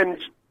about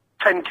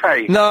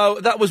 10K.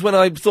 No, that was when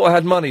I thought I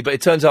had money, but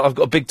it turns out I've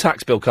got a big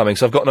tax bill coming,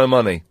 so I've got no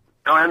money.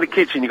 Oh, and the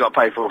kitchen you got to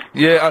pay for.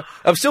 Yeah,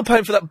 I'm still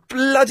paying for that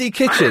bloody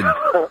kitchen.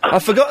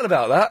 I've forgotten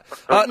about that.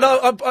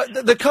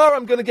 The car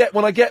I'm going to get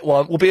when I get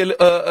one will be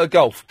a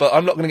Golf, but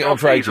I'm not going to get one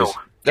for ages.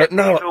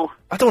 No,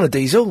 I don't want a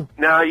diesel.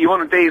 No, you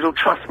want a diesel,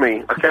 trust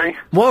me, okay?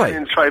 Why? I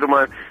didn't trade on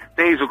my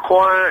diesel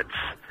quiet,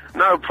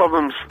 no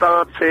problem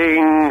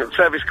starting,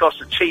 service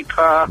costs are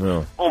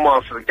cheaper, all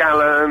miles to the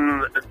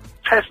gallon.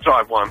 Test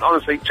drive one,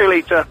 honestly,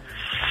 2-litre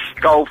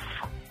Golf.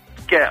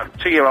 Get a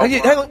 2-year-old.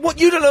 Hang on, what?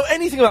 You don't know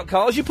anything about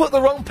cars? You put the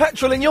wrong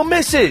petrol in your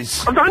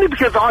missus. Only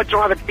because I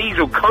drive a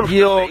diesel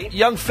constantly.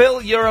 Young Phil,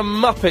 you're a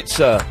muppet,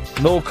 sir.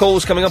 More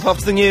calls coming up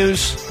after the news.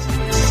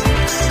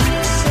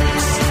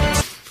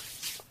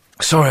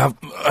 Sorry, I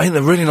ate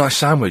a really nice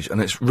sandwich,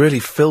 and it's really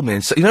filled me.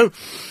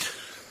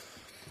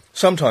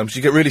 Sometimes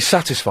you get really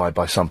satisfied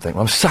by something.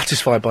 I'm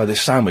satisfied by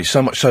this sandwich,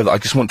 so much so that I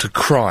just want to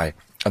cry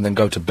and then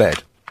go to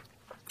bed.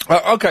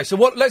 Okay, so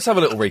let's have a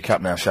little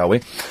recap now, shall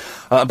we?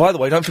 By the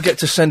way, don't forget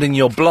to send in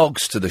your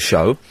blogs to the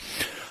show.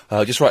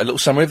 Just write a little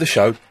summary of the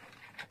show.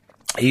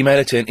 Email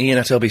it in,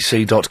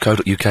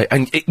 ian@lbc.co.uk.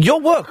 And your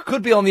work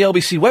could be on the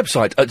LBC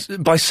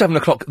website by 7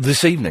 o'clock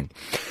this evening.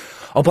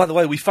 Oh, by the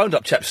way, we phoned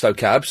up Chepstow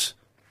Cabs.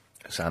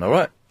 Sound all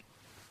right?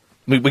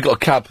 We got a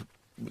cab.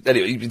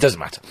 Anyway, it doesn't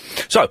matter.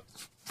 So,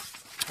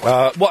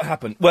 what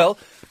happened? Well,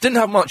 Didn't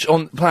have much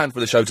on plan for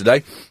the show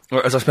today,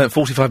 as I spent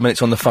 45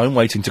 minutes on the phone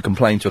waiting to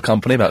complain to a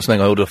company about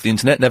something I ordered off the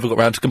internet. Never got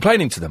round to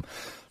complaining to them.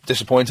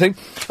 Disappointing.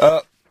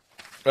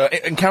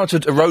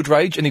 Encountered a road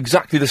rage in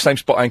exactly the same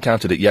spot I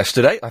encountered it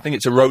yesterday. I think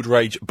it's a road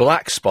rage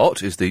black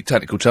spot, is the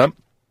technical term.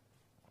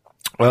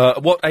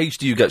 What age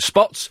do you get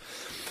spots?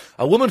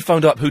 A woman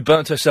phoned up who'd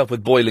burnt herself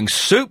with boiling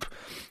soup.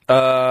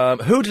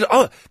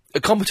 A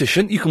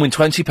competition. You can win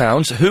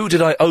 £20. Who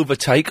did I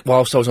overtake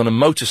whilst I was on a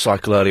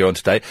motorcycle earlier on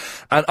today?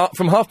 And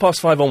from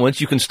 5:30 onwards,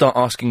 you can start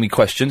asking me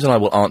questions and I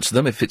will answer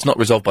them. If it's not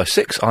resolved by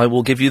 6, I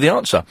will give you the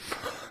answer.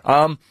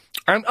 And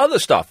other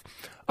stuff.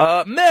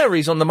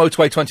 Mary's on the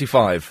motorway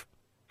 25.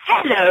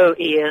 Hello,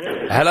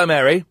 Ian. Hello,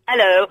 Mary.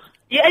 Hello.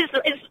 Yeah,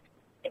 it's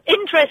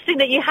interesting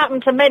that you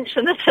happen to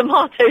mention the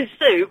tomato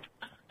soup.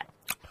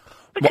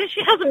 Because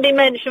she hasn't been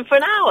mentioned for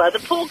an hour. The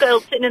poor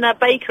girl's sitting in her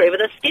bakery with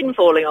her skin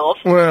falling off.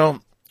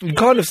 Well, you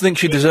kind of think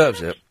she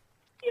deserves it.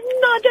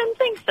 No, I don't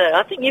think so.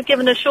 I think you've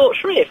given her short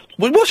shrift.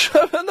 Well,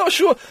 I'm not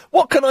sure.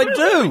 What can I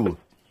do?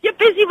 You're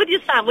busy with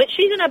your sandwich.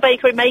 She's in her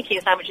bakery making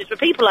sandwiches for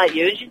people like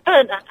you, and she's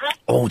burnt her.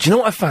 Oh, do you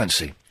know what I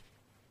fancy?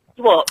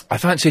 What? I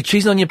fancy a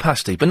cheese and onion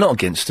pasty, but not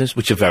Ginsters,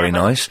 which are very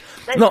nice.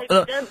 Don't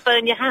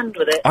burn your hand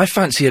with it. I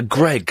fancy a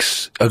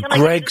Greg's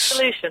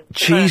solution?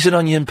 cheese and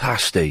onion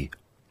pasty.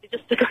 You're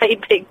just a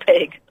great big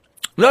pig.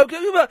 No,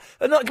 give me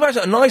a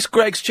nice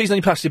Greg's cheese and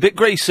onion pasty, a bit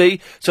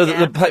greasy, so that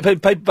the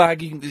paper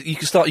bag you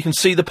can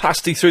see the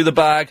pasty through the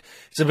bag.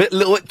 It's a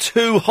little bit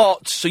too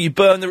hot, so you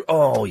burn the.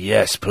 Oh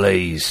yes,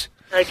 please.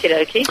 Okie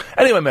dokie.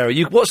 Anyway,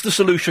 Mary, what's the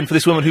solution for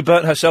this woman who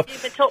burnt herself?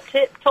 Use the top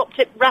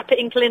tip, wrap it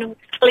in cling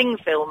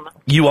film.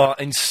 You are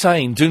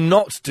insane. Do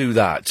not do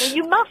that. Well,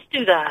 you must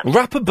do that.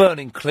 Wrap a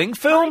burning cling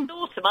film?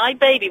 My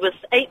baby was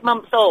 8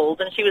 months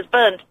old and she was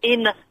burnt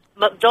in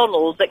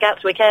McDonald's at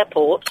Gatwick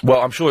Airport. Well,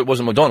 I'm sure it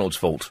wasn't McDonald's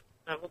fault.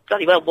 Oh, well,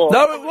 bloody well was.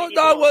 In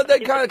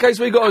that case,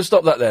 we've got to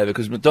stop that there,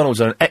 because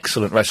McDonald's are an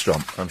excellent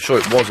restaurant. I'm sure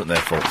it wasn't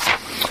their fault.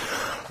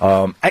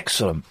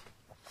 Excellent.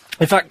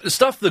 In fact,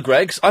 stuff the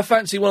Greggs, I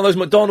fancy one of those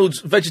McDonald's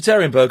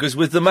vegetarian burgers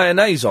with the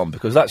mayonnaise on,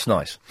 because that's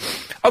nice.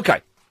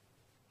 OK.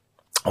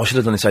 I should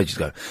have done this ages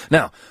ago.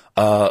 Now,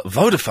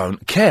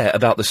 Vodafone care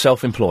about the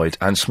self-employed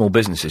and small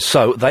businesses,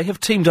 so they have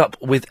teamed up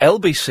with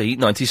LBC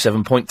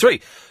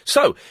 97.3.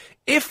 So,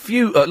 if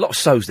you... a lot of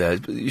so's there,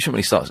 but you shouldn't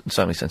really start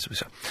so many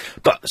sentences.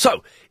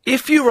 So,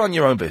 if you run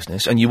your own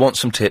business and you want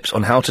some tips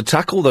on how to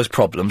tackle those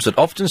problems that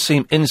often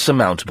seem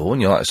insurmountable,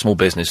 and you're like a small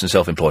business and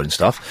self-employed and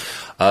stuff,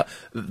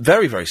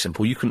 very, very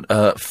simple. You can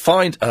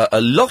find a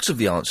lot of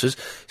the answers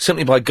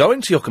simply by going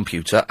to your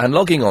computer and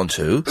logging on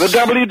to... the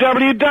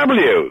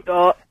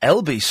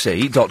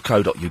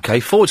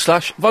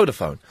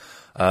www.lbc.co.uk/Vodafone.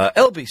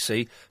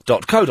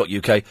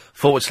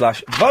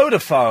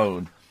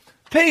 lbc.co.uk/Vodafone.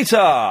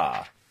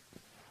 Peter!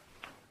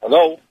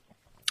 Hello?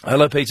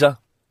 Hello, Peter.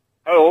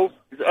 Hello.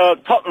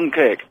 Tottenham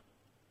cake.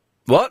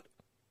 What?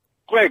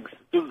 Greg's.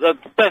 The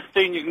best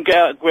thing you can get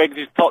out of Greg's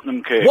is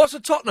Tottenham cake. What's a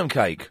Tottenham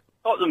cake?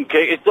 Tottenham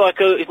cake. it's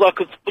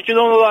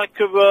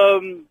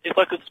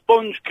like a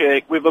sponge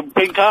cake with a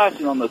pink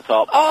icing on the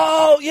top.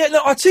 Oh, yeah, no,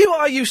 I'll tell you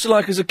what I used to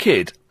like as a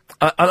kid.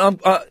 Do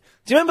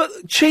you remember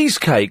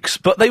cheesecakes?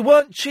 But they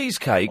weren't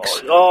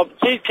cheesecakes.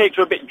 Cheesecakes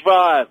were a bit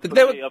dry I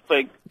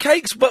think.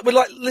 Cakes, but with,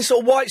 like, this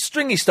sort of white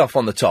stringy stuff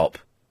on the top.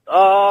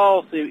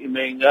 Oh, I see what you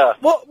mean, yeah.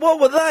 What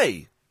were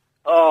they?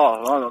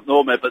 Oh, I don't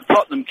know, mate, but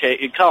Tottenham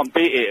cake, you can't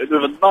beat it.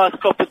 With a nice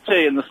cup of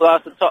tea and the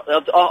slice of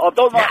Tottenham... I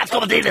don't like... That's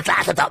got to be the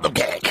slice of Tottenham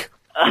cake.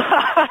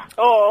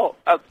 Oh,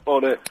 that's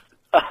funny.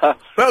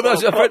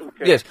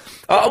 Yes.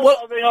 What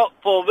I bring up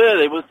for,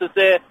 really, was to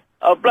say,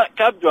 a black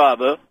cab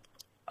driver,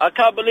 I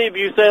can't believe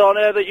you said on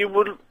air that you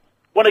would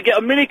want to get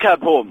a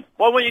minicab home.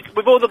 Why won't you,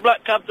 with all the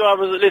black cab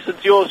drivers that listen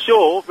to your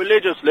show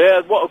religiously,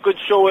 and what a good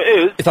show it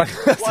is, why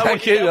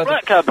won't you get a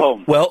black cab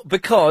home? Well,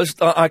 because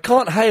I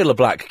can't hail a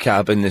black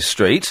cab in this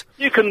street.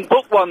 You can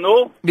book one,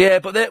 though. Yeah,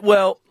 but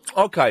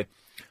okay.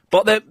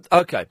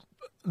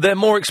 They're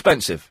more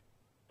expensive.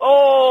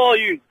 Oh,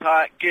 you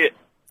pack it.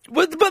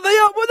 But they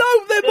are,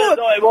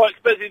 they're more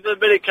expensive than a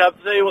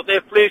minicab, to see what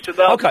they're fleecing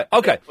out.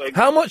 Okay.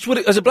 How much would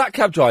it, as a black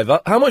cab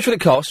driver, how much would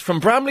it cost from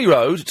Bramley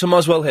Road to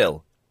Muswell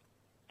Hill?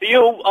 For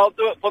you, I'll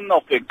do it for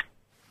nothing.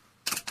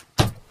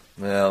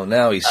 Well,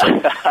 now he's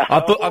saying...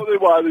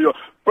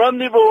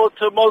 Bramley Road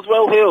to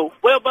Muswell Hill.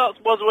 Whereabouts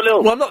Muswell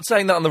Hill? Well, I'm not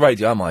saying that on the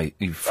radio, am I,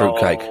 you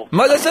fruitcake?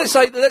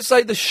 Let's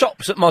say the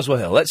shops at Muswell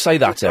Hill. Let's say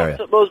that area.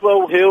 Shops at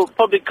Muswell Hill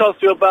probably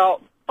cost you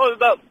about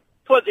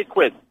 20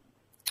 quid.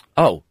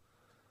 Oh.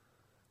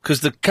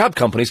 Because the cab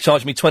companies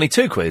charge me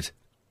 22 quid.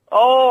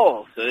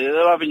 Oh, so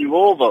they're having you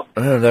over.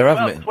 They're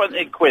having me.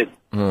 20 quid.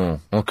 Oh,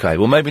 OK.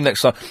 Well, maybe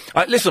next time.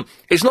 Listen,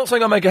 it's not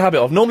something I make a habit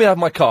of. Normally I have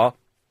my car,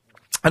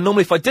 and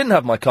normally if I didn't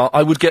have my car,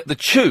 I would get the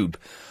tube.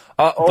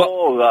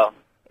 But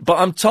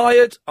I'm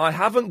tired. I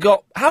haven't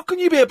got... How can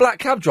you be a black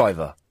cab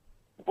driver?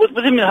 What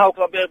do you mean, how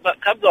can I be a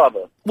black cab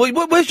driver?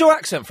 Well, where's your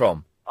accent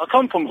from? I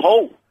come from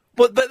Hull.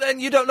 But then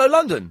you don't know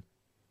London?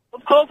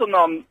 Of course I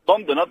know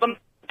London. I've done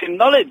f***ing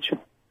knowledge.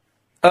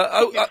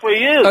 3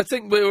 years. I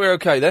think we're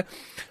OK there.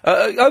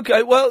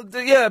 OK, well,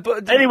 yeah,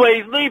 but...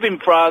 Anyway, he's leaving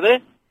Friday.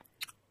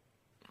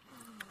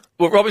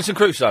 Well, Robinson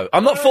Crusoe.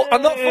 I'm not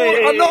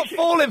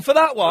falling for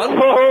that one.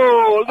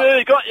 Oh,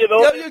 nearly got you, though.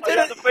 No, you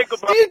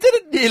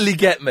didn't nearly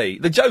get me.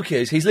 The joke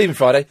is, he's leaving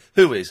Friday.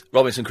 Who is?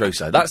 Robinson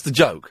Crusoe. That's the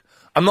joke.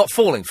 I'm not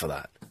falling for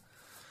that.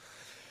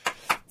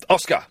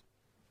 Oscar.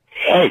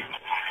 Hey.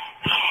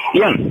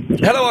 Ian.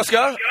 Hello,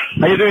 Oscar.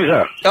 How you doing,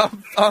 sir?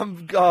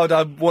 God,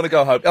 I want to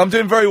go home. I'm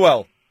doing very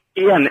well.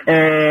 Ian,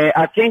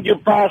 I think you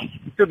passed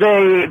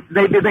today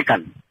David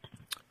Beckham.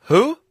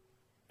 Who?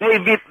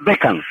 David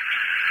Beckham.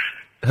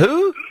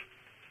 Who?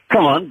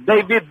 Come on,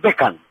 David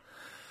Beckham.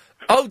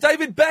 Oh,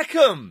 David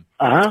Beckham.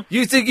 Uh-huh.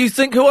 You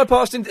think who I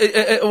passed in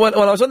when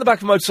I was on the back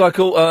of a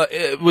motorcycle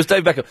was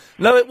David Beckham?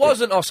 No, it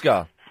wasn't,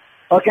 Oscar.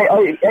 Okay,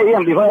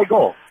 Ian, before I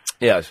go.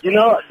 Yes. You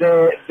know,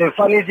 the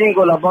funny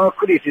jingle about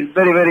Chris is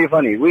very, very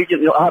funny. We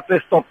just have to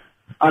stop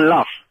and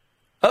laugh.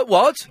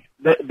 What?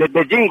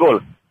 The jingle.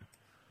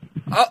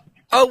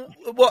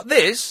 What,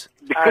 this?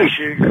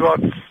 You got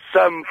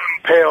some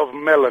pair of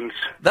melons.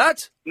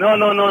 That? No.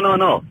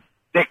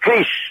 The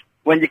Chris.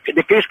 When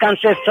the Chris can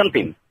say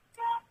something.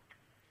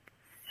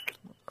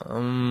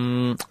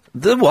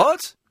 The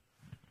what?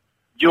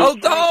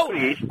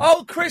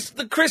 Chris,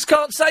 the Chris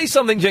can't say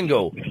something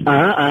jingle.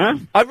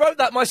 I wrote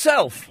that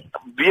myself.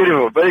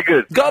 Beautiful, very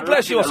good. God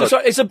bless you, Oscar.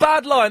 Sorry, it's a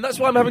bad line, that's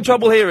why I'm having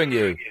trouble hearing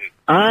you.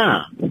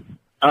 Now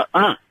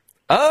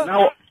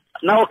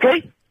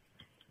okay?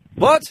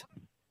 What?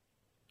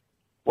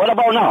 What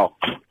about now?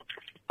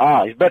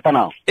 It's better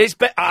now. It's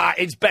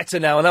better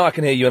now. Now I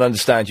can hear you and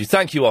understand you.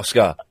 Thank you,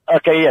 Oscar.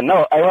 Okay, yeah,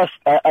 no, I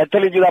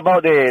telling you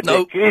about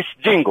the Chris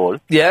jingle.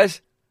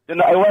 Yes? You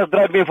know, I was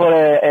driving for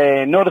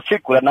another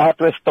circle and I had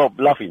to stop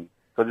laughing.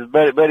 Because it's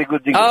very, very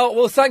good jingle. Oh,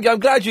 well, thank you. I'm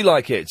glad you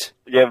like it.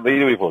 Yeah,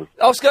 beautiful.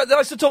 Oscar,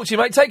 nice to talk to you,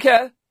 mate. Take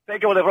care.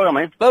 Thank you for the program,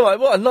 mate. Bye-bye.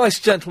 What a nice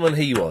gentleman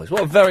he was.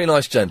 What a very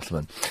nice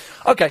gentleman.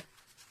 Okay.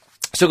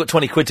 Still got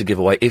 20 quid to give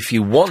away. If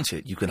you want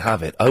it, you can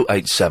have it.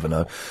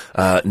 0870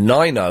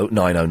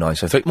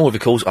 9090973. More of your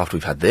calls after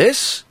we've had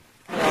this.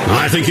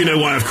 I think you know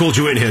why I've called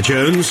you in here,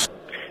 Jones.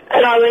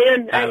 Hello,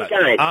 Ian. How you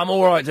going? I'm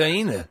all right,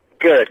 Dean.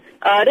 Good.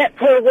 That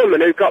poor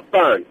woman who got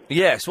burnt.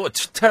 Yes, what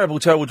a terrible...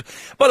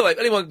 By the way,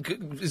 anyone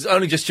is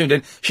only just tuned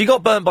in, she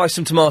got burnt by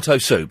some tomato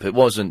soup. It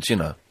wasn't, you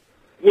know...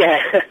 Yeah.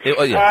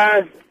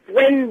 Yeah.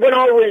 When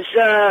I was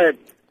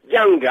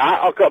younger,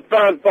 I got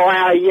burnt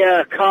by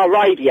a car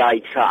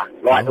radiator,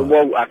 like the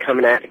water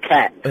coming out the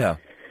cap. Yeah.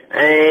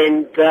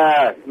 And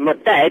my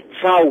dad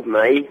told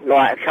me,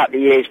 like a couple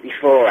of years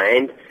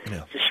beforehand,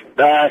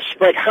 to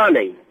spread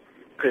honey.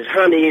 Because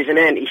honey is an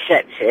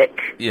antiseptic,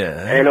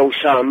 and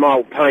also a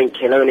mild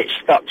painkiller, and it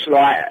stops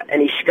like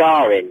any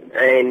scarring,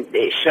 and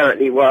it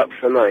certainly worked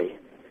for me.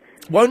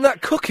 Won't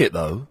that cook it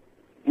though?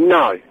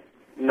 No.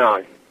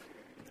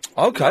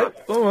 Okay.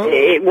 All right.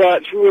 It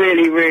works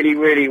really, really,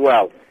 really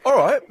well. All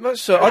right.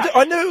 That's.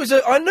 I knew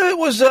it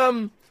was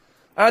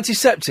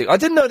antiseptic. I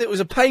didn't know that it was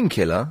a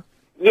painkiller.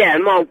 Yeah, a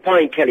mild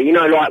painkiller. You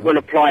know, like when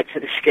applied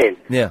to the skin.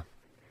 Yeah.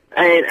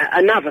 And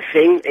another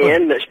thing,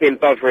 Ian, that's been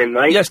bothering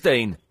me. Yes,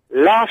 Dean.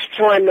 Last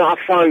time that I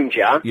phoned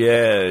you...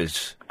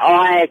 Yes.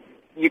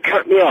 You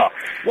cut me off.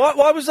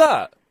 Why was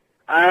that?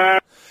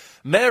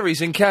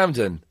 Mary's in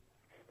Camden.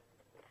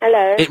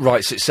 Hello. It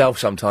writes itself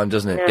sometimes,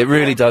 doesn't it? No, it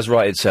really does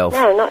write itself.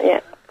 No, not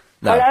yet.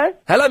 No. Hello?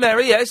 Hello,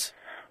 Mary, yes?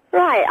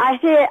 Right, I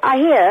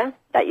hear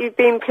that you've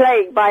been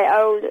plagued by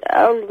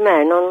old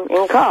men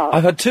in cars.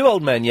 I've had two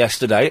old men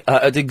yesterday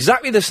at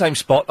exactly the same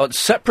spot at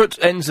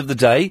separate ends of the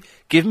day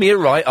give me a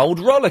right old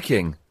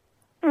rollicking.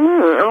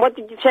 And what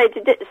did you say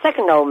to the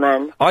second old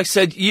man? I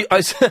said, he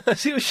was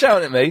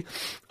shouting at me.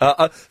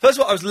 First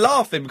of all, I was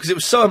laughing because it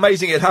was so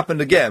amazing it happened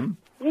again.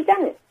 You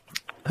done it?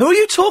 Who are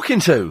you talking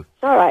to?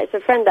 All right, it's a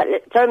friend that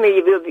told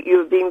me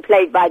you've been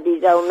plagued by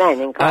these old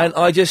men in cars. And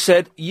I just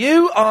said,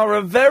 you are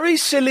a very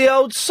silly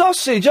old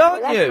sausage,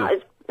 aren't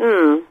you?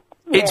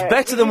 It's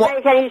better than what...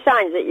 Did he make any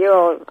signs that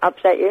you're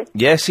upset you?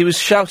 Yes, he was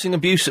shouting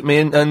abuse at me,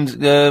 and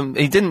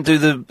he didn't do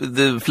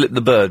the flip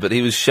the bird, but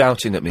he was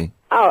shouting at me.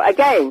 Oh,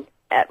 again?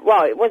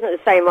 Well, it wasn't the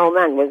same old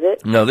man, was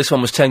it? No, this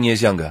one was 10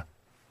 years younger.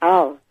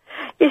 Oh.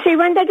 You see,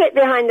 when they get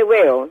behind the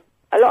wheel,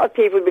 a lot of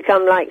people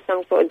become like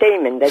some sort of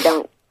demon. They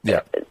don't...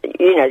 Yeah.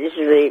 You know, this is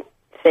the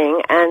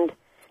thing, and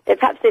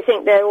perhaps they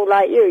think they're all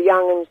like you,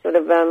 young and sort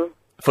of...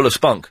 Full of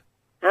spunk.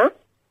 Huh?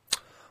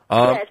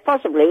 Yes,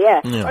 possibly,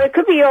 yeah. Or it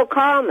could be your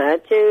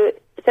karma so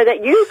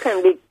that you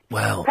can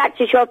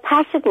practice your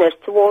passiveness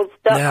towards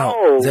the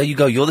old. There you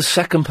go. You're the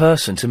second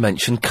person to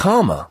mention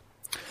karma.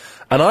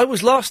 And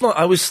last night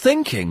I was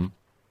thinking...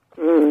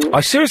 I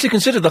seriously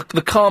considered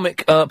the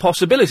karmic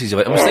possibilities of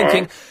it. I was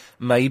thinking,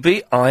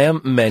 maybe I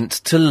am meant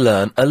to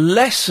learn a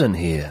lesson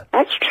here.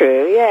 That's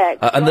true, yeah.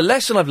 And the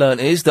lesson I've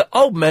learned is that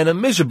old men are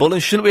miserable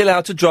and shouldn't be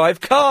allowed to drive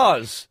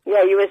cars.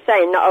 Yeah, you were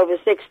saying not over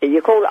 60.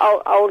 You call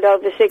old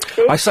over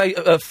 60? I say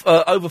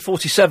over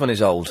 47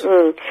 is old.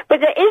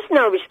 But there is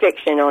no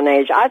restriction on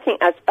age. I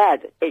think that's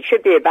bad. It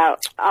should be about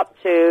up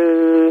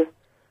to...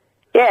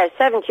 Yeah,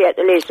 70 at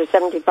the least, or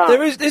 75.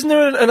 Isn't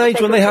there an age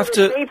when they have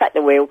to... sleep at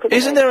the wheel,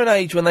 Isn't there an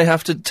age when they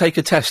have to take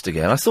a test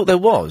again? I thought there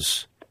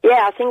was.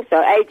 Yeah, I think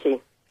so,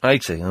 80.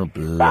 80. Oh,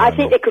 bloody. But I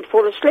think they could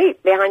fall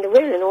asleep behind the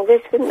wheel and all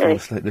this, couldn't they?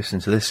 Listen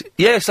to this.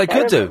 Yes, they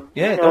could do.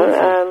 Yeah, You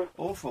know,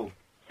 awful.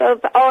 So,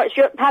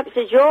 perhaps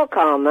it's your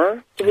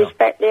karma to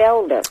respect the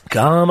elder.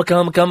 Karma,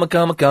 chameleon.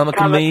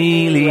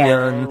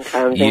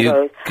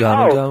 You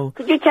gotta go.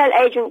 Could you tell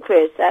Agent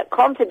Chris that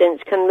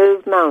confidence can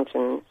move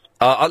mountains?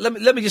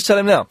 Let me just tell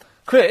him now.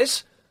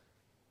 Chris?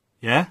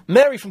 Yeah?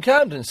 Mary from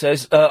Camden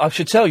says, I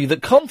should tell you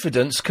that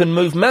confidence can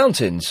move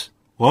mountains.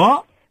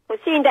 What? Well,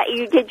 seeing that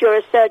you did your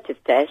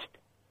assertive test,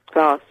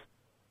 class.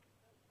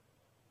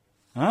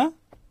 Huh?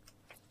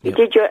 You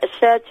did your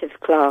assertive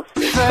class.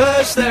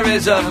 First there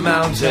is a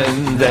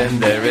mountain, then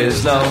there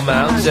is no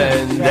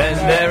mountain, then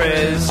there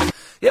is...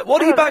 Yeah,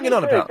 what are you banging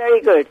on about?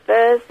 Very good.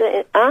 First,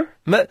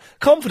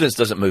 confidence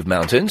doesn't move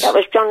mountains. That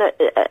was John...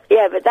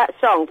 yeah, but that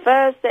song,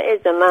 first there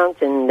is a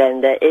mountain, then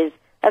there is...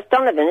 That's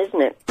Donovan,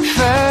 isn't it?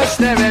 First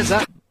there is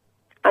a...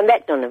 I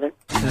met Donovan.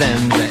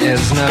 Then there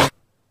is no...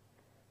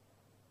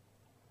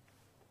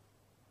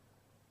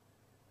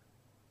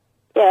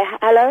 Yeah,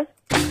 hello?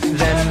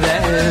 Then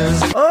there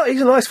is... Oh,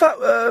 he's a nice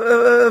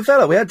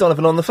fella. We had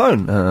Donovan on the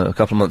phone a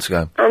couple of months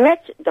ago. I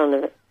met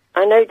Donovan.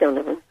 I know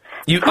Donovan.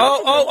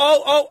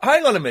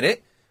 Hang on a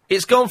minute.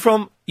 It's gone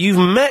from you've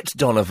met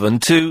Donovan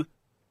to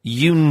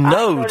you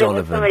know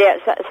Donovan.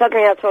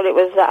 Suddenly I thought it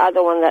was the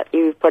other one that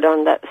you put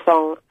on that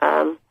song.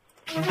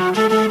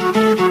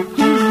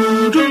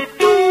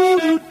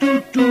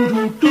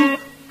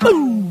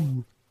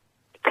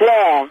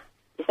 Claire.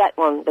 Is that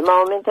one? The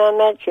moment I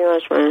met you, I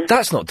swear.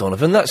 That's not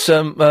Donovan. That's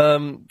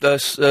O'Sullivan.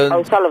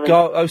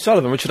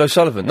 O'Sullivan, Richard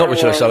O'Sullivan, not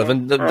Richard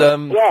O'Sullivan.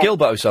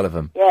 Gilbert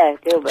O'Sullivan. Yeah,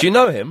 Gilbert. Do you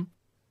know him?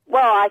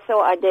 Well, I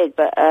thought I did,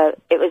 but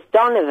it was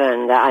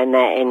Donovan that I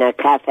met in a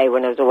cafe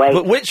when I was away.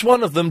 But which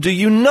one of them do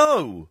you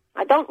know?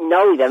 I don't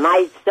know them.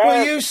 I said.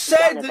 Well, you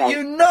said that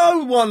you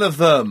know one of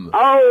them.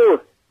 Oh.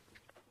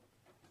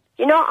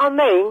 You know what I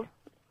mean?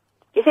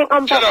 You think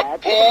I'm bad?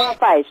 Look at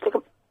my face.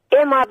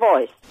 Hear my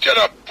voice. Shut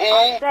up, fool!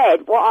 I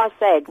said what I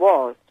said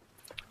was.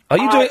 Are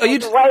you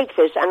the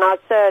waitress and I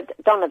served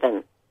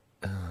Donovan.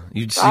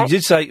 You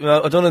did say,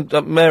 I don't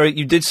know, Mary,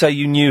 you did say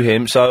you knew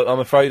him, so I'm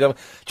afraid do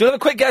you have a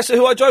quick guess at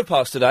who I drove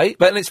past today?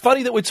 And it's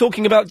funny that we're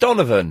talking about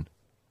Donovan.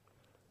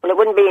 Well, it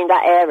wouldn't be in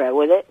that area,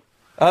 would it?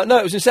 No,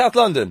 it was in South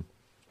London.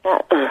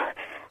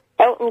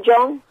 Elton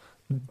John?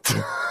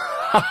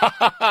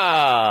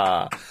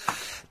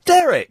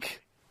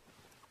 Derek!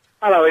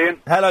 Hello,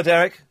 Ian. Hello,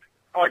 Derek.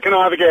 All right, can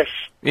I have a guess?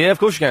 Yeah, of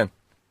course you can.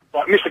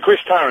 Right, Mr. Chris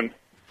Tarrant.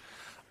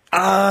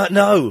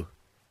 No.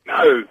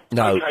 No.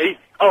 No. Okay.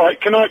 All right,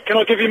 can I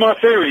give you my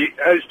theory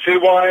as to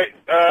why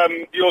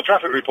your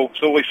traffic reports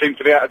always seem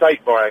to be out of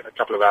date by a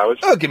couple of hours?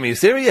 Oh, give me a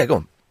theory, yeah, go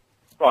on.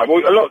 Right, well,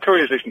 a lot of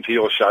couriers listen to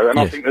your show, and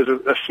I think there's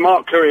a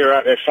smart courier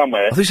out there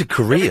somewhere. Oh, these are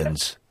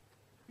Koreans.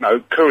 No,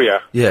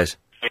 courier. Yes.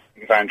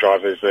 Van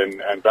drivers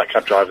and black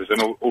cab drivers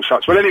and all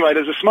such. Well, anyway,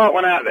 there's a smart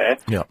one out there.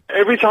 Yeah.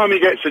 Every time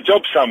he gets a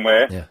job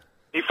somewhere,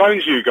 he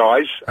phones you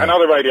guys and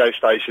other radio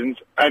stations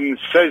and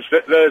says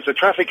that there's a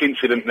traffic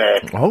incident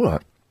there. All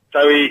right.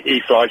 So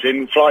he flies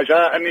in, flies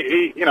out, and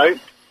he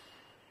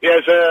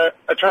has a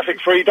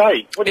traffic-free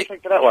day. What do you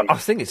think of that one? I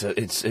think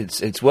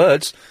it's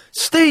words.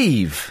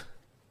 Steve.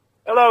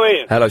 Hello,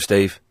 Ian. Hello,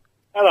 Steve.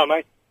 Hello,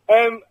 mate.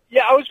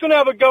 Yeah, I was going to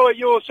have a go at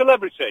your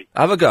celebrity.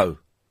 Have a go.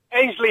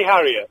 Ainsley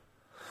Harriott.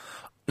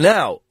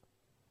 Now,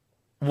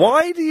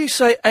 why do you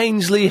say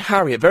Ainsley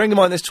Harriott? Bearing in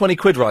mind there's 20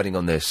 quid riding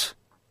on this.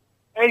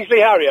 Ainsley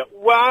Harriott.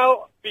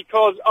 Well,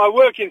 because I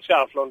work in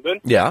South London.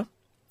 Yeah.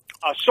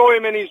 I saw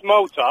him in his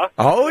motor.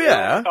 Oh,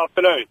 yeah. This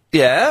afternoon.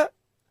 Yeah.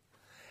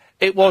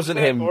 It wasn't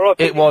him.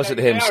 It wasn't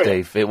him,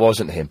 Steve. It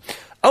wasn't him.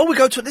 Oh, we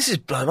go to... This is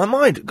blowing my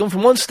mind. Gone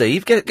from one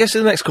Steve. Guess who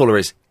the next caller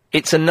is?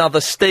 It's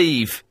another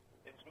Steve.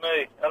 It's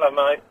me. Hello,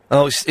 mate.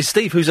 Oh, it's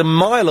Steve, who's a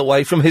mile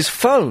away from his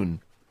phone.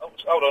 Oh,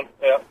 hold on.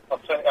 Yeah, I'll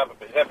turn it up a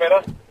bit. Is that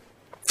better?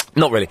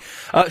 Not really.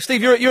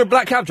 Steve, you're a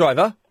black cab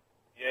driver?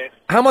 Yes.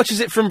 How much is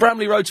it from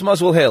Bramley Road to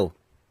Muswell Hill?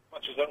 As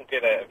much as I can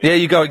get out of it. Yeah,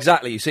 you go,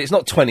 exactly. You see, it's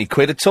not 20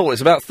 quid at all.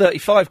 It's about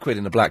 35 quid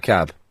in a black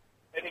cab.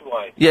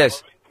 Anyway.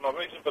 Yes. My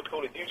reason for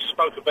calling, you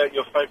spoke about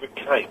your favourite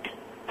cake.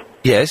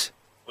 Yes.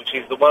 Which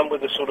is the one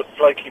with the sort of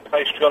flaky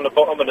pastry on the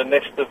bottom and a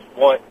nest of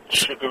white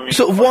sugary...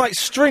 Sort of white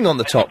string on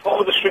the top.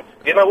 All the string...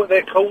 You know what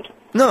they're called?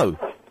 No.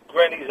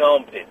 Granny's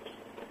armpits.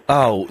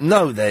 Oh,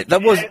 no, they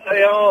was...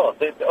 Yeah,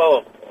 they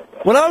are.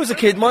 When I was a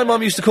kid, my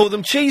mum used to call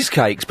them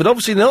cheesecakes, but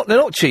obviously they're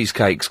not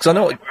cheesecakes, because I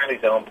know...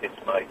 Granny's armpits,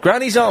 mate.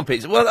 Granny's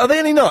armpits. Well, are they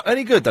any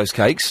good, those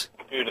cakes?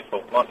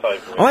 Beautiful. My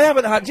favourite. I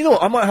haven't had... Do you know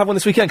what? I might have one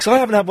this weekend, because I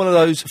haven't had one of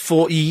those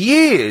for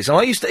years, and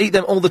I used to eat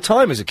them all the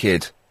time as a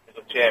kid. There's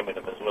a jam in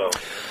them as well.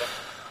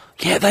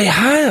 Yeah, they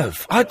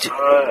have.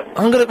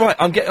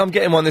 I'm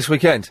getting one this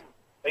weekend.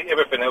 Eat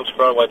everything else,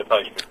 throw away the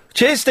pastry.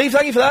 Cheers, Steve.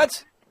 Thank you for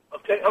that.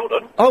 Okay, hold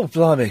on. Oh,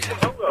 blimey.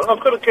 Hold on.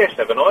 I've got a guess,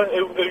 haven't I?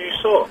 Who you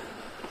saw?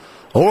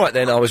 All right,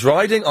 then. I was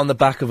riding on the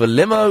back of a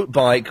limo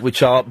bike,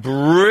 which are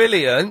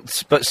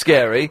brilliant but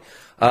scary,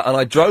 and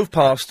I drove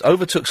past,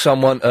 overtook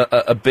someone,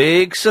 a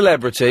big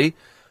celebrity.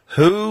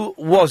 Who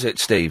was it,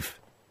 Steve?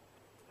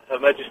 Her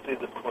Majesty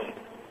the Queen.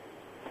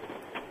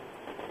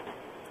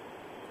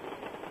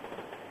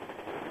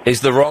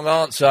 Is the wrong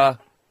answer.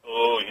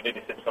 Oh, you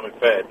nearly said something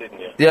fair, didn't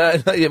you?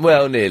 Yeah,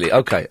 well, nearly.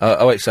 Okay,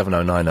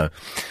 087090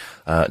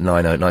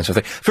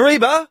 9097.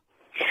 Fariba?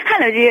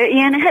 Hello, dear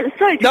Ian.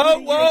 Sorry to No,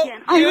 you whoa,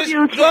 again. I hope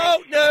you're okay.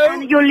 no,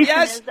 and your listeners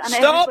yes, and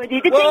stop,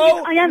 everybody. The whoa, thing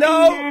is, I am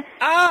in,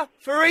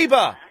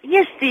 Fariba.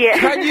 Yes, dear.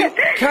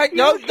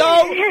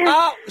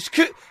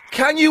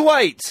 Can you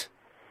wait?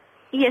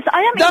 Yes,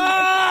 I am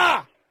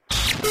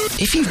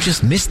If you've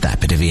just missed that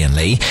bit of Ian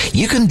Lee,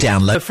 you can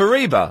download...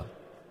 Fariba.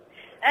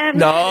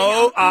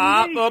 No,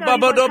 now,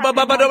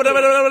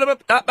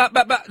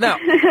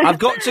 I've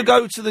got to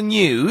go to the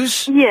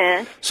news.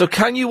 Yeah. So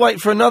can you wait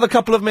for another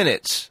couple of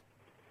minutes?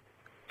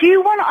 Do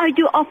you want I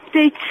do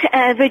update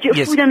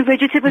Yes. food and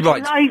vegetables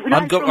Right. live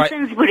from right.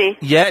 Sainsbury?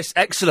 Yes,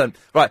 excellent.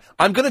 Right,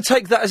 I'm going to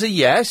take that as a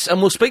yes, and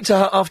we'll speak to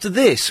her after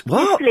this.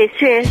 What? Please,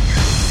 cheers.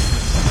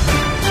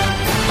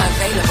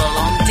 Available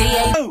on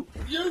DA. No,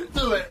 you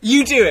do it.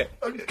 You do it.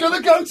 I'm gonna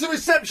go to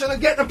reception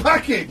and get the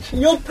package.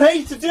 You're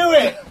paid to do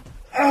it.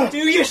 Do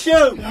your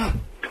show.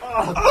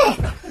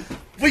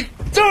 We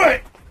do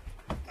it.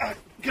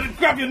 Gonna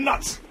grab your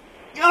nuts.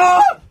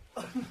 Right,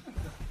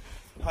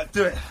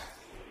 do it.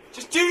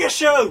 Just do your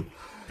show.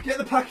 Get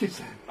the package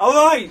then. All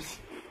right.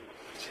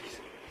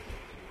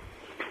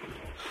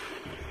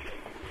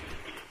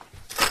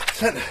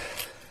 There's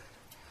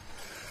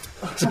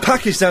a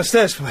package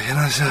downstairs for me, and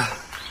there's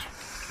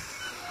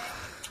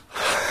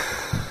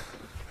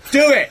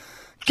Do it.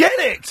 Get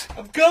it.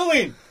 I'm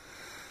going.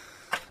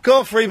 Go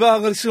on, Fariba.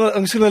 I'm just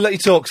going to let you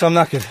talk, because I'm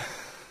knackered.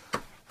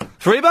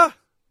 Fariba?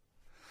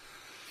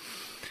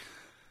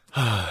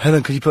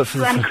 Helen, could you put...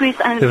 And Chris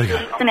and Here we go.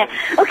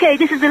 Okay,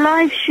 this is a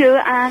live show,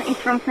 and it's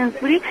from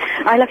Sainsbury.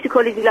 I like to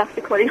call it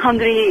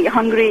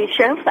hungry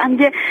shelves. And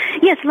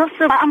yes, lots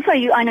of... I'm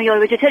sorry, I know you're a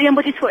vegetarian,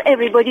 but it's for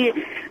everybody.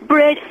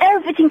 Bread,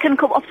 everything can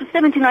come up to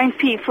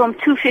 79p from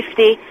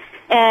 250.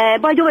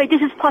 By the way,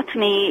 this is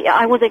Putney.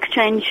 I was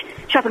Exchange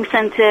Shopping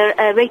Centre,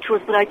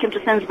 Waitrose, but I came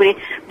to Sainsbury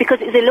because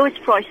it's the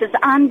lowest prices.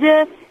 And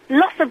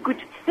lots of good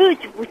food,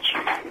 which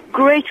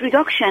great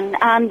reduction.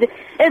 And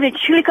every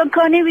chili con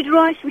carne with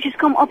rice, which has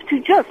come up to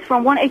just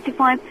from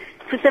 185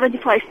 to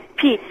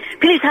 75p.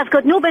 Please, has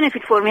got no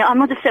benefit for me. I'm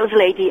not a sales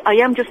lady. I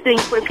am just doing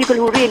it for people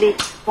who really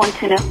want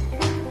to know.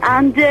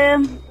 And,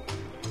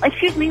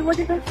 excuse me, what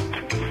is that?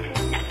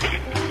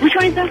 Which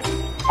one is that?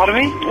 Pardon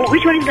me?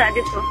 Which one is that,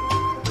 this one?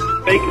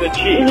 Bacon and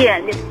cheese. Yeah,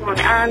 this one.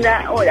 And,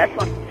 that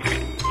one.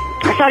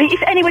 Sorry,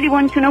 if anybody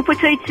wants to know,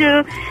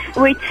 potato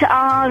with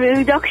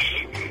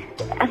reduction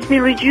has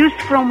been reduced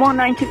from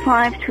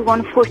 195 to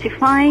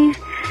 145.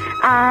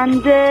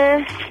 And,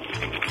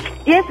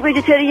 yes,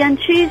 vegetarian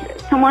cheese,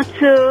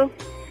 tomato,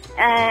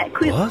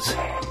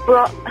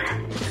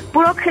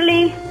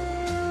 broccoli,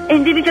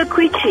 individual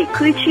quiche,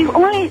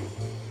 only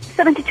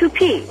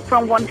 72p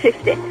from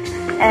 150.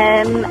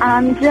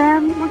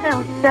 What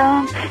else?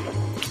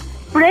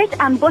 Bread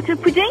and butter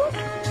pudding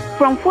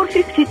from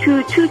 450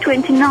 to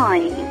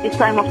 229 this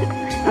time of the...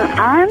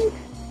 and,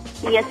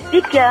 yes,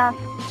 big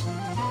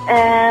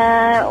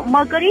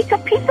margarita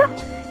pizza,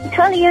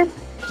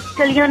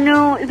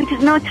 Italiano, which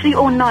is now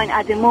 309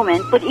 at the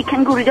moment, but it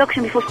can go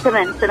reduction before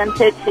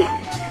 7:30.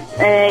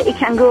 It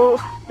can go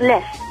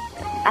less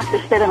after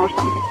 7 or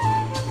something.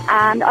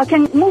 And I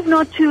can move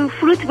now to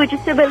fruit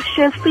vegetable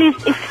shelf, please,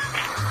 if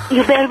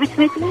you bear with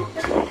me, please.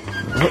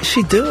 What's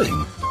she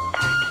doing?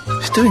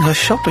 She's doing her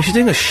shopping. She's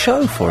doing a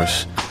show for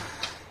us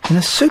in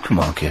a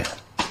supermarket.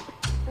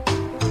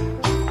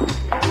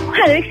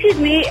 Hello, excuse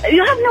me.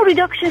 You have no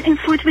reduction in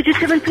fruit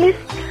vegetable, please?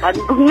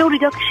 No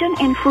reduction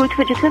in fruit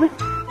vegetable?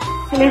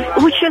 Please.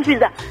 Which shelf is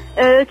that?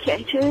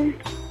 Okay, cheers.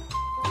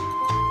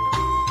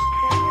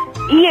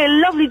 Yeah,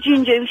 lovely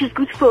ginger, which is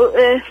good for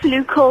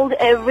flu, cold,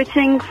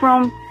 everything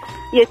from,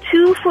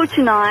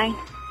 249,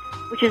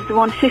 which is the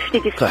 150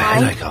 this Got a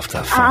time. headache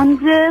after that.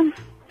 And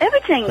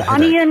everything.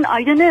 Onion,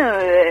 I don't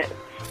know,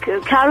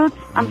 carrots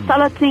and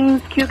salad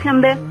things,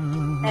 cucumber,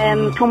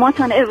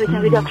 tomato and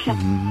everything reduction.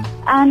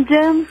 And,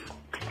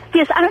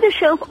 yes, another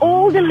shelf,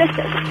 all the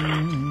lettuce.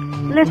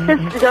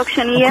 Lettuce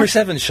reduction, On yes. Chris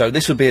Evans' show,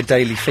 this would be a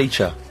daily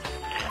feature.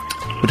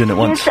 We're doing it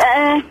once.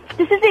 Yes,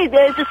 this is it.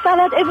 There's a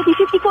salad, everything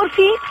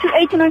 54p to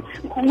 89,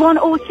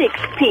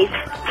 106p.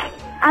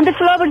 And the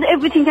flowers,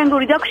 everything can go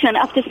reduction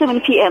after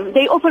 7 p.m.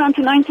 They open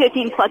until 9:30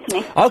 in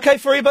Putney. OK,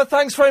 Fariba,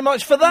 thanks very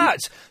much for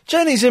that.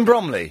 Jenny's in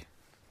Bromley.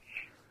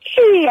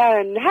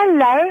 Ian,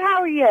 hello,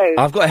 how are you?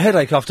 I've got a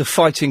headache after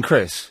fighting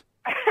Chris.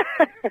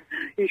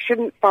 You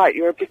shouldn't fight,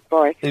 you're a big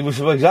boy. It was,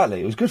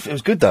 exactly. It was good. It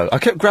was good, though. I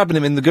kept grabbing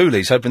him in the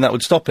ghoulies, hoping that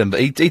would stop him, but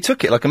he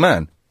took it like a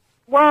man.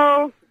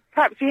 Well,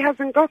 perhaps he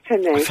hasn't got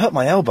any. I felt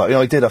my elbow.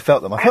 I did. I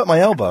felt them. I hurt my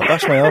elbow. I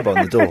bashed my elbow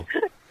on the door.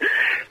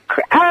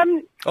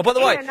 Oh, by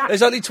the way,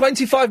 there's only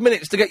 25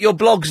 minutes to get your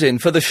blogs in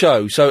for the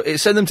show, so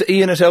send them to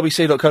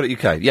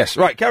ian@lbc.co.uk. Yes,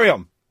 right, carry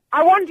on.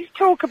 I wanted to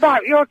talk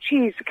about your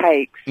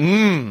cheesecakes.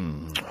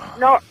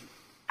 Not,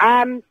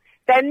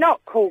 they're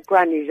not called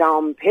Granny's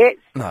Armpits.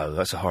 No,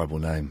 that's a horrible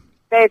name.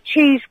 They're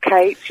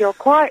cheesecakes, you're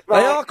quite right.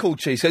 They are called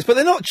cheesecakes, but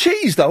they're not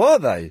cheese, though, are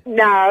they?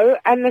 No,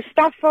 and the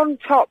stuff on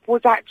top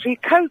was actually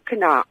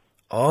coconut.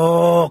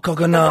 Oh,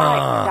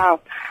 coconut.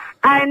 Stuff.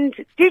 And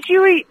did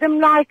you eat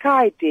them like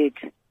I did?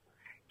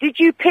 Did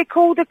you pick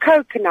all the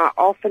coconut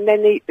off and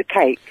then eat the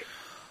cake?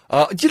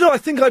 Do you know, I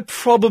think I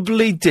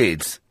probably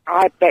did.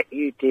 I bet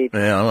you did.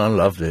 Yeah, I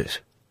loved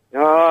it.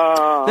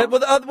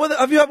 Oh.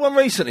 Have you had one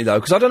recently, though?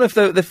 Because I don't know if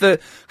they're...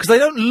 Because they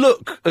don't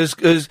look as...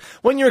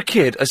 When you're a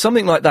kid,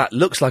 something like that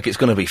looks like it's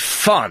going to be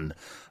fun.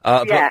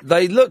 Yeah. But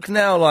they look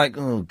now like,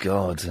 oh,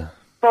 God.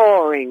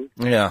 Boring.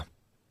 Yeah.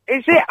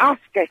 Is it us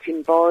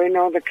getting boring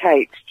or the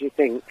cakes, do you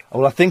think?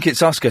 Well, I think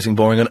it's us getting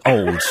boring and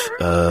old,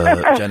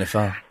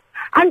 Jennifer.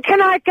 And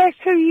can I guess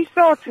who you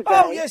saw today?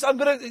 Oh, yes,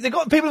 people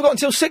have got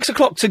until 6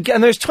 o'clock to get,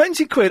 and there's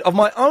 20 quid of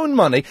my own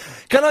money.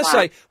 Can I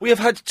say, we have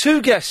had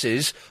 2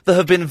 guesses that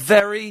have been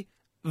very,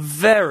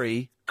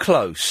 very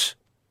close.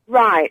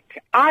 Right.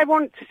 I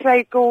want to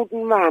say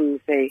Gordon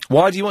Ramsay.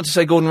 Why do you want to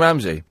say Gordon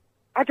Ramsay?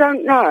 I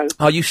don't know.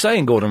 Are you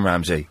saying Gordon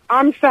Ramsay?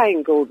 I'm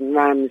saying Gordon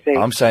Ramsay.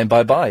 I'm saying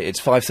bye-bye.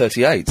 It's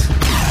 5:38.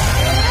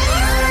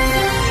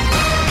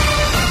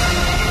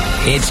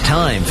 It's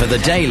time for the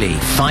daily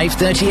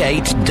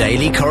 5:38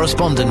 Daily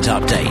Correspondent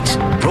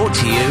Update. Brought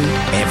to you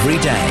every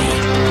day.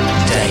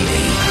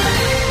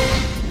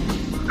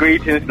 Daily.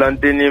 Greetings,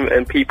 Londinium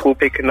and people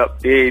picking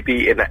up DAB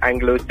in the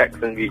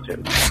Anglo-Saxon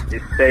region.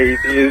 It's Dave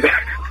is...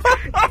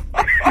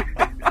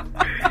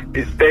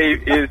 It's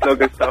Dave is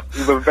Longestaff.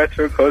 He's a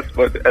veteran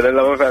correspondent and a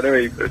lover of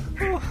animation.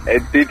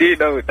 And did you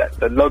know that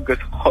the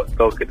longest hot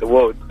dog in the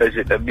world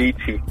measured a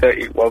meaty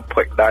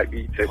 31.9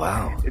 meters?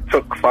 Wow. It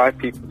took 5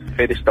 people to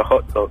finish the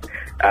hot dog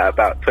at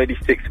about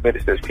 26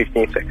 minutes and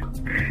 15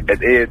 seconds.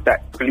 And Ian,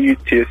 that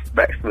Bluetooth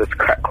Maximus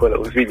crack caller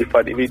was really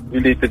funny.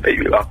 Really did make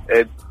me laugh.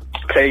 And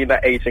playing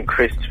that Agent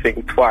Chris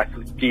thing twice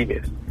was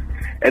genius.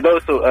 And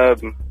also,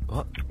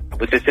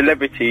 was a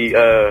celebrity,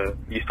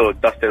 you saw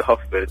Dustin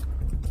Hoffman.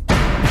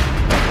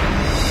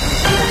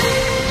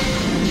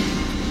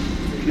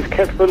 This is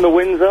Kev from the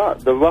Windsor,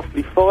 the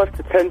roughly 5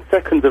 to 10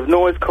 seconds of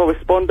noise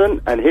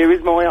correspondent, and here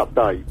is my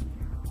update.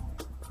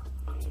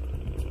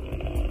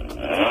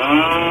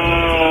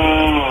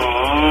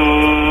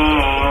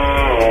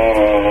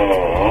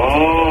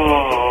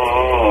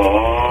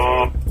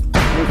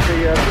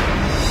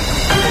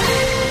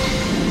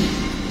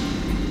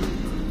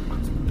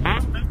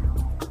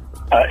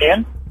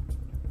 Ian?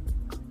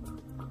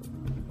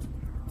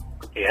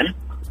 Ian?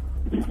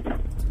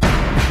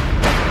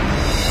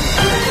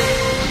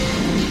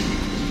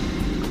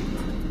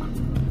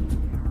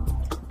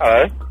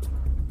 Hello?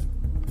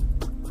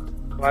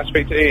 Can I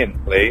speak to Ian,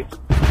 please?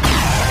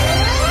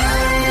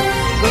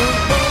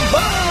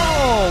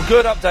 Oh,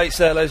 good updates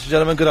there, ladies and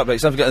gentlemen. Good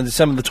updates. Don't forget, on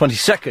December the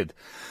 22nd.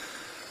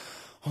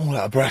 All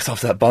out of breath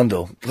after that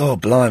bundle. Oh,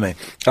 blimey.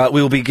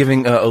 We will be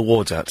giving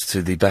awards out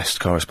to the best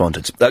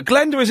correspondents.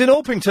 Glenda is in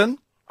Orpington.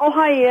 Oh,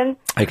 hi, Ian.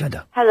 Hey,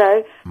 Glenda.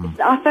 Hello.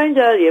 I phoned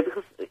earlier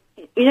because,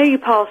 you know, you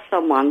passed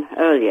someone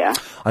earlier.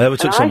 I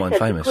overtook someone I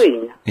said famous. The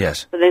Queen.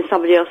 Yes. But then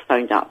somebody else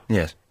phoned up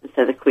Yes. and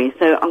said the Queen.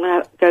 So I'm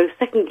going to go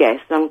second guess,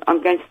 and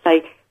I'm going to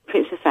say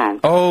Princess Anne.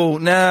 Oh,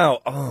 now.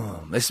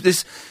 Oh,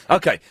 this.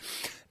 Okay.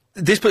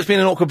 This puts me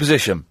in an awkward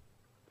position.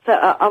 So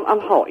I'm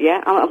hot,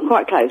 yeah? I'm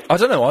quite close. I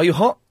don't know. Are you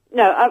hot?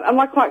 No, am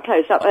I quite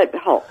close?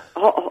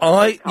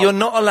 Hot. You're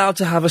not allowed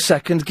to have a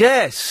second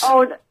guess.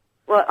 Oh,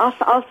 well,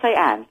 I'll say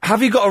Anne.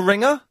 Have you got a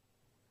ringer?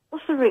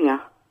 What's a ringer?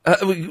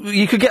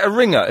 You could get a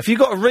ringer. If you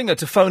got a ringer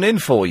to phone in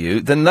for you,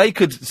 then they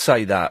could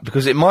say that,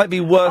 because it might be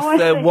worth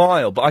their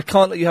while, but I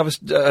can't let you have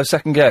a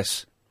second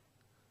guess.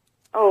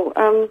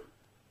 Oh,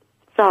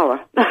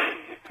 Zara.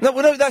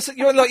 No,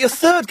 you're like your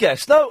third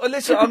guess. No,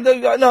 listen,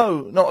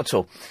 no, not at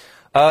all.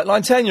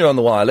 Line 10, you're on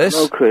the wireless.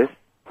 Hello, Chris.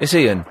 It's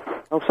Ian.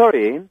 Oh,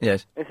 sorry, Ian.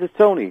 Yes. This is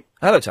Tony.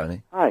 Hello,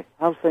 Tony. Hi,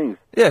 how's things?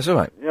 Yes, all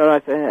right. All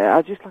right,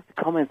 I'd just like to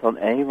comment on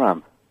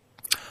Aram.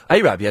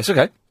 Arab, yes,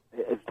 okay.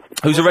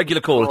 Who's a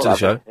regular caller to the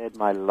show? I've ever heard in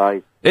my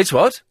life. It's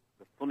what?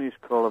 The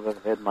funniest call I've ever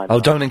heard in my life. Oh,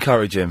 don't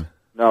encourage him.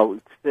 No,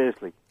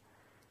 seriously.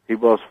 He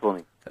was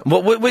funny.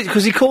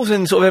 Because he calls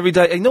in sort of every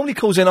day. He normally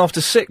calls in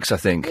after 6, I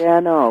think. Yeah,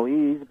 no,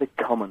 he's a bit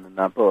common and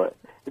that, but...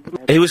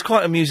 He was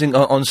quite amusing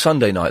on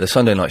Sunday night, the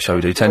Sunday night show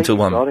we do, 10 till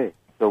 1. Got it.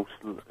 So,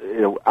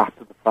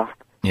 after the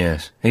fact.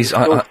 Yes. He's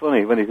so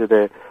funny when he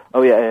said,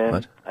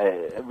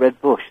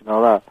 Red Bush and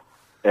all that.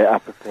 I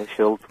prefer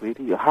Shoal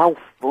Tweedy. How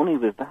funny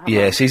was that?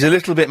 Yes, he's a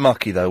little bit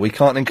mucky, though. We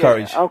can't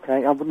encourage... Yeah,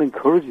 okay, I wouldn't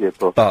encourage it,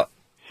 but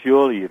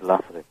surely you'd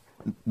laugh at it.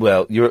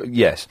 Well,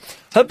 yes.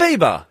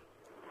 Habiba!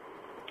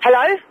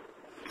 Hello?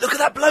 Look at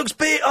that bloke's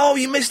beard! Oh,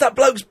 you missed that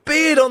bloke's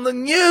beard on the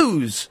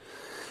news!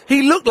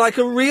 He looked like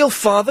a real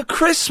Father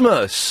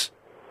Christmas!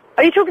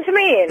 Are you talking to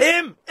me, Ian?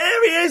 Him!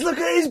 There he is! Look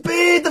at his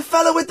beard! The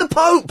fellow with the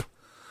Pope!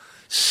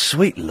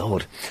 Sweet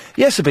Lord.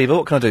 Yes, Habiba,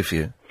 what can I do for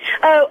you?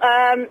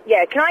 Oh,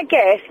 yeah, can I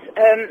guess?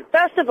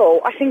 First of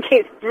all, I think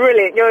it's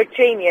brilliant, you're a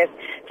genius,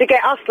 to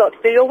get us lot to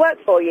do your work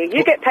for you.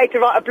 You get paid to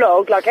write a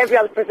blog, like every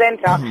other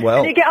presenter,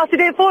 and you get us to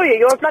do it for you.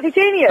 You're a bloody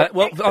genius.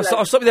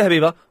 I'll stop you there,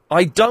 Habiba.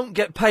 I don't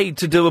get paid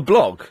to do a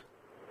blog.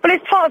 But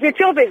it's part of your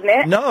job, isn't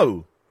it?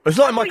 No. It's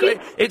not in my...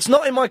 It's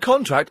not in my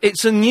contract.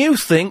 It's a new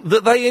thing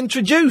that they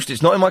introduced.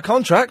 It's not in my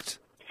contract.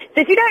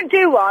 So if you don't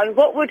do one,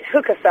 what would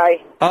Hooker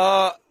say?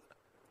 Or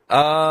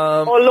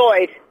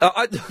Lloyd?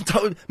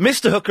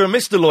 Mr. Hooker and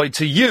Mr. Lloyd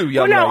to you,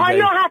 young Well, no, lady. I'm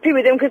not happy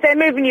with them because they're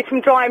moving you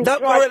from dry time.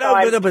 I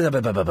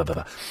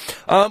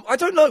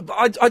don't know.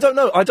 I don't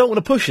know. I don't want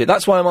to push it.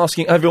 That's why I'm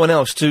asking everyone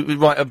else to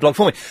write a blog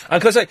for me.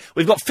 And can I say,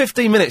 we've got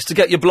 15 minutes to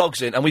get your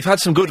blogs in, and we've had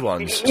some good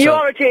ones. You so-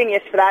 are a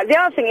genius for that. The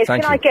other thing is,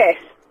 Thank can you. I guess?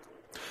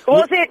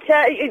 Was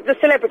it the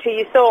celebrity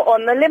you saw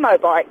on the limo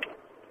bike?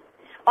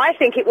 I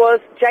think it was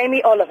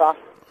Jamie Oliver.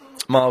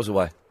 Miles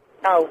away.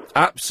 Oh.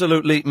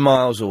 Absolutely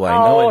miles away. Oh,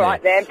 Nowhere all near.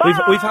 right then.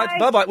 We've had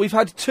bye-bye. We've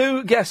had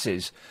 2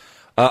 guesses.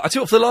 I tell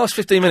you what, for the last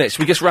 15 minutes,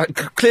 we just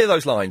clear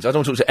those lines. I don't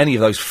want to talk to any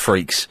of those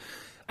freaks.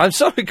 I'm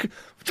sorry.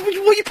 What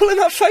are you pulling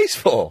that face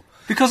for?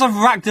 Because I've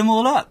racked them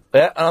all up.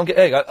 Yeah, and I'm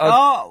getting. What?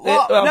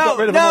 I've got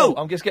rid of them No. all.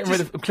 I'm just getting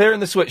rid of. I'm clearing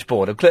the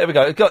switchboard. There we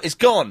go. It's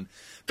gone.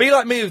 Be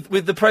like me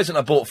with the present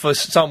I bought for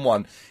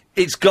someone.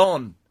 It's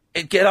gone.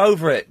 Get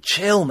over it.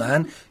 Chill,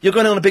 man. You're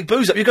going on a big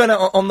booze up. You're going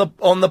out on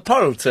the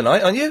pole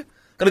tonight, aren't you?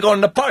 Going to go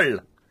on the pole. Is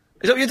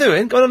that what you're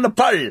doing? Going on the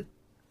pole.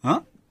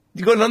 Huh?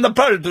 You're going on the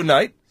pole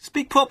tonight?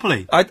 Speak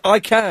properly. I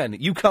can.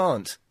 You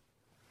can't.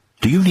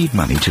 Do you need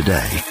money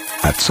today?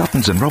 At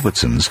Suttons and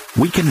Robertsons,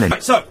 we can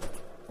lend...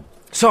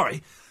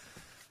 Sorry.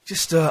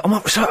 Just,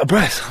 I'm so out of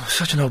breath. I'm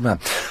such an old man.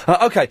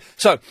 Okay,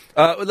 so,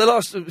 the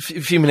last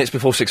few minutes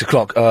before 6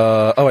 o'clock,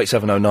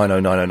 0870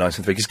 90 90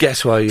 973, because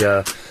guess who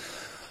I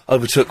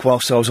overtook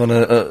whilst I was on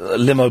a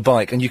limo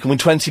bike, and you can win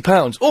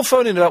 £20. Or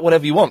phone in about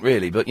whatever you want,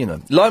 really, but, you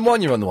know. Line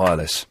 1, you're on the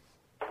wireless.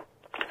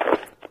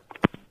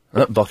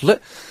 Bottle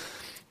it.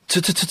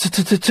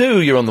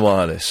 2, you're on the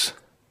wireless.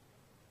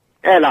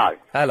 Hello.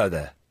 Hello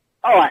there.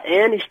 All right,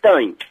 Ian, it's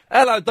Dean.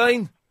 Hello,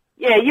 Dean.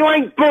 Yeah, you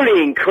ain't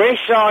bullying Chris,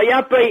 are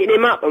you? Beating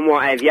him up and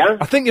what have you?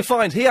 I think you'll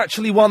find he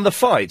actually won the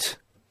fight.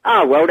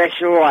 Oh, well, that's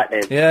all right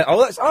then. Yeah,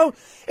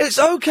 it's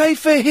okay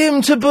for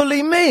him to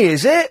bully me,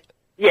 is it?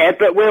 Yeah,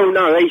 but we'll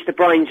know he's the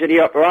brains of the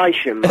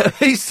operation, mate.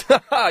 He's,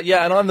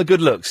 yeah, and I'm the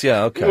good looks,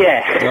 yeah, okay.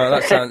 Yeah.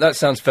 Well, that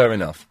sounds fair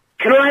enough.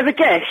 Can I have a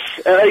guess?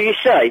 Who you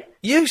say?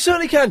 You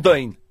certainly can,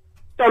 Dean.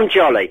 Dom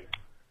Jolly.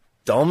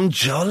 Dom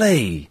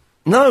Jolly?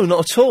 No,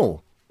 not at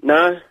all.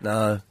 No?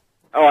 No.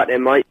 All right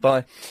then, mate.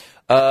 Bye.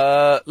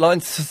 Line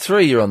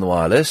 3, you're on the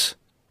wireless.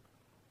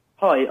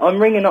 Hi, I'm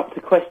ringing up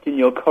to question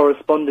your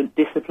correspondent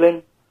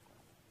discipline.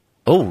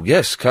 Oh,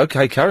 yes,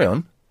 okay, carry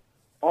on.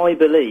 I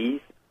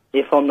believe,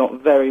 if I'm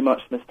not very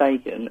much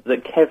mistaken,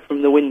 that Kev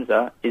from the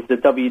Windsor is the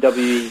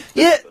WWE...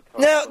 Yeah,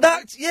 now,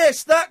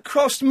 that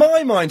crossed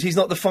my mind. He's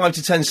not the 5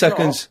 to 10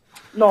 seconds.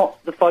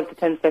 Not the 5 to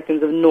 10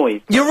 seconds of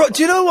noise. You're right.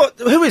 Do you know what?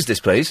 Who is this,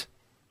 please?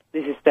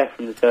 This is Steph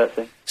from the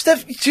Church.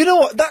 Steph, do you know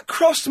what? That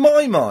crossed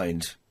my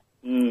mind.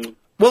 Mm.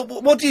 Well,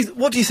 what do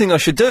you think I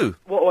should do?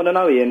 What I want to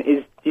know, Ian,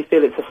 is do you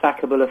feel it's a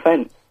sackable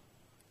offence?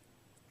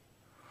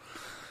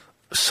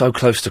 So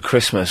close to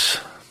Christmas.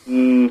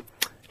 It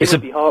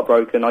would be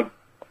heartbroken, I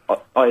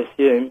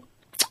assume.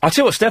 I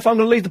tell you what, Steph, I'm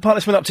going to leave the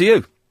punishment up to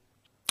you.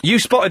 You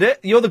spotted it.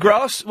 You're the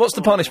grass. What's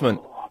the punishment?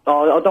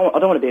 Oh, I don't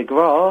want to be a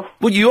grass.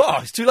 Well, you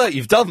are. It's too late.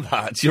 You've done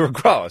that. You're a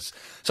grass.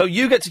 So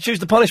you get to choose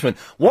the punishment.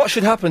 What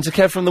should happen to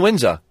Kev from the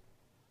Windsor?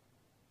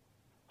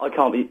 I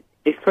can't be...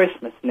 It's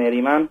Christmas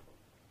nearly, man.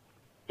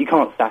 You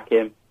can't sack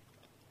him.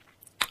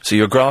 So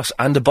you're a grass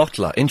and a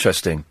bottler.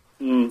 Interesting.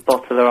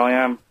 Bottler I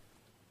am.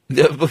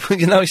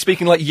 You know, he's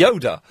speaking like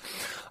Yoda.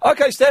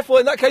 Okay, Steph, well,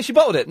 in that case, you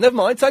bottled it. Never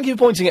mind. Thank you for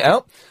pointing it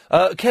out.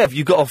 Kev,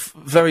 you got off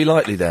very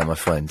lightly there, my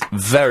friend.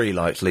 Very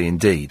lightly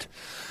indeed.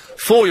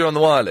 4, you're on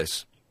the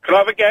wireless. Can I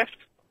have a guess?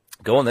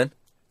 Go on, then.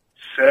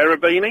 Sarah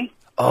Beanie?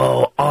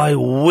 Oh, I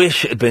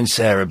wish it had been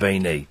Sarah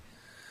Beanie.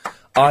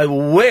 I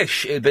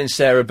wish it had been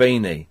Sarah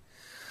Beanie.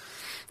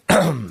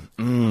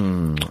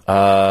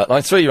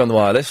 Line 3, you're on the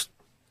wireless.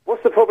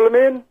 What's the problem,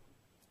 Ian?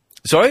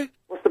 Sorry?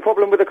 What's the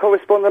problem with the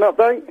correspondent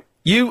update?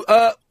 You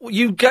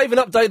gave an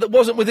update that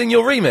wasn't within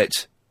your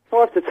remit.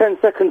 5 to 10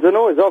 seconds of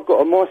noise I've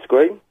got on my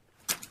screen.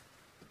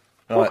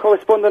 Right. What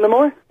correspondent am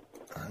I?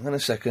 Hang on a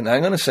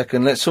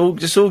second. Let's all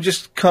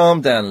just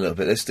calm down a little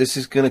bit. This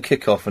is going to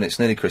kick off, and it's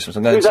nearly Christmas.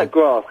 I'm going Who's to... that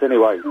grass,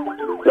 anyway?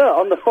 Look,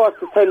 I'm the 5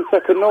 to 10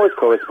 second noise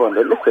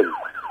correspondent. Listen.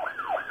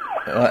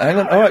 Right, hang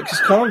on. All right,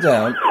 just calm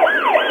down.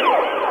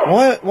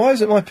 Why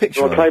is it my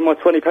picture? Do I claim my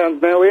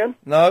 £20 now, Ian?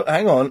 No,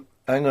 hang on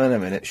a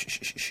minute.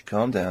 Shh,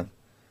 calm down.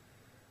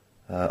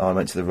 I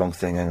went to the wrong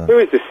thing. Hang on. Who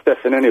is this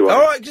Stefan, anyway?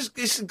 All right,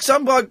 it's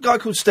some guy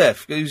called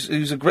Steph,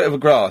 who's a grit of a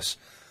grass.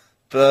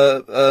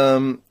 But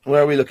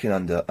where are we looking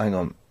under? Hang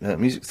on.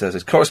 Music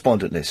Thursdays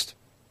correspondent list.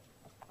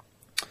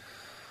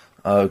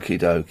 Okie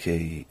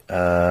dokie.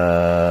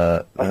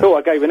 I thought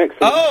I gave an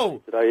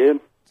excellent today, Ian.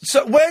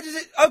 So where does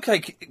it... Okay,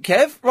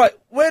 Kev, right,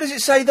 where does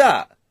it say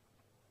that?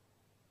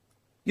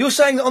 You're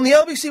saying that on the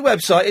LBC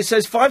website it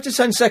says 5 to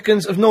 10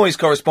 seconds of noise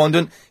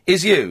correspondent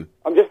is you?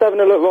 I'm just having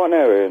a look right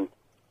now, Ian.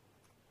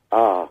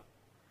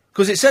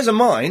 Because it says on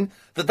mine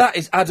that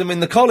is Adam in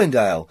the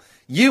Collindale.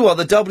 You are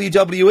the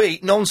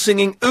WWE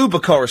non-singing Uber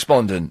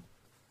correspondent.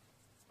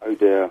 Oh,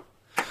 dear.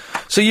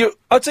 So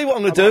I'll tell you what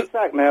I'm going to do.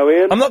 Sack now,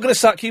 Ian. I'm not going to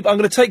sack you, but I'm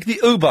going to take the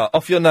Uber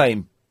off your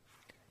name.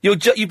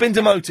 You've been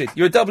demoted.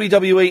 You're a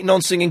WWE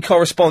non-singing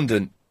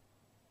correspondent.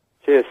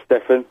 Cheers,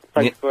 Stefan.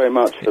 Thanks very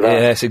much for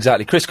that. Yes,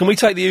 exactly. Chris, can we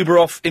take the Uber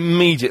off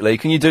immediately?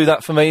 Can you do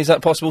that for me? Is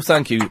that possible?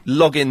 Thank you.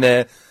 Log in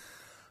there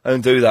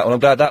and do that. Well, I'm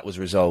glad that was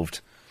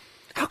resolved.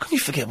 How can you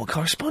forget what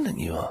correspondent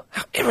you are?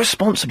 How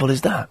irresponsible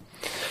is that?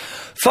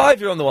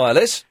 5, you're on the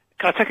wireless.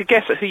 Can I take a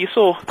guess at who you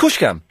saw? Of course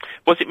you can.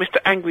 Was it Mr.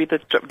 Angry, the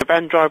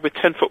van driver with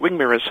 10-foot wing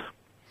mirrors?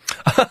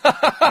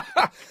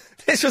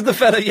 This was the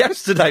fella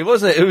yesterday,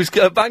 wasn't it, who was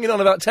banging on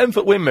about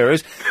 10-foot wind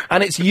mirrors,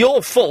 and it's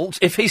your fault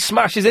if he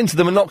smashes into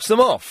them and knocks them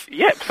off.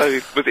 Yep, so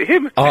was it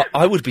him?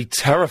 I would be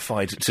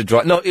terrified to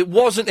drive... No, it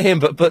wasn't him,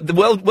 but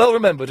well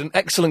remembered, an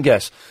excellent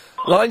guess.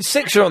 Line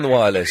 6, you're on the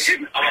wireless.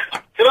 Can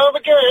I have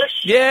a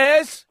guess?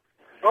 Yes?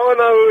 I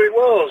know who it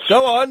was.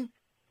 Go on.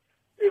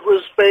 It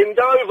was Ben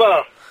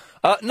Dover.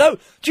 No.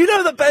 Do you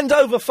know that Ben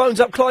Dover phones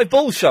up Clive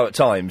Bull's show at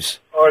times?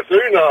 I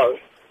do know.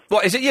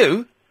 What, is it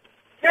you?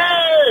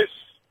 Yes!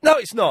 No,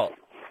 it's not.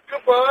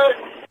 Goodbye.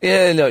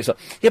 Yeah, no, it's not.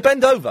 Yeah, Ben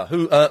Dover,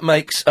 who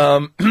makes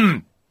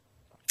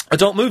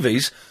adult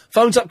movies,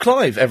 phones up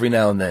Clive every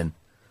now and then.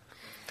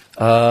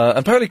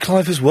 Apparently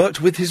Clive has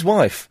worked with his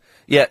wife.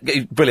 Yeah,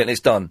 brilliant,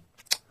 it's done.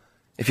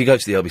 If you go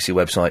to the LBC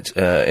website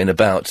in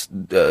about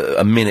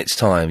a minute's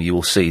time, you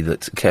will see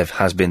that Kev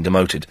has been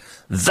demoted.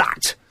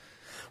 That!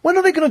 When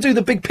are they going to do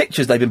the big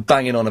pictures they've been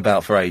banging on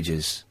about for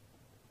ages?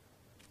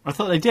 I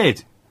thought they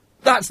did.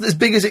 That's as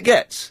big as it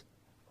gets.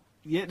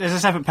 Yeah, there's a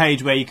separate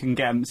page where you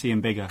can see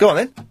them bigger. Go on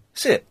then,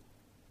 see it.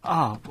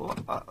 Ah,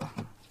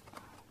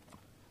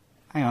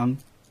 hang on.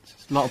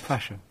 It's a lot of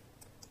pressure.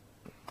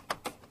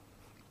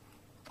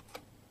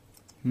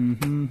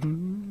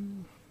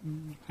 Hang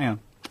on.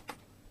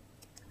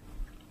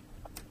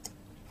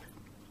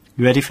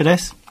 You ready for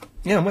this?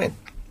 Yeah, I'm waiting.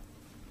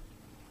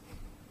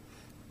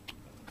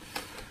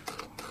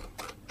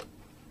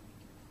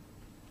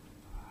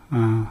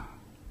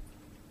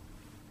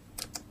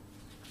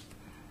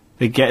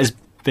 They get as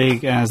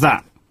big as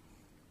that.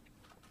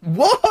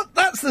 What?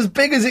 That's as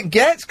big as it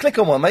gets? Click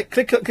on one, mate.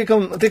 Click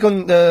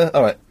on,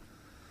 alright.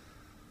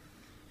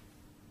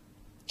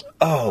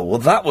 Oh, well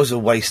that was a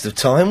waste of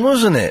time,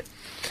 wasn't it?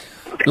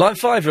 Line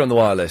 5, you're on the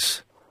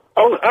wireless.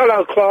 Oh,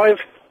 hello, Clive.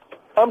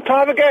 Can I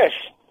have a guess?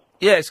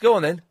 Yes, go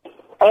on then.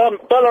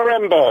 Bella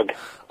Remberg.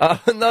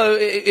 No,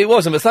 it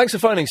wasn't, but thanks for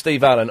phoning,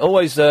 Steve Allen.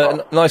 Always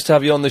nice to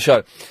have you on the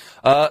show.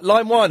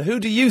 Line 1, who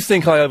do you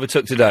think I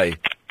overtook today?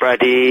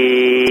 Pradeep.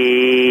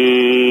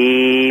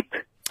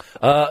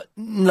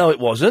 No, it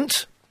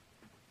wasn't.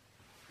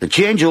 The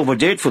changeover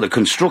date for the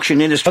construction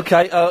industry...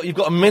 Okay, you've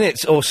got a minute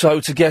or so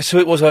to guess who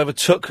it was I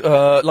overtook.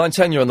 Line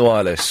 10, you're on the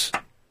wireless.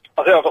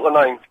 I think I've got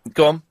the name.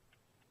 Go on.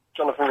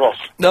 Jonathan Ross.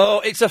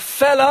 No, it's a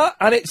fella,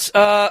 and it's,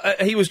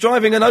 he was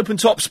driving an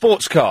open-top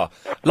sports car.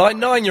 Line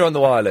 9, you're on the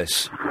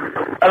wireless.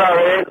 Hello,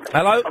 Ian.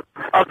 Hello?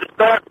 I've just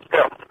heard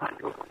you.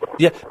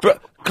 Yeah,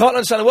 can't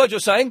understand a word you're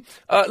saying.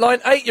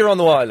 Line 8, you're on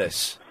the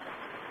wireless.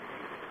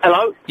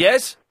 Hello?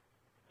 Yes?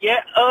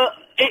 Yeah,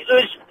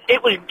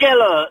 it was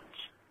Gellert.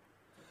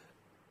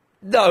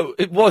 No,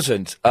 it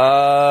wasn't.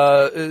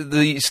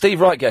 The Steve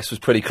Wright guess was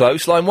pretty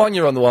close. Line 1,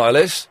 you're on the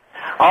wireless.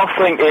 I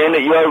think, Ian,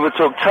 that you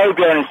overtook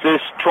Toby Ernest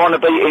trying to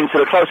beat into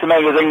the Closer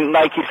Magazine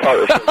naked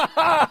photo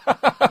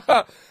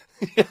shoot.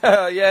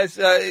 Yeah, yes,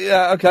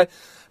 yeah, okay.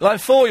 Line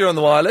 4, you're on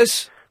the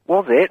wireless.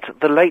 Was it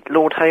the late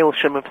Lord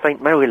Hailsham of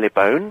St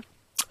Marylebone?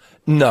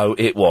 No,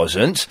 it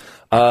wasn't.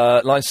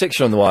 Line 6,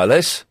 you're on the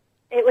wireless.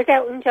 It was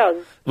Elton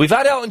John. We've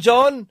had Elton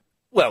John.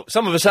 Well,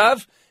 some of us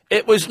have.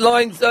 It was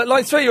line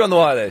 3, you're on the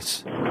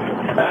wireless.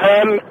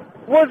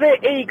 Was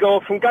it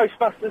Igor from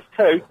Ghostbusters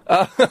 2?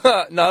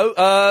 No,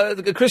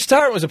 Chris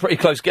Tarrant was a pretty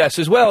close guess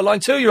as well.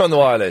 Line 2, you're on the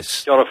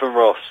wireless. Jonathan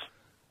Ross.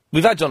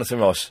 We've had Jonathan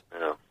Ross.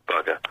 Oh,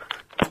 bugger.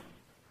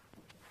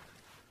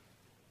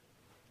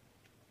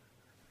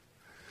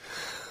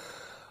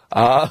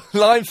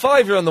 Line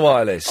 5, you're on the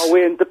wireless. Oh,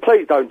 Ian,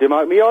 please don't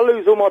demote me. I'll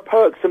lose all my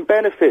perks and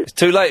benefits. It's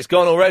too late, it's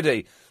gone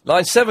already.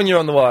 Line 7, you're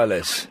on the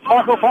wireless.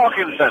 Michael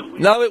Parkinson.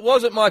 No, it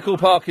wasn't Michael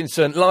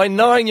Parkinson. Line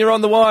 9, you're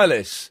on the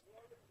wireless.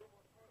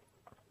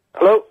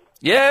 Hello?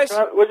 Yes?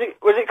 Was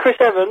it Chris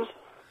Evans?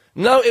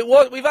 No, it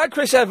was. We've had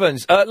Chris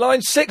Evans.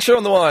 Line 6, you're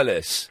on the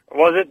wireless.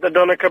 Was it the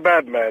Donna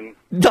Kebab Man?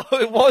 No,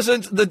 it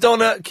wasn't the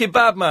Donna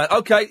Kebab Man.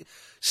 Okay,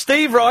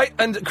 Steve Wright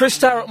and Chris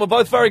Tarrant were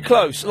both very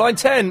close. Line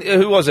 10,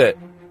 who was it?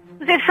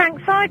 Was it Frank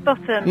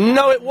Sidebottom?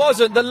 No, it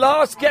wasn't. The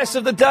last guess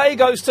of the day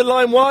goes to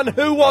line 1.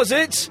 Who was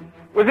it?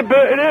 Was it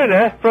Bert and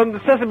Erna from the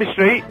Sesame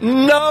Street?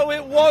 No,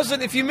 it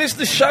wasn't. If you missed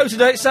the show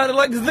today, it sounded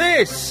like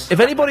this.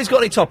 If anybody's got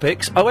any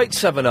topics,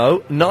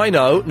 0870 90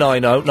 90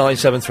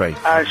 973.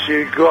 And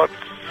she got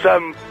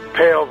some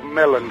pair of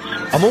melons.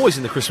 I'm always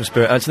in the Christmas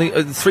spirit, Anthony.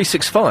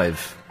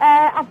 365.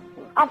 I'm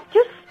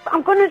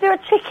going to do a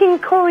chicken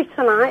curry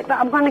tonight, but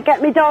I'm going to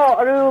get my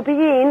daughter, who will be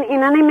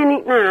in any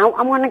minute now.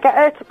 I'm going to get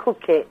her to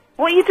cook it.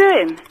 What are you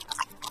doing?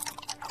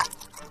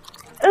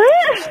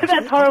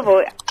 That's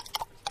horrible.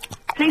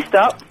 Please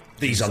stop.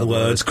 These are the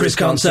words Chris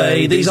can't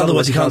say, these are the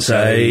words he can't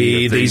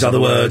say, these are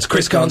the words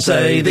Chris can't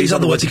say, these are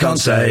the words he can't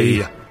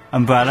say.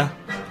 Umbrella.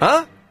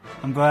 Huh?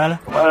 Umbrella.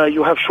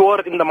 You have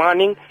shower in the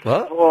morning.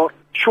 What? Or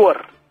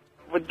shower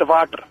with the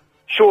water.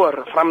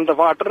 Shower from the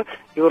water.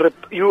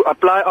 You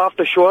apply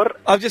after shower.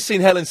 I've just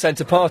seen Helen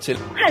sent a party.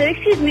 Hello,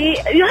 excuse me.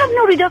 You have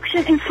no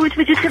reduction in fruit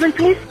vegetable,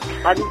 please?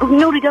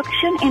 No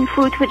reduction in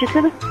fruit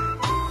vegetable?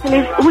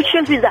 Please. Which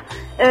shelf is that?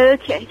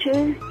 Okay.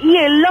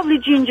 Yeah, lovely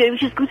ginger,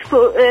 which is good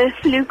for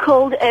flu,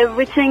 cold,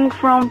 everything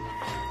from...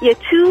 Yeah,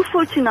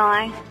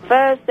 249.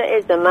 First there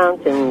is the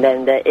mountain,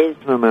 then there is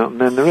The mountain,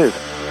 then there is.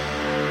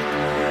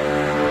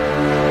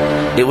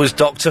 It was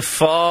Dr.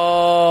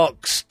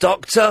 Fox!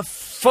 Dr.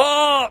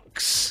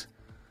 Fox!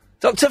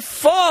 Dr.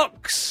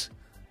 Fox!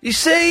 You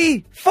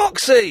see?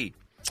 Foxy!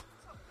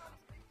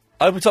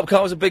 Open Top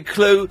Car was a big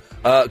clue.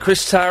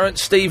 Chris Tarrant,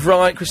 Steve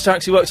Wright. Chris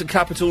Tarrant, he works at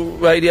Capital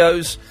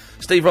Radios.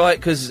 Steve Wright,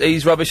 because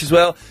he's rubbish as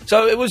well.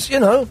 So it was,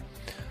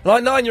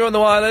 Line 9, you're on the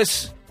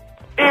wireless.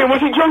 Hey,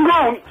 was it John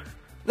Grant?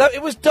 No,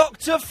 it was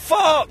Dr.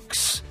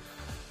 Fox!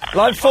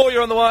 Line 4,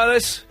 you're on the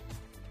wireless.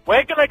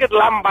 Where can I get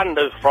lamb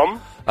banders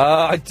from?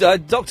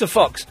 Dr.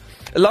 Fox.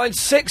 Line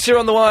 6, you're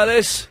on the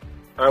wireless.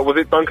 Was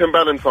it Duncan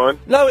Ballantyne?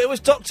 No, it was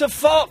Dr.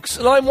 Fox.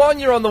 Line 1,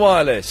 you're on the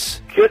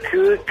wireless.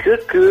 Cuckoo,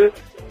 cuckoo.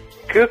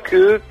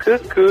 Cuckoo,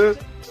 cuckoo.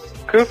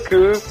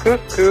 Cuckoo,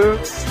 cuckoo.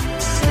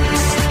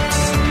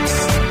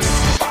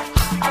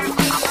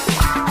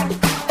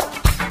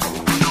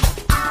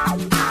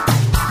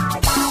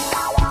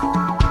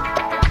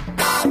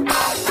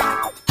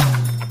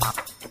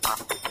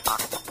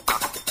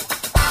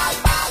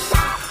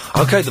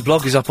 Okay, the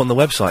blog is up on the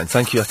website,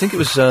 thank you. I think it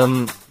was,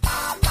 who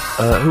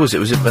was it?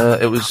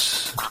 It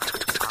was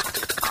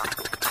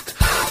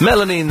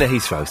Melanie in the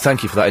Heathrow.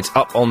 Thank you for that. It's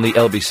up on the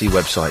LBC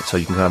website, so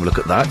you can have a look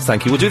at that.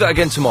 Thank you. We'll do that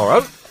again tomorrow.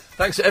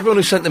 Thanks to everyone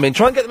who sent them in.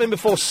 Try and get them in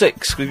before 6,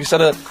 because we've just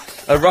had a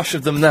rush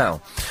of them now.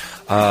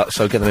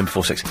 So get them in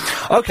before 6.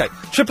 Okay,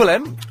 Triple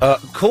M,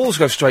 calls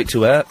go straight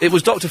to air. It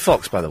was Dr.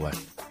 Fox, by the way.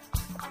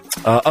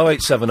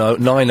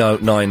 0870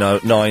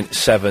 9090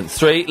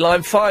 973.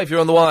 Line 5, you're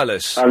on the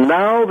wireless. And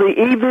now the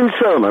evening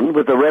sermon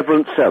with the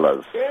Reverend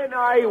Sellers. When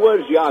I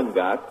was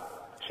younger,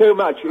 so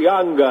much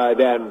younger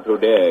than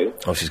today,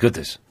 Oh, she's good,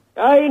 this.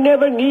 I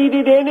never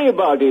needed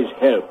anybody's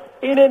help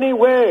in any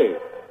way.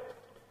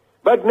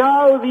 But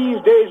now these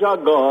days are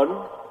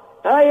gone,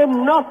 I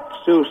am not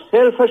so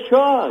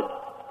self-assured.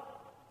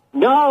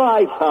 Now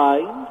I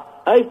find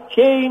I've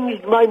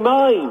changed my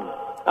mind.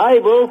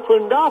 I've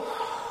opened up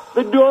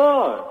the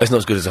door. It's not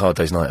as good as A Hard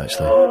Day's Night,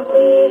 actually.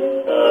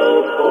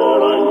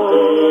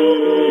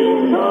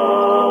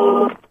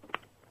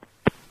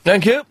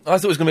 Thank you. I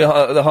thought it was going to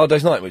be The Hard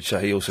Day's Night, which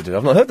he also did.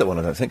 I've not heard that one,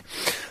 I don't think.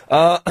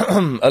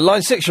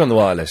 Line 6, you're on the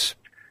wireless.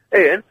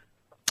 Ian?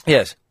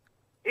 Yes.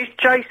 Is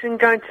Jason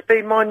going to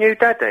be my new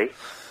daddy?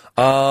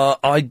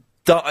 I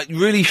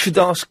really should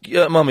ask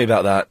Mummy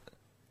about that.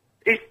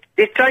 Is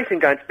Jason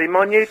going to be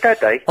my new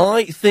daddy?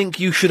 I think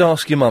you should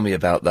ask your mummy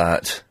about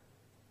that.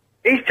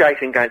 Is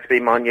Jason going to be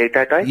my new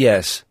daddy?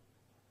 Yes.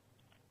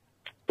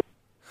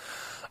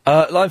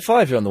 Line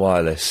 5, you're on the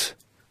wireless.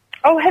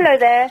 Oh, hello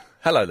there.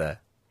 Hello there.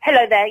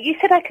 Hello there. You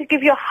said I could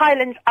give you a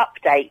Highlands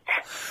update.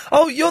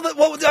 Oh, you're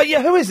the...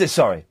 yeah, who is this,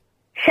 sorry?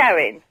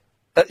 Sharon.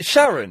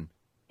 Sharon?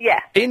 Yeah.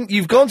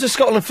 You've gone to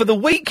Scotland for the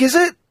week, is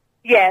it?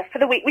 Yeah, for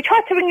the week. We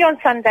tried to ring you on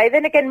Sunday,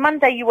 then again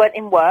Monday you weren't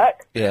in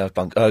work. Yeah,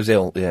 I was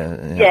ill,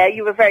 yeah. Yeah,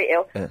 you were very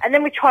ill. Yeah. And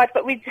then we tried,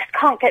 but we just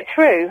can't get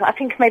through. I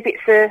think maybe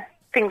it's the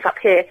things up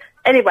here.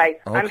 Anyway,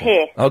 Okay. I'm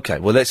here. Okay,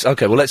 well let's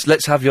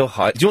have your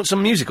Do you want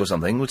some music or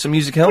something? Would some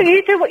music help? Well,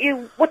 you do what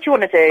you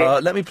want to do.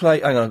 Let me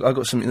play. Hang on, I've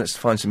got some. Let's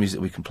find some music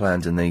we can play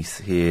underneath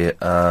here.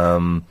 What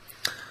am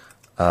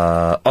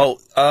I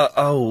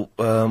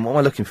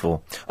looking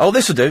for? Oh,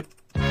 this will do.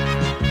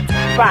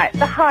 Right,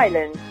 the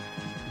Highlands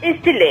is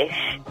delish.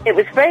 It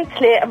was very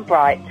clear and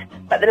bright,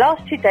 but the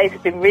last 2 days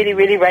have been really,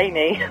 really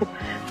rainy.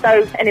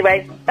 So,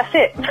 anyway, that's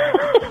it.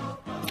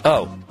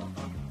 Oh.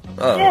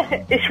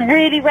 Yeah, it's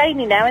really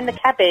rainy now in the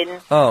cabin.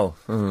 Oh.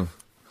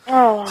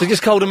 Oh. So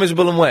just cold and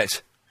miserable and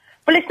wet.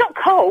 Well, it's not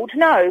cold,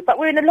 no, but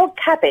we're in a log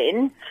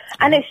cabin,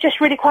 and it's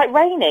just really quite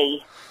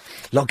rainy.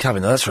 Log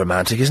cabin, that's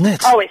romantic, isn't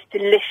it? Oh, it's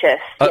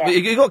delicious. Yeah.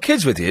 You got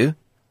kids with you?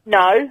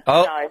 No,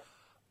 Oh. no.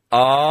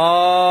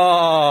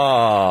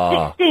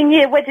 Ah.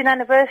 16-year wedding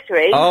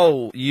anniversary.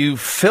 Oh, you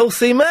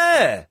filthy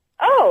mare.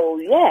 Oh,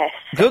 yes.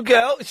 Good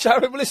girl.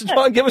 Sharon, well, listen,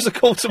 try and give us a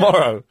call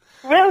tomorrow.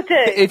 Will do.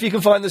 If you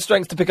can find the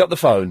strength to pick up the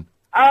phone.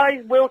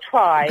 I will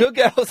try. Good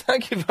girl,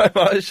 thank you very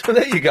much.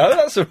 There you go,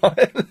 that's all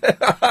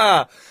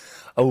right.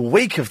 A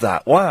week of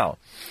that, wow.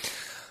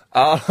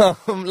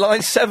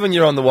 Line 7,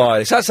 you're on the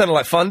wireless. That sounded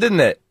like fun, didn't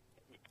it?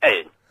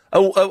 Ian.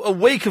 A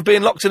week of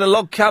being locked in a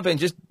log cabin,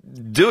 just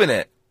doing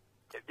it.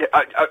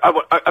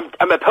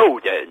 I'm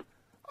appalled, Ian.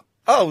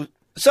 Oh,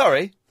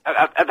 sorry?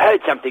 I've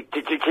heard something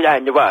today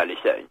in the wireless,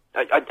 Ian.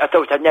 I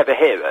thought I'd never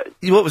hear it.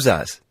 What was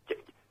that?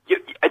 You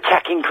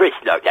attacking Chris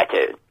like that,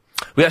 Ian.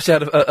 We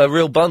actually had a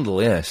real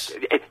bundle, yes.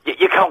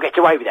 You can't get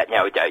away with that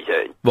nowadays,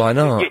 Ian. Why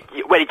not?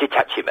 Where did you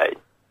touch him, Ian?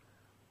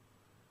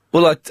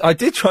 Well, I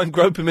did try and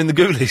grope him in the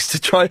ghoulies to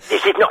try...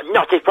 This is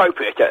not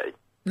appropriate, Ian.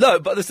 No,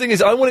 but the thing is,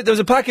 there was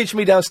a package for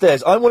me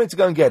downstairs. I wanted to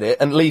go and get it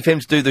and leave him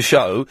to do the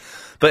show,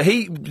 but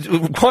he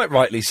quite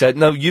rightly said,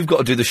 no, you've got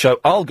to do the show,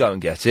 I'll go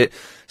and get it.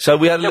 So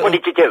we had a little... What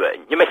did you do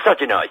then? You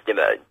misogynised him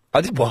then.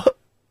 I did what?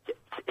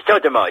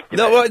 Sodomised him.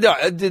 No,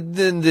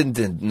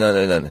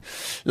 no.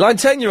 Line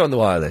 10, you're on the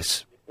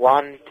wireless.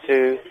 1,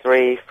 2,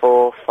 3,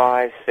 4,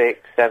 5, 6,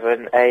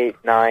 7, 8,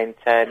 9,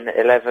 10,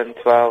 11,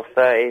 12,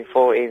 13,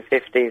 14,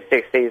 15,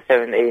 16,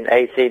 17,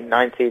 18,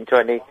 19,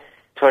 20,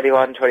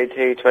 21,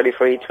 22,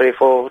 23,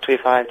 24,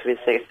 25,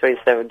 26,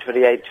 27,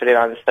 28,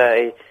 29,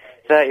 30,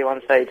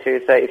 31, 32,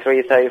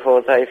 33,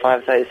 34,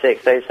 35,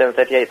 36, 37,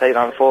 38,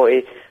 39,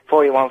 40,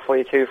 41,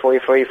 42,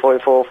 43,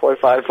 44,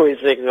 45,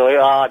 46,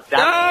 oh, damn.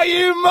 Ah,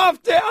 you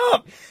muffed it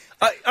up!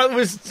 I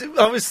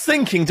was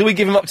thinking, do we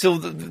give him up till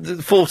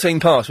the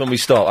 14 past when we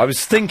start? I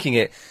was thinking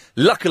it.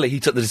 Luckily, he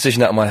took the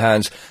decision out of my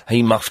hands.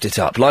 He muffed it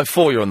up. Line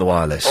 4, you're on the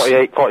wireless.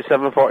 48,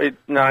 47,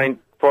 49,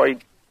 40,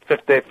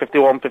 50,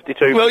 51,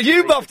 52... Well,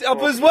 you muffed it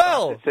up as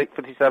well! 56,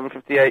 57,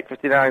 58,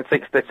 59,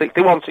 60,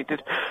 61, 60...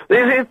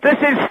 This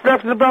is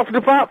stuff for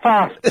the part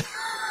pass!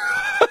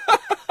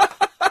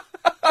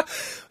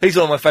 He's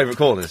one of my favourite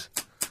callers.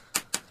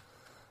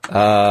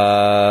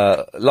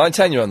 Line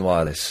 10, you're on the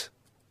wireless.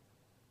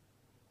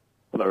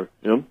 Hello,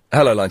 Ian.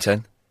 Hello, Line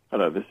 10.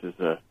 Hello, this is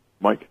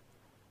Mike.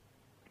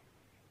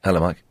 Hello,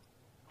 Mike.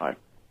 Hi.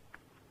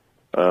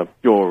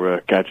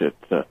 Your gadget,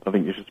 I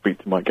think you should speak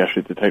to Mike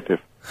Ashley, detective.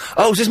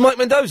 Oh, is this Mike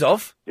Mendoza?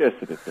 Yes,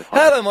 it is. Yes.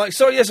 Hello, Mike.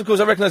 Sorry, yes, of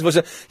course, I recognise the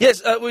voice.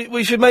 Yes,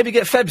 we should maybe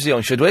get Febsy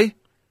on, should we?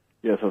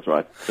 Yes, that's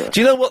right. Do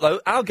you know what, though?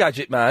 Our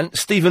gadget man,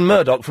 Stephen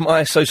Murdoch from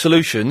ISO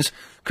Solutions,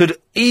 could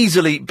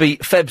easily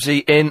beat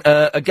Febsy in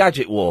a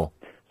gadget war.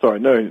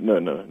 Sorry, no.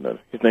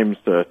 His name's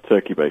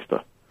Turkey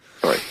Baster.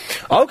 Sorry.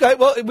 OK,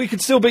 well, we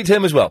could still beat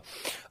him as well.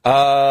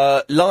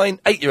 Line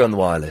 8, you're on the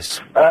wireless.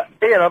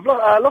 Ian, I've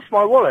lost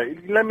my wallet. You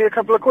can lend me a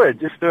couple of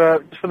quid just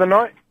for the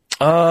night?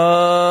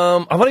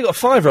 I've only got a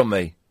 £5 on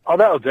me. Oh,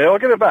 that'll do. I'll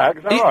give it back.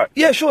 Is that all right?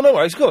 Yeah, sure, no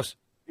worries, of course.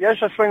 Yeah,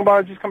 shall I swing by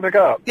and just come pick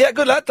it up? Yeah,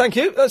 good lad, thank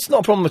you. That's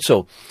not a problem at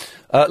all.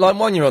 Line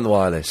 1, you're on the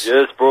wireless.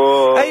 Yes,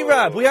 bro. Hey,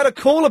 Rab, we had a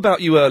call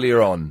about you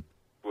earlier on.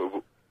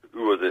 Who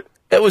was it?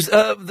 It was,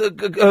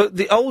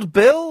 the old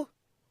Bill?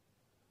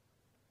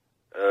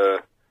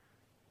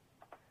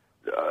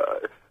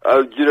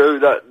 You know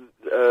that...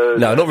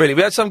 No, not really.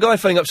 We had some guy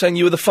phoning up saying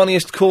you were the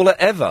funniest caller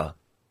ever.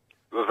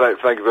 Well,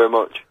 thank you very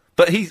much.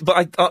 But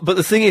but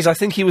the thing is, I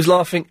think he was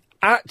laughing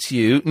at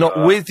you,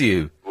 not with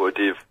you. What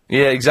a div.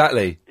 Yeah,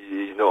 exactly.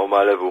 He's not on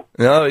my level.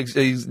 No,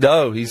 he's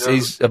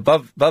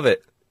above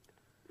it.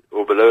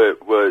 Or below it.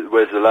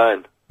 Where's the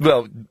line?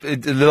 Well,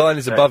 the line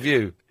is above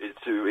you.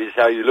 It's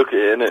how you look at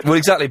it, isn't it? Well,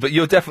 exactly, but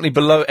you're definitely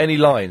below any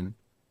line.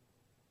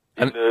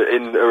 In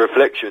a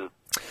reflection.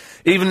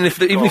 Even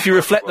if you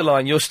reflect the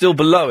line, you're still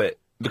below it.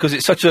 Because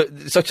it's such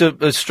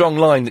a strong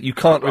line that you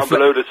can't reflect. I'm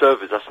below the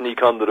surface. I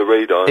sneak under the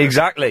radar.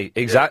 Exactly.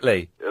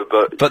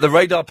 Yeah, but the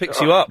radar picks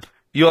you up.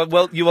 You are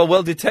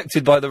well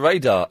detected by the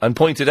radar and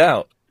pointed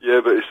out. Yeah,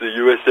 but it's the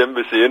U.S.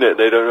 Embassy, innit?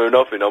 They don't know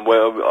nothing.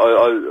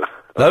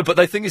 No, but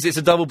the thing is, it's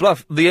a double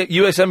bluff. The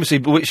U.S. Embassy,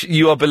 which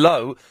you are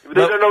below... But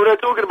they don't know what they're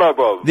talking about,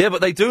 bro. Yeah,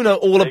 but they do know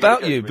all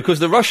about you, because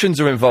the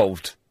Russians are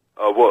involved.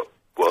 What?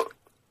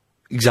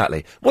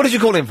 Exactly. What did you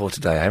call in for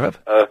today, Arab?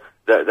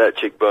 That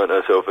chick burnt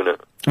herself, innit?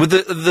 With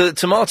the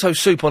tomato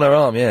soup on her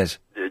arm, yes.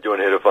 Yeah, do you want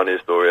to hear the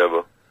funniest story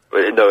ever?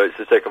 No, it's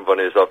the second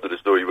funniest after the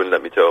story you wouldn't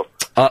let me tell.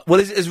 Well,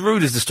 is it as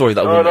rude as the story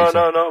that I No, wouldn't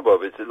let you no,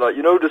 Bob. It's like,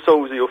 you know the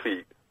soles of your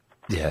feet?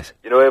 Yes.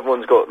 You know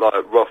everyone's got, like,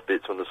 rough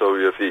bits on the sole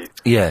of your feet?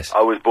 Yes.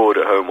 I was bored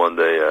at home one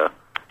day,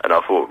 and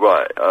I thought,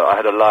 right, I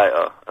had a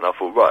lighter, and I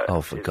thought, right.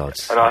 Oh, for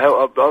God's sake. And I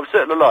was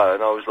setting the lighter,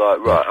 and I was like,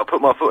 right, I'll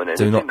put my foot in it,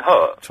 and it didn't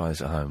hurt. Try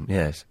this at home,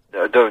 yes.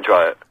 Don't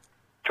try it.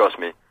 Trust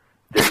me.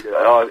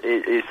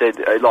 It said,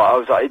 I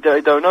was like,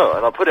 it don't know.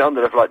 And I put it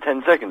under there for like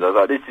 10 seconds. I was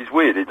like, this is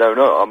weird, it don't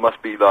know. I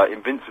must be like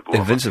invincible.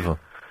 Invincible.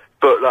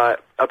 But like,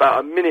 about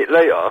a minute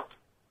later,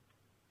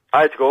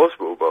 I had to go to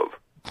hospital, Bob.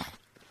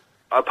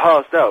 I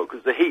passed out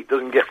because the heat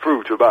doesn't get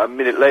through to about a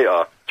minute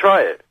later.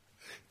 Try it.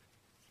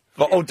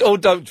 Or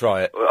don't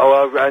try it.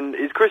 And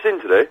is Chris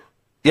in today?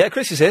 Yeah,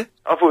 Chris is here.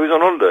 I thought he was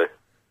on holiday.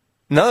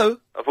 No.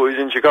 I thought he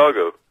was in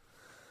Chicago.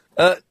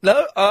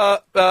 No,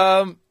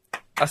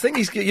 I think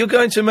you're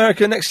going to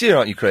America next year,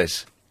 aren't you,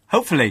 Chris?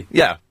 Hopefully.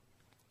 Yeah.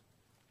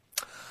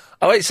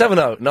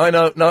 0870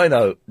 90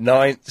 90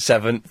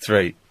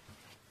 973.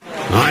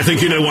 I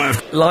think you know why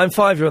I've... Line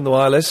 5, you're on the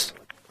wireless.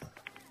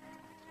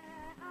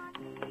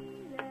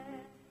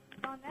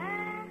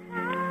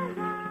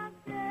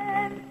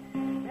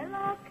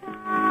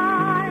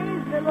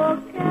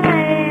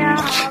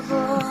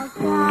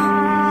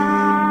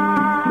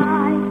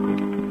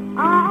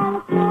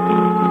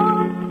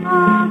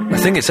 I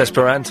think it's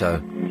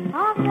Esperanto.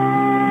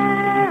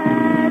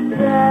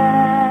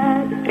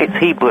 It's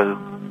Hebrew.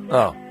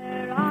 Oh.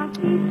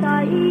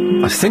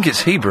 I think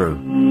it's Hebrew.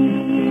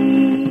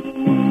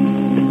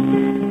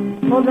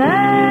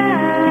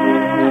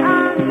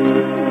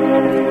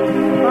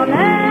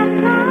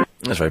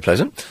 That's very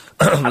pleasant.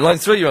 Line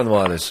 3, you're on the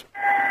wireless.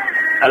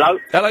 Hello?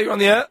 Hello, you're on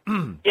the air.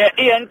 Yeah,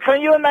 Ian,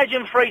 can you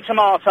imagine 3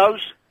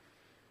 tomatoes?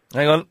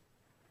 Hang on.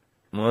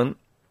 1,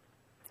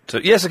 2.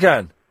 Yes, I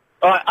can.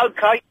 Right,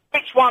 okay.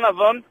 Which one of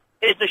them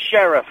is the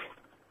sheriff?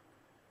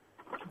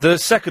 The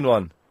second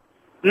one.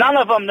 None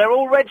of them. They're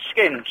all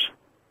Redskins.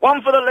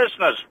 One for the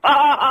listeners. Ha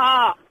ha ha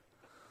ha!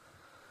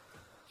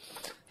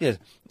 Yeah.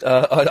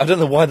 I don't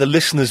know why the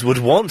listeners would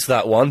want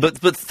that one, but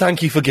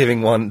thank you for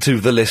giving one to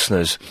the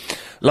listeners.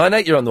 Line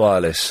 8, you're on the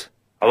wireless.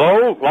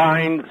 Hello,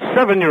 line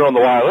 7, you're on the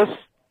wireless.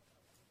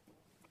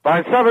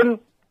 Line 7.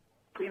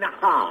 Been a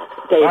hard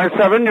day. Line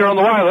 7, you're on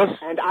the wireless.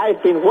 And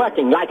I've been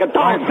working like a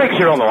dog. Line 6,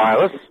 you're on the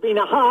wireless. It's been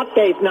a hard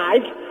day's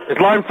night. Is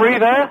line 3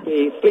 there?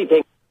 He's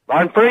sleeping.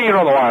 Line 3, you're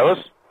on the wireless.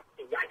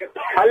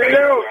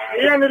 Hello,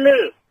 Ian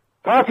Lee.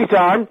 Party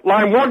time.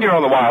 Line 1, you're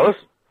on the wireless.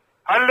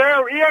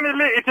 Hello, Ian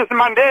Lee. It is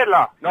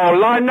Mandela. No,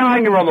 line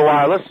 9, you're on the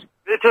wireless.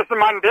 It is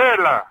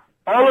Mandela.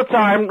 All the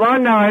time,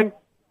 line 9.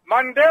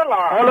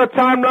 Mandela. All the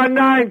time, line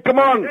 9. Come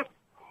on.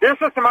 This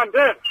is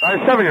Mandela.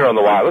 Line 7, you're on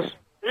the wireless.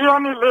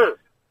 Ian Lee.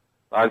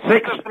 Line 6, It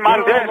is you're on the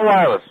Mandela.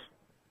 wireless.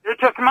 It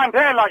is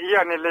Mandela,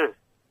 Ian Lee.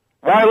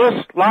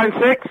 Wireless, line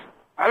 6.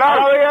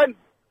 Hello, Ian.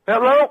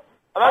 Hello?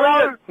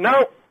 Hello.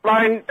 No,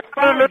 line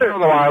 5, you're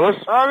on the wireless.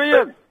 Hello,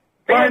 Ian.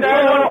 Line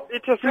 4.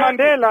 It is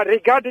Mandela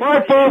regarding...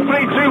 5, 4, 3, 2,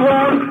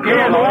 1,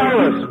 you're on the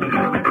wireless.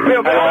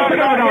 Hello.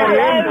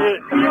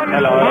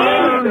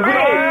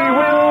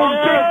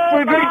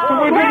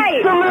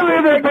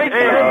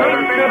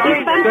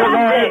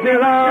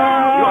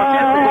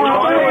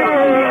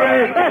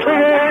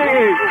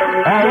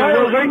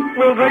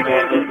 We'll drink.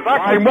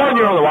 Line 1,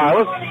 you're on the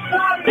wireless.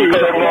 He's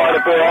got right to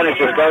be honest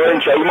with you,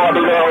 isn't he? He might be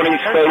there on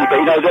his feet, but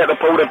he knows how to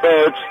pull the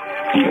birds.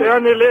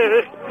 Ian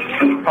Lee.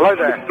 Hello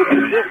there.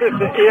 This is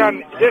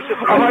Ian. This is...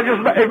 Have I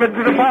just met him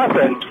into the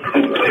party?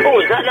 Oh,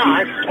 is that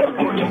nice?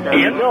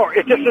 Ian? No,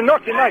 it is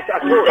not nice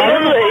at all.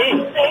 Ian Lee.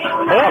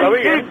 Hello,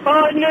 Ian.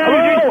 Hello,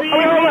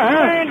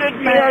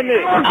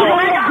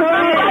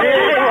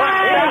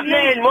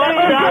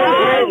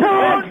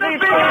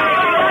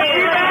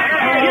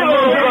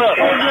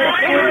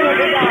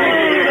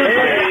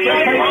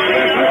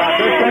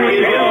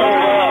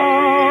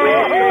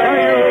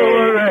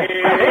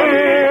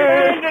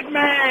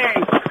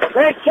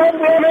 Let's have a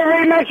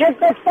rematch at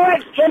the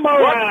fight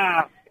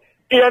tomorrow.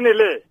 Ian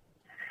Lee.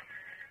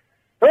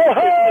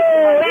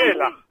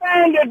 Oh,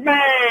 Bandit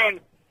Man.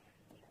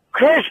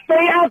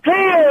 Crispy up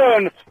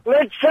Ian.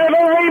 Let's have a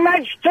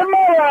rematch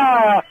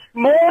tomorrow.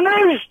 More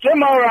news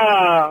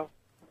tomorrow.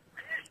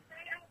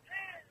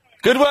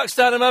 Good work,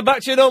 Stanley.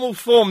 Back to your normal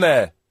form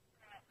there.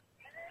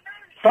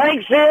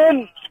 Thanks,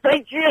 Ian.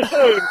 Speak to you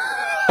soon.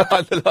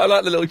 I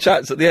like the little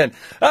chats at the end.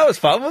 That was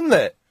fun, wasn't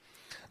it?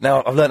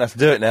 Now, I've learned how to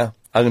do it now.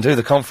 I can do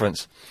the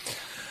conference.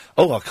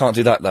 Oh, I can't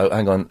do that, though.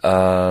 Hang on.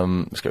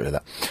 Let's get rid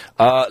of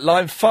that.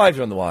 Line 5,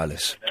 you're on the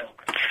wireless.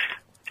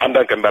 I'm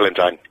Duncan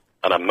Valentine,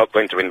 and I'm not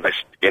going to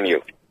invest in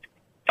you.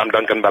 I'm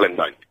Duncan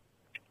Valentine.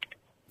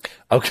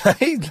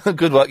 Okay,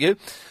 good work, you.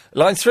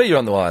 Line 3, you're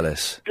on the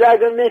wireless.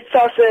 Dragon this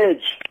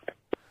sausage.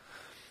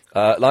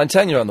 Line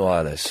 10, you're on the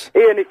wireless.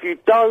 Ian, if you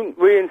don't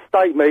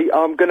reinstate me,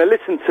 I'm going to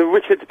listen to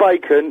Richard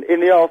Bacon in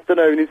the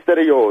afternoon instead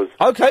of yours.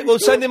 Okay, well,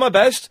 send in my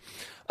best.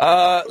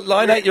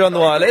 Line 8, you're on the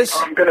wireless.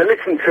 I'm going to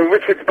listen to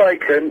Richard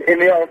Bacon in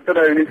the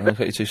afternoon.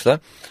 Okay, you're too slow.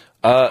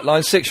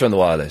 Line 6, you're on the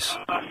wireless.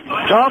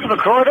 Charles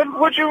Croydon,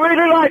 would you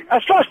really like a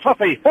slush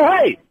puppy? Oh,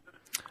 hey!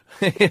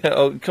 Yeah,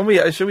 oh,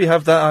 should we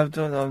have that? I've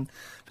been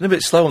a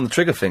bit slow on the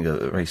trigger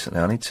finger recently.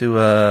 I need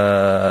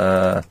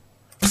to,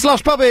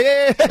 Slush puppy!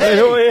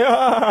 Here we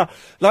are!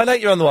 Line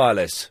 8, you're on the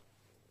wireless.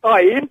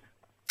 Hi, Ian.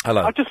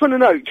 Hello. I just want to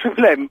know,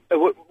 Triple M,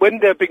 when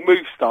their big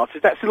move starts,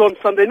 is that still on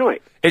Sunday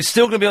night? It's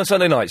still going to be on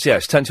Sunday nights,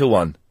 yes, 10 till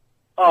 1.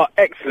 Oh,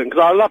 excellent,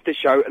 because I love this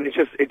show, and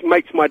it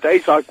makes my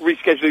days. I'm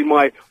rescheduling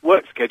my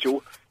work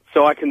schedule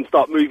so I can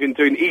start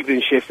doing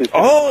evening shifts. And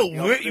Oh,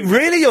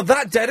 really? You're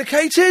that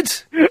dedicated?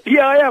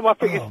 Yeah, I am. I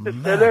think it's just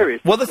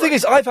hilarious. Well, the thing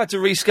is, I've had to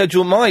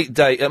reschedule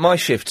my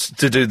shifts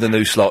to do the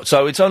new slot,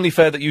 so it's only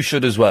fair that you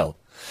should as well.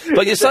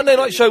 But your Sunday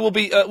night show will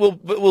be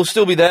will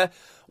still be there.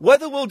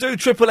 Whether we'll do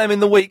Triple M in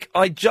the week,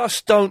 I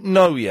just don't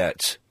know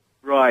yet.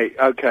 Right,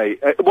 okay.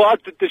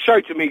 The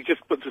show to me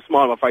just puts a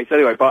smile on my face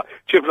anyway, but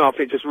Triple M I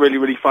think just really,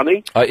 really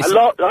funny.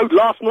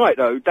 Last night,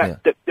 though, there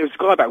was a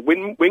guy about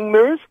wing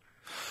mirrors.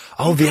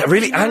 Oh, the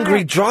really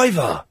angry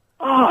driver.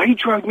 Oh, he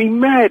drove me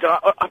mad.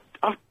 I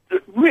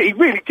really,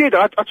 really did.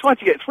 I tried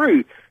to get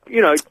through,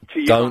 to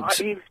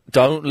you.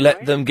 Don't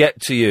let them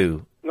get to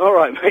you. All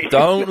right, mate.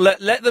 Don't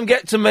let them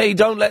get to me.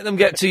 Don't let them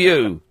get to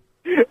you.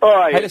 All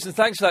right. Hey, listen,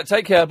 thanks for that.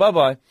 Take care.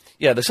 Bye-bye.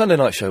 Yeah, the Sunday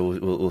night show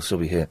will still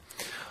be here.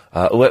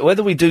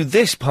 Whether we do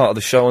this part of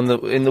the show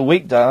in the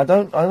weekday, I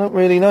don't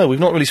really know. We've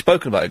not really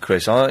spoken about it,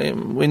 Chris.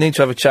 We need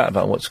to have a chat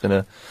about what's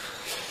going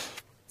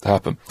to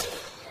happen.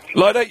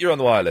 Line 8, you're on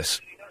the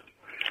wireless.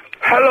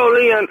 Hello,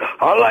 Leon.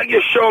 I like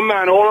your show,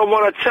 man. All I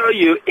want to tell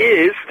you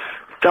is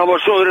Okay,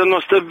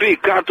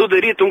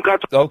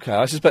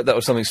 I suspect that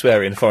was something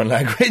sweary in a foreign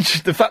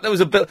language. The fact there was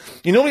a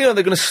you normally know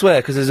they're going to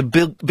swear because there's a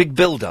big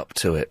build-up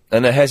to it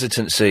and a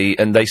hesitancy,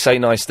 and they say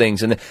nice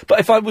things. But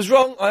if I was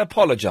wrong, I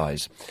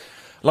apologise.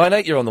 Line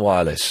 8, you're on the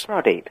wireless.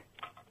 Pradeep.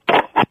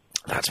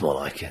 That's more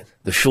like it.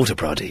 The shorter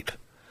Pradeep.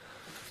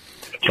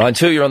 Line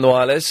 2, you're on the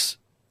wireless.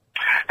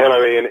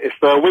 Hello, Ian. It's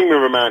the Wing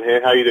Mirror Man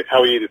here.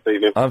 How are you this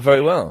evening? I'm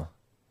very well.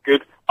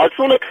 Good. I just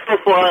want to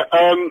clarify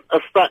a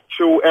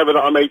factual error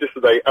that I made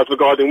yesterday as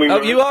regarding wing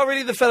mirrors. You are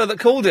really the fellow that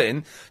called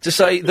in to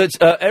say that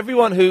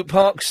everyone who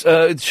parks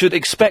should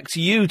expect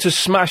you to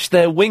smash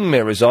their wing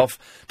mirrors off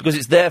because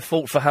it's their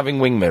fault for having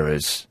wing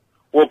mirrors.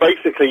 Well,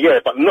 basically, yeah,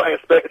 but not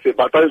expect it,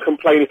 but don't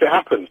complain if it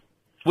happens.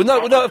 Well,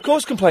 no, of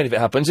course complain if it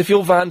happens if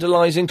you're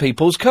vandalising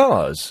people's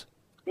cars.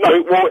 No,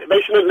 well,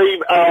 they shouldn't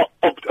leave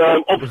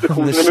obstacles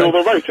in the middle of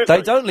the road, should they?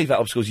 They don't leave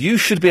out obstacles. You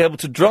should be able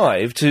to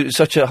drive to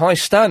such a high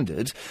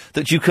standard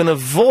that you can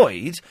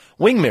avoid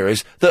wing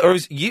mirrors that are,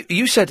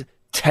 you said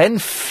 10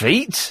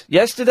 feet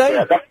yesterday?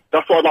 Yeah,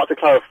 that's what I'd like to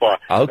clarify.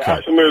 Okay. The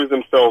actual mirrors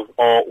themselves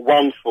are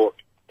 1 foot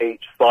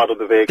each side of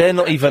the vehicle. They're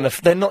not even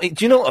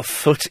do you know what a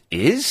foot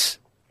is?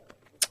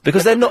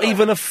 Because they're not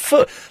even a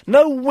foot.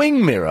 No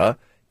wing mirror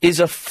is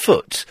a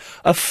foot.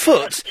 A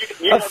foot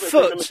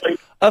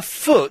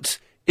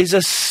is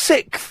a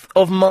sixth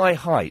of my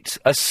height.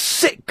 A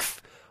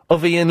sixth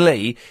of Ian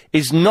Lee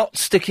is not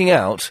sticking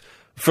out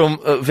from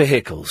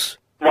vehicles.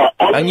 Right,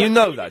 and you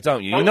know that,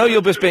 don't you? You know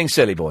you're just being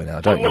silly boy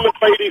now, don't you? On the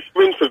Mercedes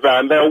Sprinter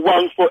van, they're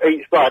 1 foot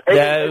each side.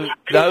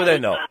 No, they're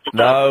not.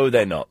 No,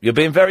 they're not. You're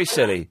being very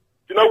silly.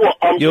 You know what?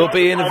 You're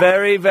being a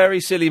very, very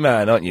silly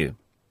man, aren't you?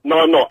 No,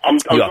 I'm not. I'm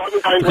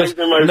because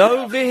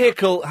no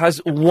vehicle has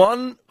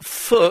 1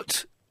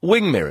 foot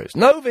wing mirrors.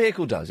 No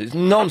vehicle does. It's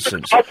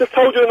nonsense. I just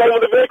told you the name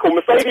of the vehicle,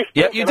 Mercedes.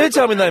 Yeah, you did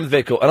tell me the name of the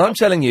vehicle, and I'm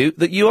telling you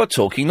that you are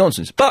talking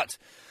nonsense. But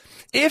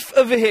if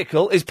a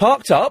vehicle is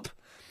parked up,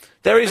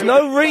 there is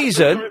no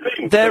reason.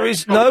 There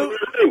is no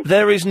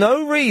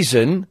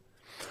reason.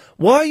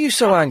 Why are you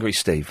so angry,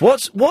 Steve?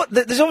 There's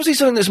obviously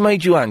something that's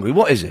made you angry.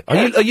 What is it?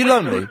 Are you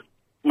lonely?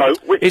 No.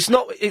 It's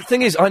not. The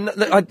thing is, I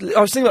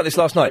was thinking about this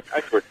last night.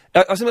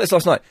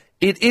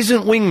 It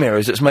isn't wing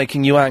mirrors that's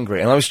making you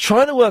angry, and I was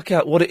trying to work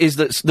out what it is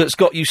that's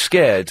got you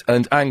scared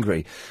and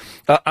angry,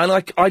 and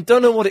I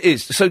don't know what it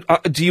is. So,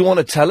 do you want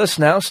to tell us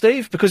now,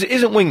 Steve? Because it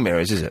isn't wing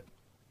mirrors, is it?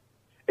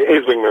 It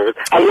is wing mirrors.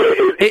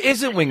 It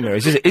isn't wing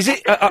mirrors, is it? Is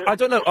it? I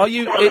don't know. Are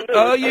you,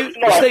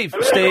 Steve?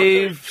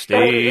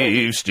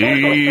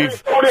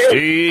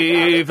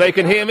 They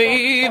can hear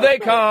me. They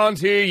can't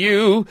hear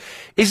you.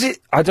 Is it?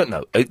 I don't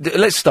know.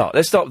 Let's start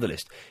with the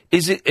list.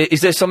 Is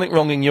there something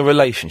wrong in your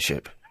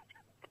relationship?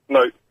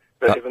 No.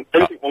 There isn't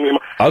anything wrong in my...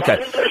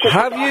 Okay.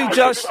 Have you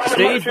just,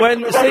 Steve,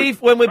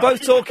 when we're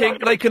both talking,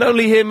 they can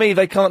only hear me,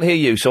 they can't hear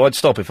you, so I'd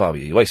stop if I were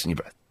you. You're wasting your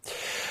breath.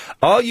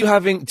 Are you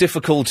having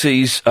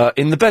difficulties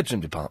in the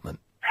bedroom department?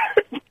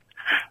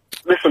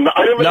 Listen,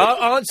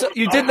 answer.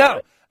 You did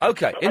now.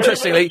 Okay.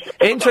 Interestingly,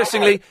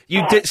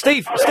 you did.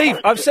 Steve,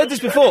 I've said this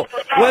before.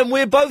 When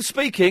we're both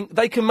speaking,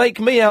 they can make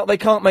me out, they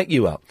can't make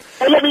you out.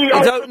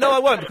 No, I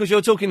won't, because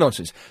you're talking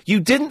nonsense. You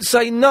didn't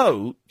say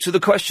no to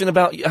the question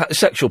about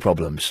sexual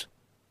problems.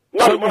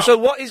 What's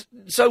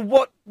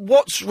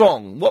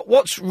wrong?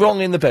 What's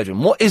wrong in the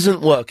bedroom? What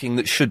isn't working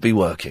that should be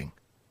working?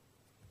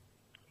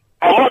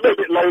 I might be a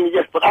bit lonely,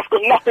 yes, but I've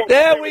got nothing...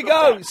 There we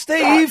go!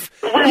 Steve,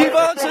 you've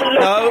answered...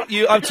 No,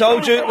 I've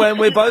told you, when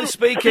we're both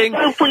speaking,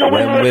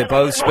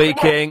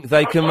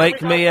 they can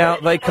make me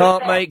out, they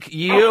can't make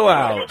you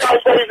out.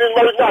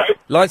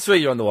 Line 3,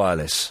 you're on the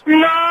wireless.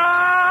 No!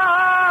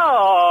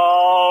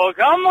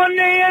 Come on,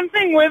 and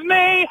sing with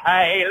me.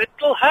 Hey,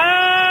 little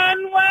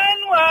hen, when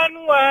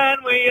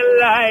will you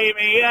lay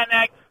me an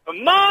egg for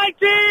my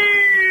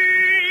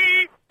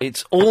tea?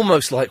 It's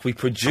almost like we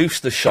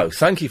produced the show.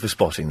 Thank you for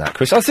spotting that,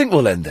 Chris. I think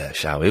we'll end there,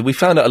 shall we? We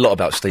found out a lot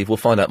about Steve. We'll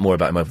find out more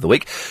about him over the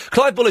week.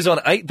 Clive Bull is on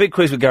at 8. Big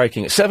quiz with Gary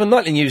King at 7.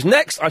 Nightly news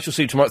next. I shall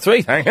see you tomorrow at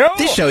 3. Thank you.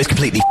 This show is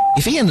completely...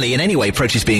 If Ian Lee in any way approaches being